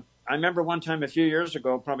I remember one time a few years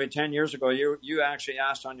ago, probably 10 years ago, you actually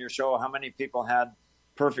asked on your show how many people had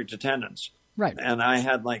perfect attendance. Right. And I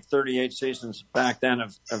had like 38 seasons back then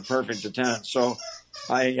of perfect attendance. So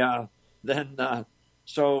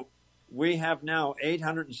so we have now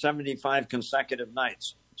 875 consecutive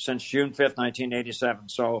nights since June 5th, 1987.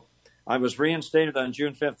 So I was reinstated on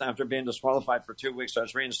June 5th after being disqualified for 2 weeks. I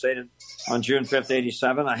was reinstated on June 5th,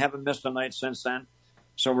 87. I haven't missed a night since then.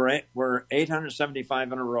 So we're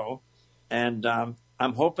 875 in a row. And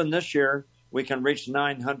I'm hoping this year we can reach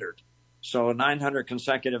 900. So 900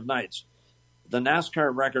 consecutive nights. The NASCAR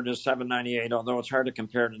record is 798, although it's hard to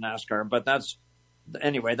compare to NASCAR. But that's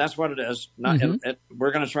what it is.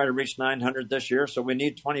 We're going to try to reach 900 this year. So we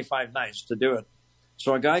need 25 nights to do it.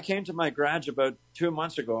 So a guy came to my garage about 2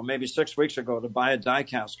 months ago, maybe 6 weeks ago, to buy a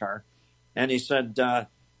die-cast car. And he said, you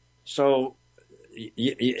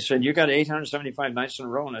got 875 nights in a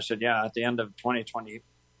row? And I said, yeah, at the end of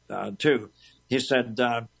 2022. He said,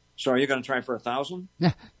 so are you going to try for 1,000?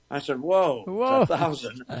 I said, whoa.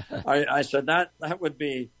 1,000. I said, that would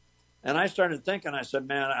be, and I started thinking, I said,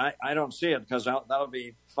 man, I don't see it, because that'll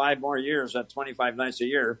be 5 more years at 25 nights a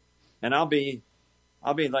year. And I'll be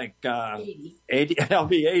like 80. I'll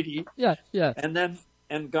be 80. Yeah.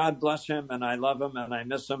 And God bless him, and I love him, and I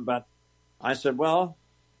miss him. But I said, but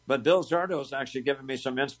Bill Zardo's actually given me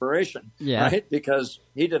some inspiration, right? Because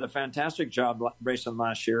he did a fantastic job racing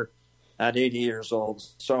last year at 80 years old.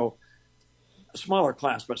 So a smaller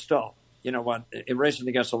class, but still, you know what? Racing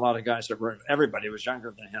against a lot of guys everybody was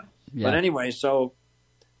younger than him. Yeah. But anyway, so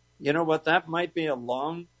you know what? That might be a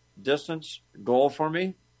long distance goal for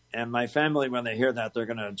me. And my family, when they hear that, they're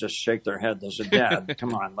going to just shake their head. They say, Dad,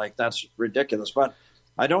 come on, like that's ridiculous. But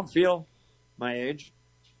I don't feel my age.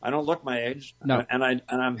 I don't look my age. No. And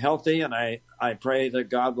I'm healthy, and I pray that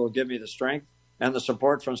God will give me the strength and the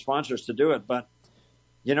support from sponsors to do it. But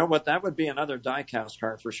you know what? That would be another die-cast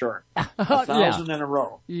car for sure. 1,000 in a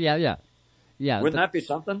row. Yeah. Wouldn't that be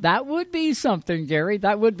something? That would be something, Gary.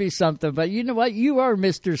 That would be something. But you know what? You are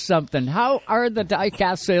Mr. Something. How are the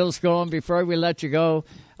die-cast sales going before we let you go?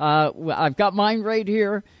 I've got mine right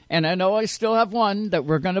here, and I know I still have one that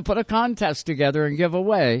we're going to put a contest together and give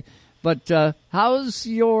away. But how's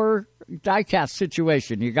your die-cast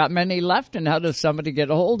situation? You got many left, and how does somebody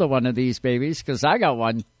get a hold of one of these babies? Because I got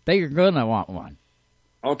one. They're going to want one.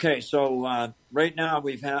 Okay, so right now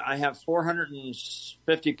I have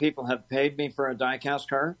 450 people have paid me for a die-cast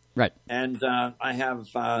car. Right. And I have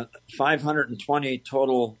 520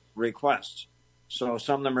 total requests. So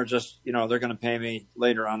some of them are just, they're going to pay me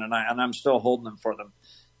later on, and I'm still holding them for them.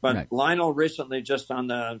 But right. Lionel recently, just on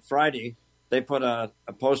the Friday, they put a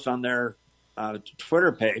post on their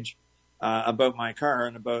Twitter page about my car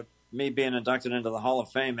and about me being inducted into the Hall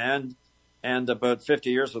of Fame and about 50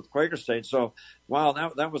 years with Quaker State. So, wow,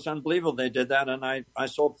 that was unbelievable. They did that, and I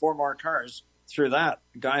sold 4 more cars through that.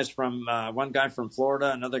 Guys from one guy from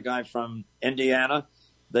Florida, another guy from Indiana.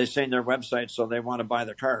 They've seen their website, so they want to buy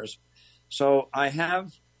the cars. So I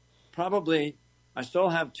still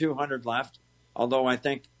have 200 left, although I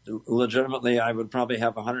think legitimately I would probably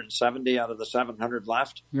have 170 out of the 700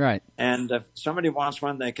 left. Right. And if somebody wants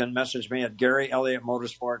one, they can message me at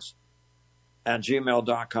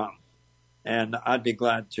GaryElliottMotorsports@gmail.com. And I'd be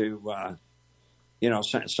glad to,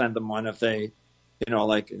 send them one if they, they're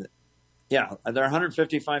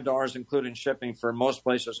 $155 including shipping for most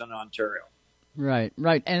places in Ontario. Right.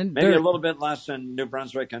 And maybe a little bit less in New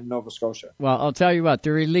Brunswick and Nova Scotia. Well, I'll tell you what,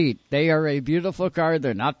 they're elite. They are a beautiful car.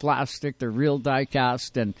 They're not plastic. They're real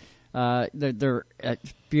die-cast, and they're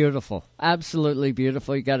beautiful, absolutely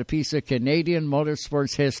beautiful. You got a piece of Canadian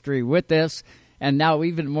motorsports history with this, and now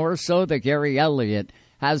even more so, the Gary Elliott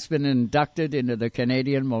has been inducted into the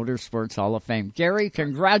Canadian Motorsports Hall of Fame. Gary,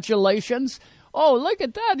 congratulations. Oh, look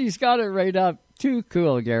at that. He's got it right up. Too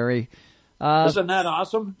cool, Gary. Isn't that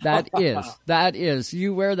awesome? That is.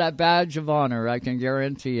 You wear that badge of honor, I can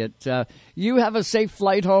guarantee it. You have a safe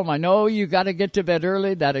flight home. I know you got to get to bed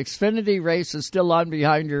early. That Xfinity race is still on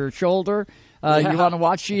behind your shoulder. You want to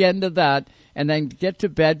watch the end of that and then get to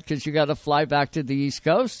bed because you got to fly back to the East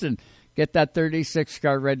Coast and get that 36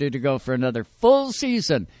 car ready to go for another full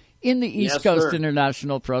season in the East Coast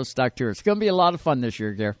International Pro Stock Tour. It's going to be a lot of fun this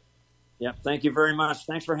year, Gary. Yep. Thank you very much.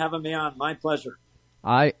 Thanks for having me on. My pleasure.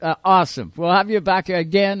 Awesome. We'll have you back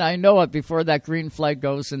again. I know it before that green flag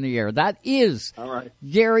goes in the air. That is all right.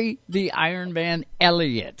 Gary the Ironman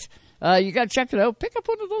Elliott. You got to check it out. Pick up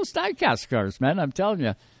one of those die-cast cars, man. I'm telling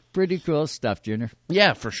you. Pretty cool stuff, Junior.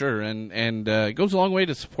 Yeah, for sure, and it goes a long way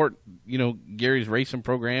to support Gary's racing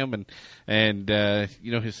program and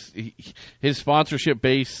his sponsorship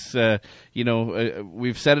base.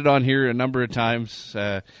 We've said it on here a number of times.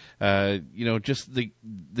 Just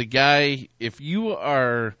the guy. If you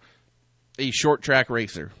are a short track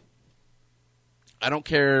racer, I don't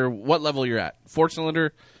care what level you're at,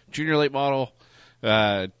 4-cylinder, junior late model,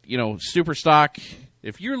 super stock.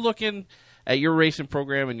 If you're looking at your racing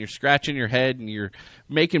program and you're scratching your head and you're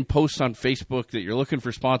making posts on Facebook that you're looking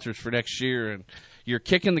for sponsors for next year and you're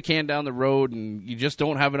kicking the can down the road and you just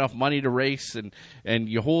don't have enough money to race and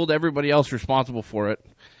you hold everybody else responsible for it,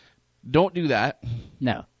 don't do that.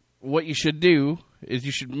 No. What you should do is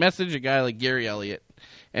you should message a guy like Gary Elliott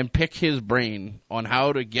and pick his brain on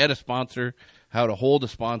how to get a sponsor, how to hold a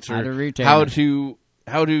sponsor, how to retain how to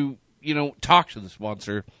talk to the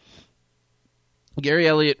sponsor. Gary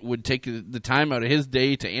Elliott would take the time out of his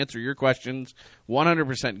day to answer your questions,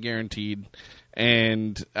 100% guaranteed.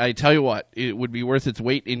 And I tell you what, it would be worth its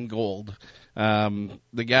weight in gold.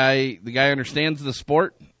 The guy understands the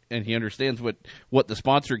sport, and he understands what the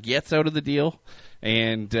sponsor gets out of the deal.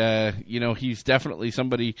 And he's definitely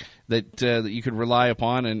somebody that you could rely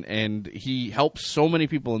upon, and he helps so many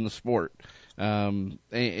people in the sport.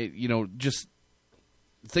 Just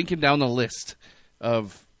thinking down the list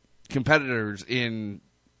of competitors in,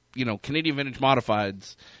 Canadian Vintage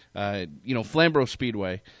Modifieds, Flamborough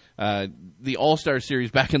Speedway, the All-Star Series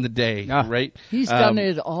back in the day, right? He's done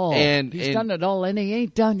it all. He's done it all, and he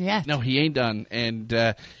ain't done yet. No, he ain't done.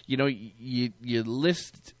 And, you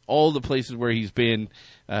list all the places where he's been.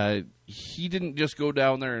 he didn't just go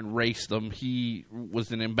down there and race them. He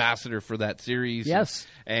was an ambassador for that series. Yes.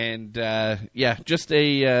 And just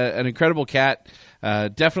an incredible cat.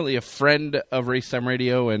 Definitely a friend of Race Time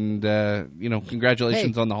Radio, and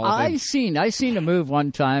congratulations on the Hall of Fame. I seen a move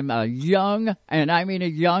one time, a young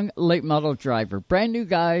late model driver, brand new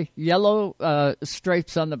guy, yellow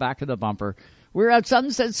stripes on the back of the bumper. We're at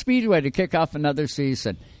Sunset Speedway to kick off another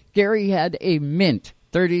season. Gary had a mint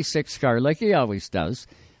 36 car, like he always does.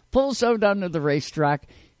 Pulls out onto the racetrack.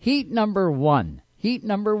 Heat number one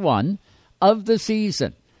of the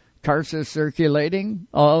season. Cars are circulating.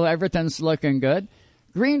 Oh, everything's looking good.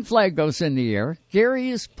 Green flag goes in the air. Gary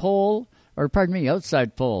is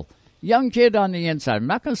outside pole. Young kid on the inside. I'm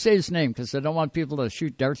not going to say his name because I don't want people to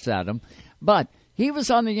shoot darts at him. But he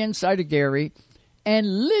was on the inside of Gary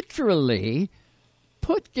and literally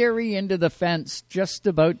put Gary into the fence just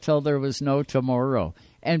about till there was no tomorrow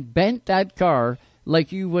and bent that car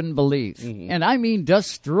like you wouldn't believe. Mm-hmm. And I mean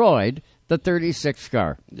destroyed the 36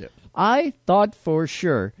 car. Yeah. I thought for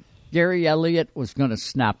sure Gary Elliott was going to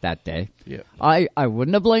snap that day. Yeah. I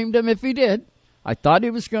wouldn't have blamed him if he did. I thought he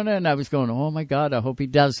was going to, and I was going, oh, my God, I hope he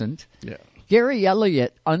doesn't. Yeah. Gary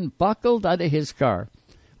Elliott unbuckled out of his car,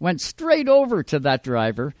 went straight over to that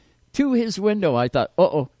driver, to his window. I thought,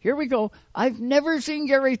 here we go. I've never seen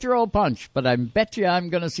Gary throw a punch, but I bet you I'm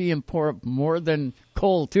going to see him pour more than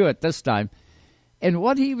coal to it this time. And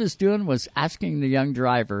what he was doing was asking the young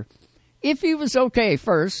driver if he was okay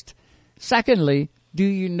first. Secondly, do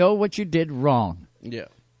you know what you did wrong? Yeah.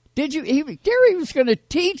 Gary was going to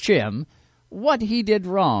teach him what he did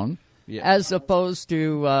wrong, as opposed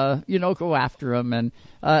to, go after him. And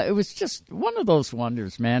it was just one of those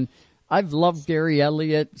wonders, man. I've loved Gary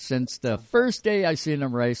Elliott since the first day I seen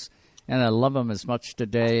him race, and I love him as much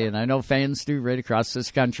today, and I know fans do right across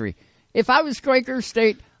this country. If I was Quaker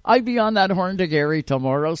State, I'd be on that horn to Gary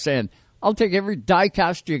tomorrow saying, I'll take every die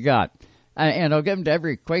cast you got, and I'll give them to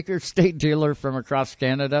every Quaker State dealer from across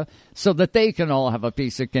Canada so that they can all have a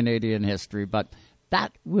piece of Canadian history. But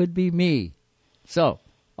that would be me. So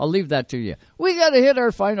I'll leave that to you. We got to hit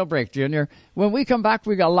our final break, Junior. When we come back,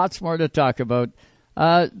 we got lots more to talk about.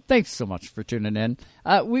 Thanks so much for tuning in.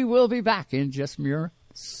 We will be back in just mere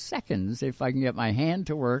seconds if I can get my hand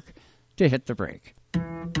to work to hit the break.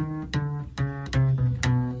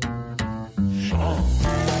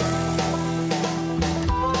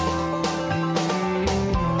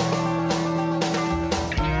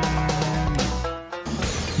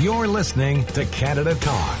 You're listening to Canada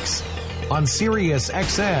Talks on Sirius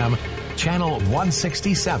XM, Channel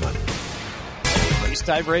 167.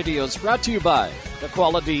 Racetime Radio is brought to you by the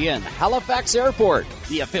Quality Inn, Halifax Airport,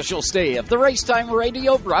 the official stay of the Racetime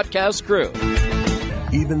Radio broadcast crew.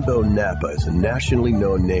 Even though Napa is a nationally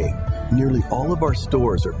known name, nearly all of our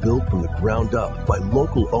stores are built from the ground up by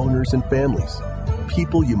local owners and families.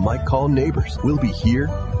 People you might call neighbors will be here,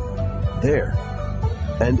 there,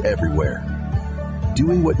 and everywhere,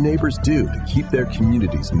 doing what neighbors do to keep their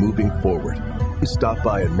communities moving forward. You stop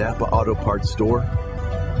by a Napa Auto Parts store,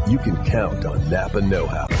 you can count on Napa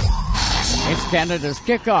know-how. It's Canada's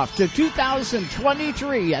kickoff to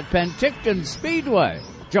 2023 at Penticton Speedway.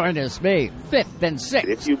 Join us May 5th and 6th.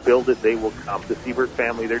 If you build it, they will come. The Siebert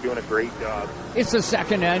family, they're doing a great job. It's the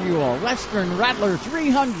second annual Western Rattler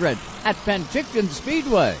 300 at Penticton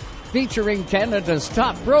Speedway, featuring Canada's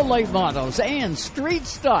top pro late models and street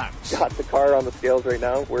stocks. Got the car on the scales right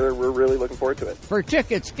now. We're really looking forward to it. For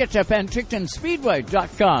tickets, get to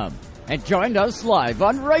PentictonSpeedway.com. And join us live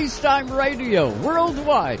on Racetime Radio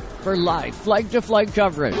worldwide for live flag-to-flag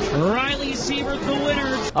coverage. Riley Siebert, the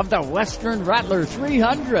winner of the Western Rattler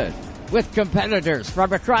 300, with competitors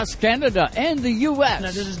from across Canada and the U.S. Now,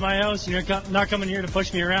 this is my house. You're not coming here to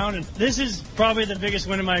push me around. And this is probably the biggest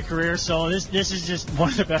win of my career. So this is just one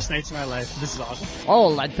of the best nights of my life. This is awesome.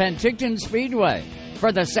 All at Penticton Speedway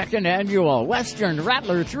for the second annual Western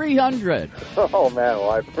Rattler 300. Oh, man. Well,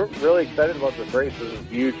 I'm really excited about this race. This is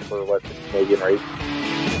huge for Western Canadian racing.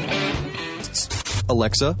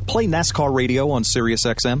 Alexa, play NASCAR radio on Sirius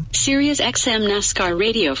XM. Sirius XM NASCAR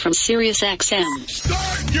radio from Sirius XM.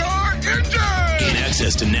 Start your engine! Gain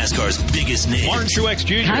access to NASCAR's biggest name. Warren Truex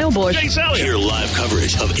Jr. Kyle Busch. Chase Elliott. Hear live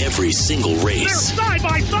coverage of every single race. They're side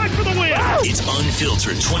by side for the win. It's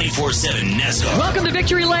unfiltered 24/7 NASCAR. Welcome to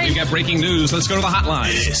Victory Lane. We got breaking news. Let's go to the hotline.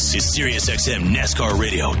 This is Sirius XM NASCAR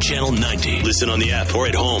Radio, Channel 90. Listen on the app or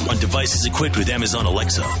at home on devices equipped with Amazon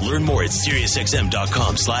Alexa. Learn more at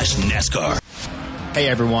SiriusXM.com/NASCAR. Hey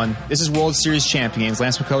everyone, this is World Series champions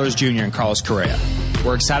Lance McCullers Jr. and Carlos Correa.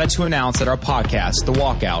 We're excited to announce that our podcast, The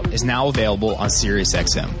Walkout, is now available on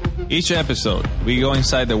SiriusXM. Each episode, we go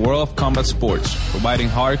inside the world of combat sports, providing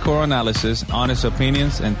hardcore analysis, honest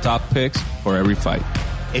opinions, and top picks for every fight.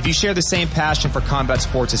 If you share the same passion for combat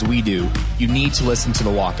sports as we do, you need to listen to The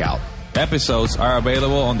Walkout. Episodes are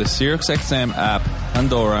available on the SiriusXM app,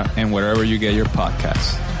 Pandora, and wherever you get your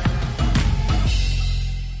podcasts.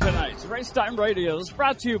 Tonight's Racetime Radio is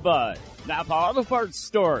brought to you by Napa Auto Parts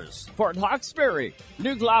Stores, Port Hawkesbury,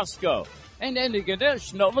 New Glasgow, and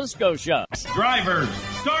Antigonish, Nova Scotia. Drivers,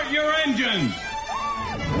 start your engines!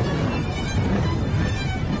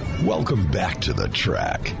 Welcome back to the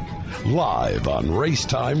track. Live on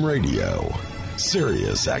Racetime Radio,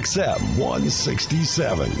 Sirius XM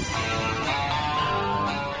 167.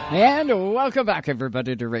 And welcome back,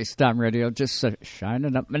 everybody, to Racetime Radio. Just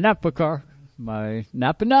shining up my Napa car, my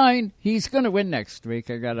Napa 9. He's going to win next week.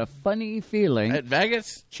 I got a funny feeling. At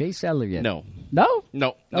Vegas? Chase Elliott. No. No?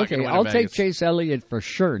 No. Okay, I'll take Chase Elliott for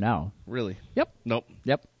sure now. Really? Yep. Nope.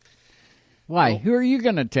 Yep. Why? Who are you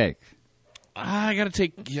going to take? I gotta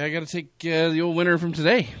take the old winner from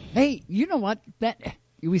today. Hey, you know what?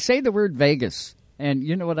 We say the word Vegas, and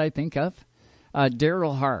you know what I think of?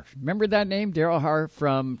 Daryl Haar. Remember that name, Daryl Haar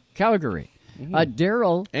from Calgary? Mm-hmm.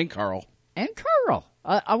 Daryl and Carl.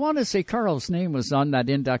 I want to say Carl's name was on that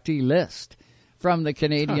inductee list from the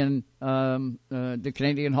Canadian the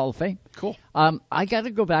Canadian Hall of Fame. Cool. I got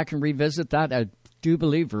to go back and revisit that. I do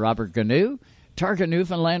believe Robert Ganu, Targa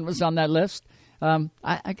Newfoundland was on that list.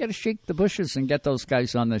 I got to shake the bushes and get those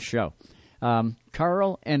guys on this show.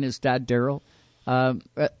 Carl and his dad, Daryl,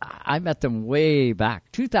 I met them way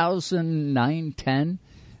back, 2009-10,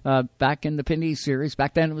 back in the Pinty Series.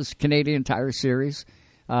 Back then it was Canadian Tire Series.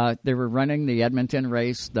 They were running the Edmonton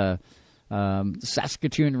race, the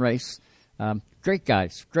Saskatoon race. Great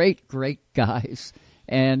guys, great guys.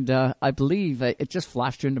 And I believe it just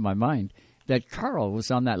flashed into my mind that Carl was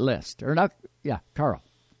on that list. Or not, yeah, Carl,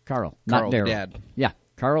 not Daryl. Dad. Yeah,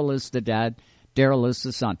 Carl is the dad. Daryl is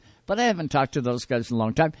the son. But I haven't talked to those guys in a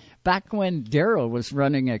long time. Back when Daryl was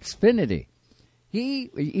running Xfinity,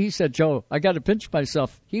 he said, Joe, I got to pinch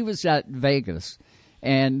myself. He was at Vegas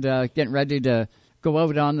and getting ready to go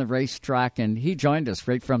out on the racetrack, and he joined us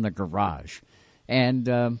right from the garage.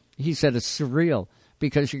 And he said it's surreal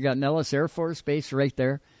because you got Nellis Air Force Base right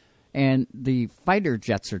there, and the fighter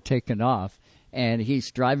jets are taking off. And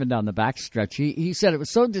he's driving down the backstretch. He said it was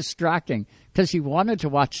so distracting because he wanted to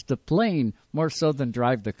watch the plane more so than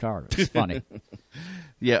drive the car. It's funny.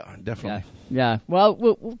 Yeah, definitely. Yeah. Well,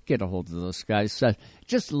 we'll get a hold of those guys.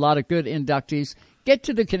 Just a lot of good inductees. Get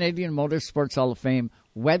to the Canadian Motorsports Hall of Fame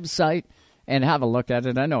website and have a look at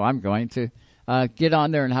it. I know I'm going to. Get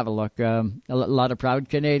on there and have a look. A lot of proud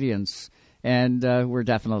Canadians, and we're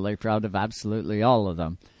definitely proud of absolutely all of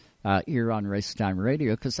them. Here on Racetime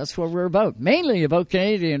Radio, because that's what we're about. Mainly about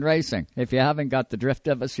Canadian racing, if you haven't got the drift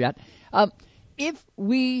of us yet. If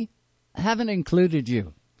we haven't included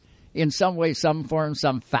you in some way, some form,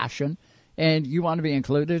 some fashion, and you want to be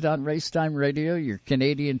included on Racetime Radio, your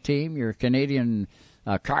Canadian team, your Canadian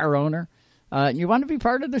car owner, you want to be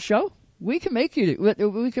part of the show, we can make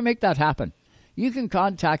that happen. You can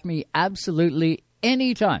contact me absolutely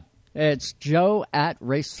anytime. It's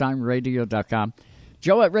joe@racetimeradio.com.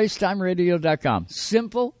 Joe@racetimeradio.com.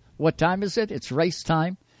 Simple. What time is it? It's race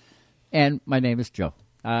time. And my name is Joe.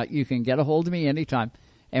 You can get a hold of me anytime,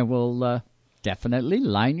 and we'll definitely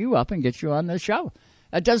line you up and get you on the show.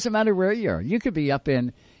 It doesn't matter where you are. You could be up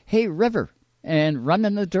in Hay River and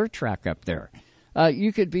running the dirt track up there.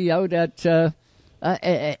 You could be out at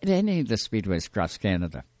any of the speedways across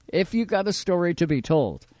Canada. If you got a story to be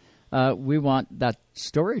told, we want that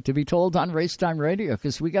story to be told on Racetime Radio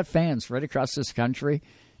because we got fans right across this country,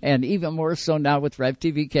 and even more so now with Rev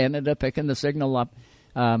TV Canada picking the signal up.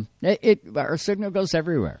 Our signal goes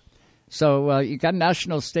everywhere. So you got a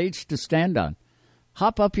national stage to stand on.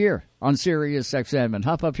 Hop up here on Sirius XM and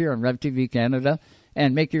hop up here on Rev TV Canada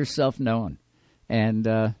and make yourself known. And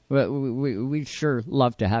we sure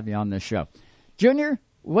love to have you on this show. Junior,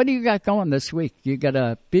 what do you got going this week? You got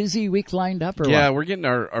a busy week lined up, or yeah, what? We're getting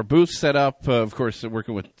our booth set up. Of course,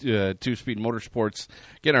 working with Two Speed Motorsports,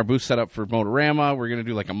 getting our booth set up for Motorama. We're going to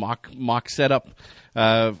do like a mock setup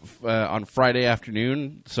on Friday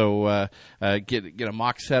afternoon. So get a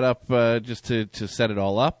mock setup just to set it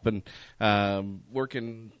all up, and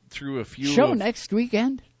working through a few show next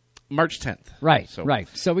weekend. March 10th. Right.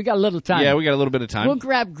 So we got a little time. Yeah, we got a little bit of time. We'll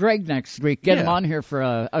grab Greg next week, get him on here for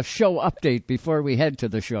a show update before we head to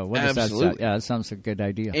the show. What does Absolutely. that say? Yeah, that sounds a good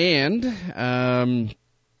idea. And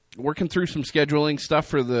working through some scheduling stuff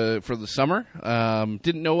for the summer.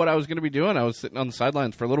 Didn't know what I was going to be doing. I was sitting on the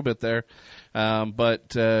sidelines for a little bit there.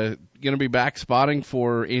 But going to be back spotting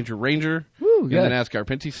for Andrew Ranger in the NASCAR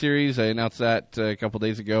Pinty Series. I announced that a couple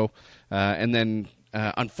days ago. And then,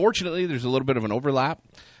 unfortunately, there's a little bit of an overlap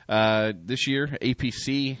this year.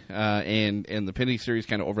 APC and the Pinty Series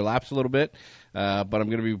kind of overlaps a little bit. But I'm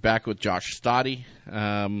going to be back with Josh Stoddy.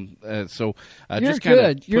 You're just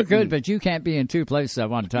good. You're good, but you can't be in two places at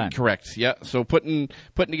one time. Correct. Yeah. So putting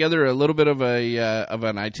together a little bit of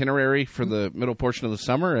an itinerary for the middle portion of the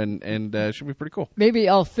summer, and it should be pretty cool. Maybe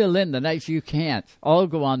I'll fill in the nights you can't. I'll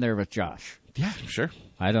go on there with Josh. Yeah, sure.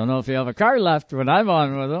 I don't know if you have a car left when I'm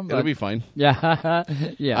on with him. It'll be fine. Yeah,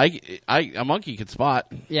 yeah. A monkey could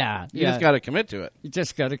spot. Yeah, you just got to commit to it. You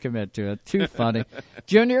just got to commit to it. Too funny,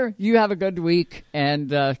 Junior. You have a good week and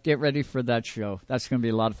get ready for that show. That's going to be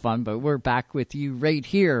a lot of fun. But we're back with you right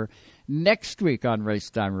here next week on Race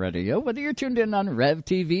Time Radio. Whether you're tuned in on Rev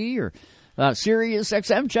TV or Sirius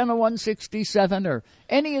XM Channel 167 or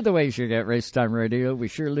any of the ways you get Race Time Radio, we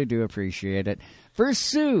surely do appreciate it. For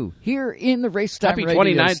Sue, here in the Race Time Happy Radio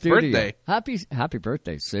 29th studio. birthday. Happy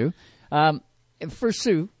birthday, Sue. For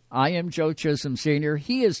Sue, I am Joe Chisholm Sr.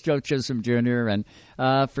 He is Joe Chisholm Jr. And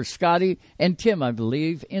for Scotty and Tim, I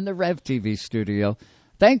believe, in the Rev TV studio,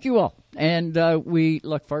 thank you all. And we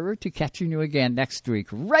look forward to catching you again next week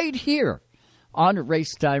right here on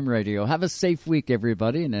Race Time Radio. Have a safe week,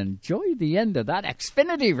 everybody, and enjoy the end of that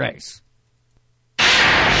Xfinity race.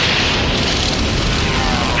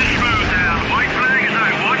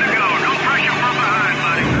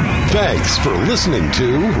 Thanks for listening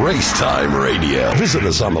to Race Time Radio. Visit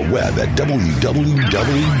us on the web at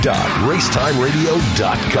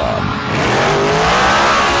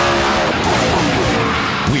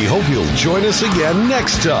www.racetimeradio.com. We hope you'll join us again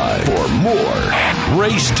next time for more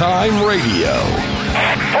Race Time Radio.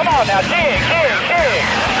 Come on now, dig.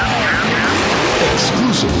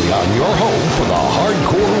 Exclusively on your home for the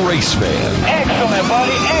hardcore race fan. Excellent,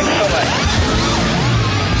 buddy, excellent.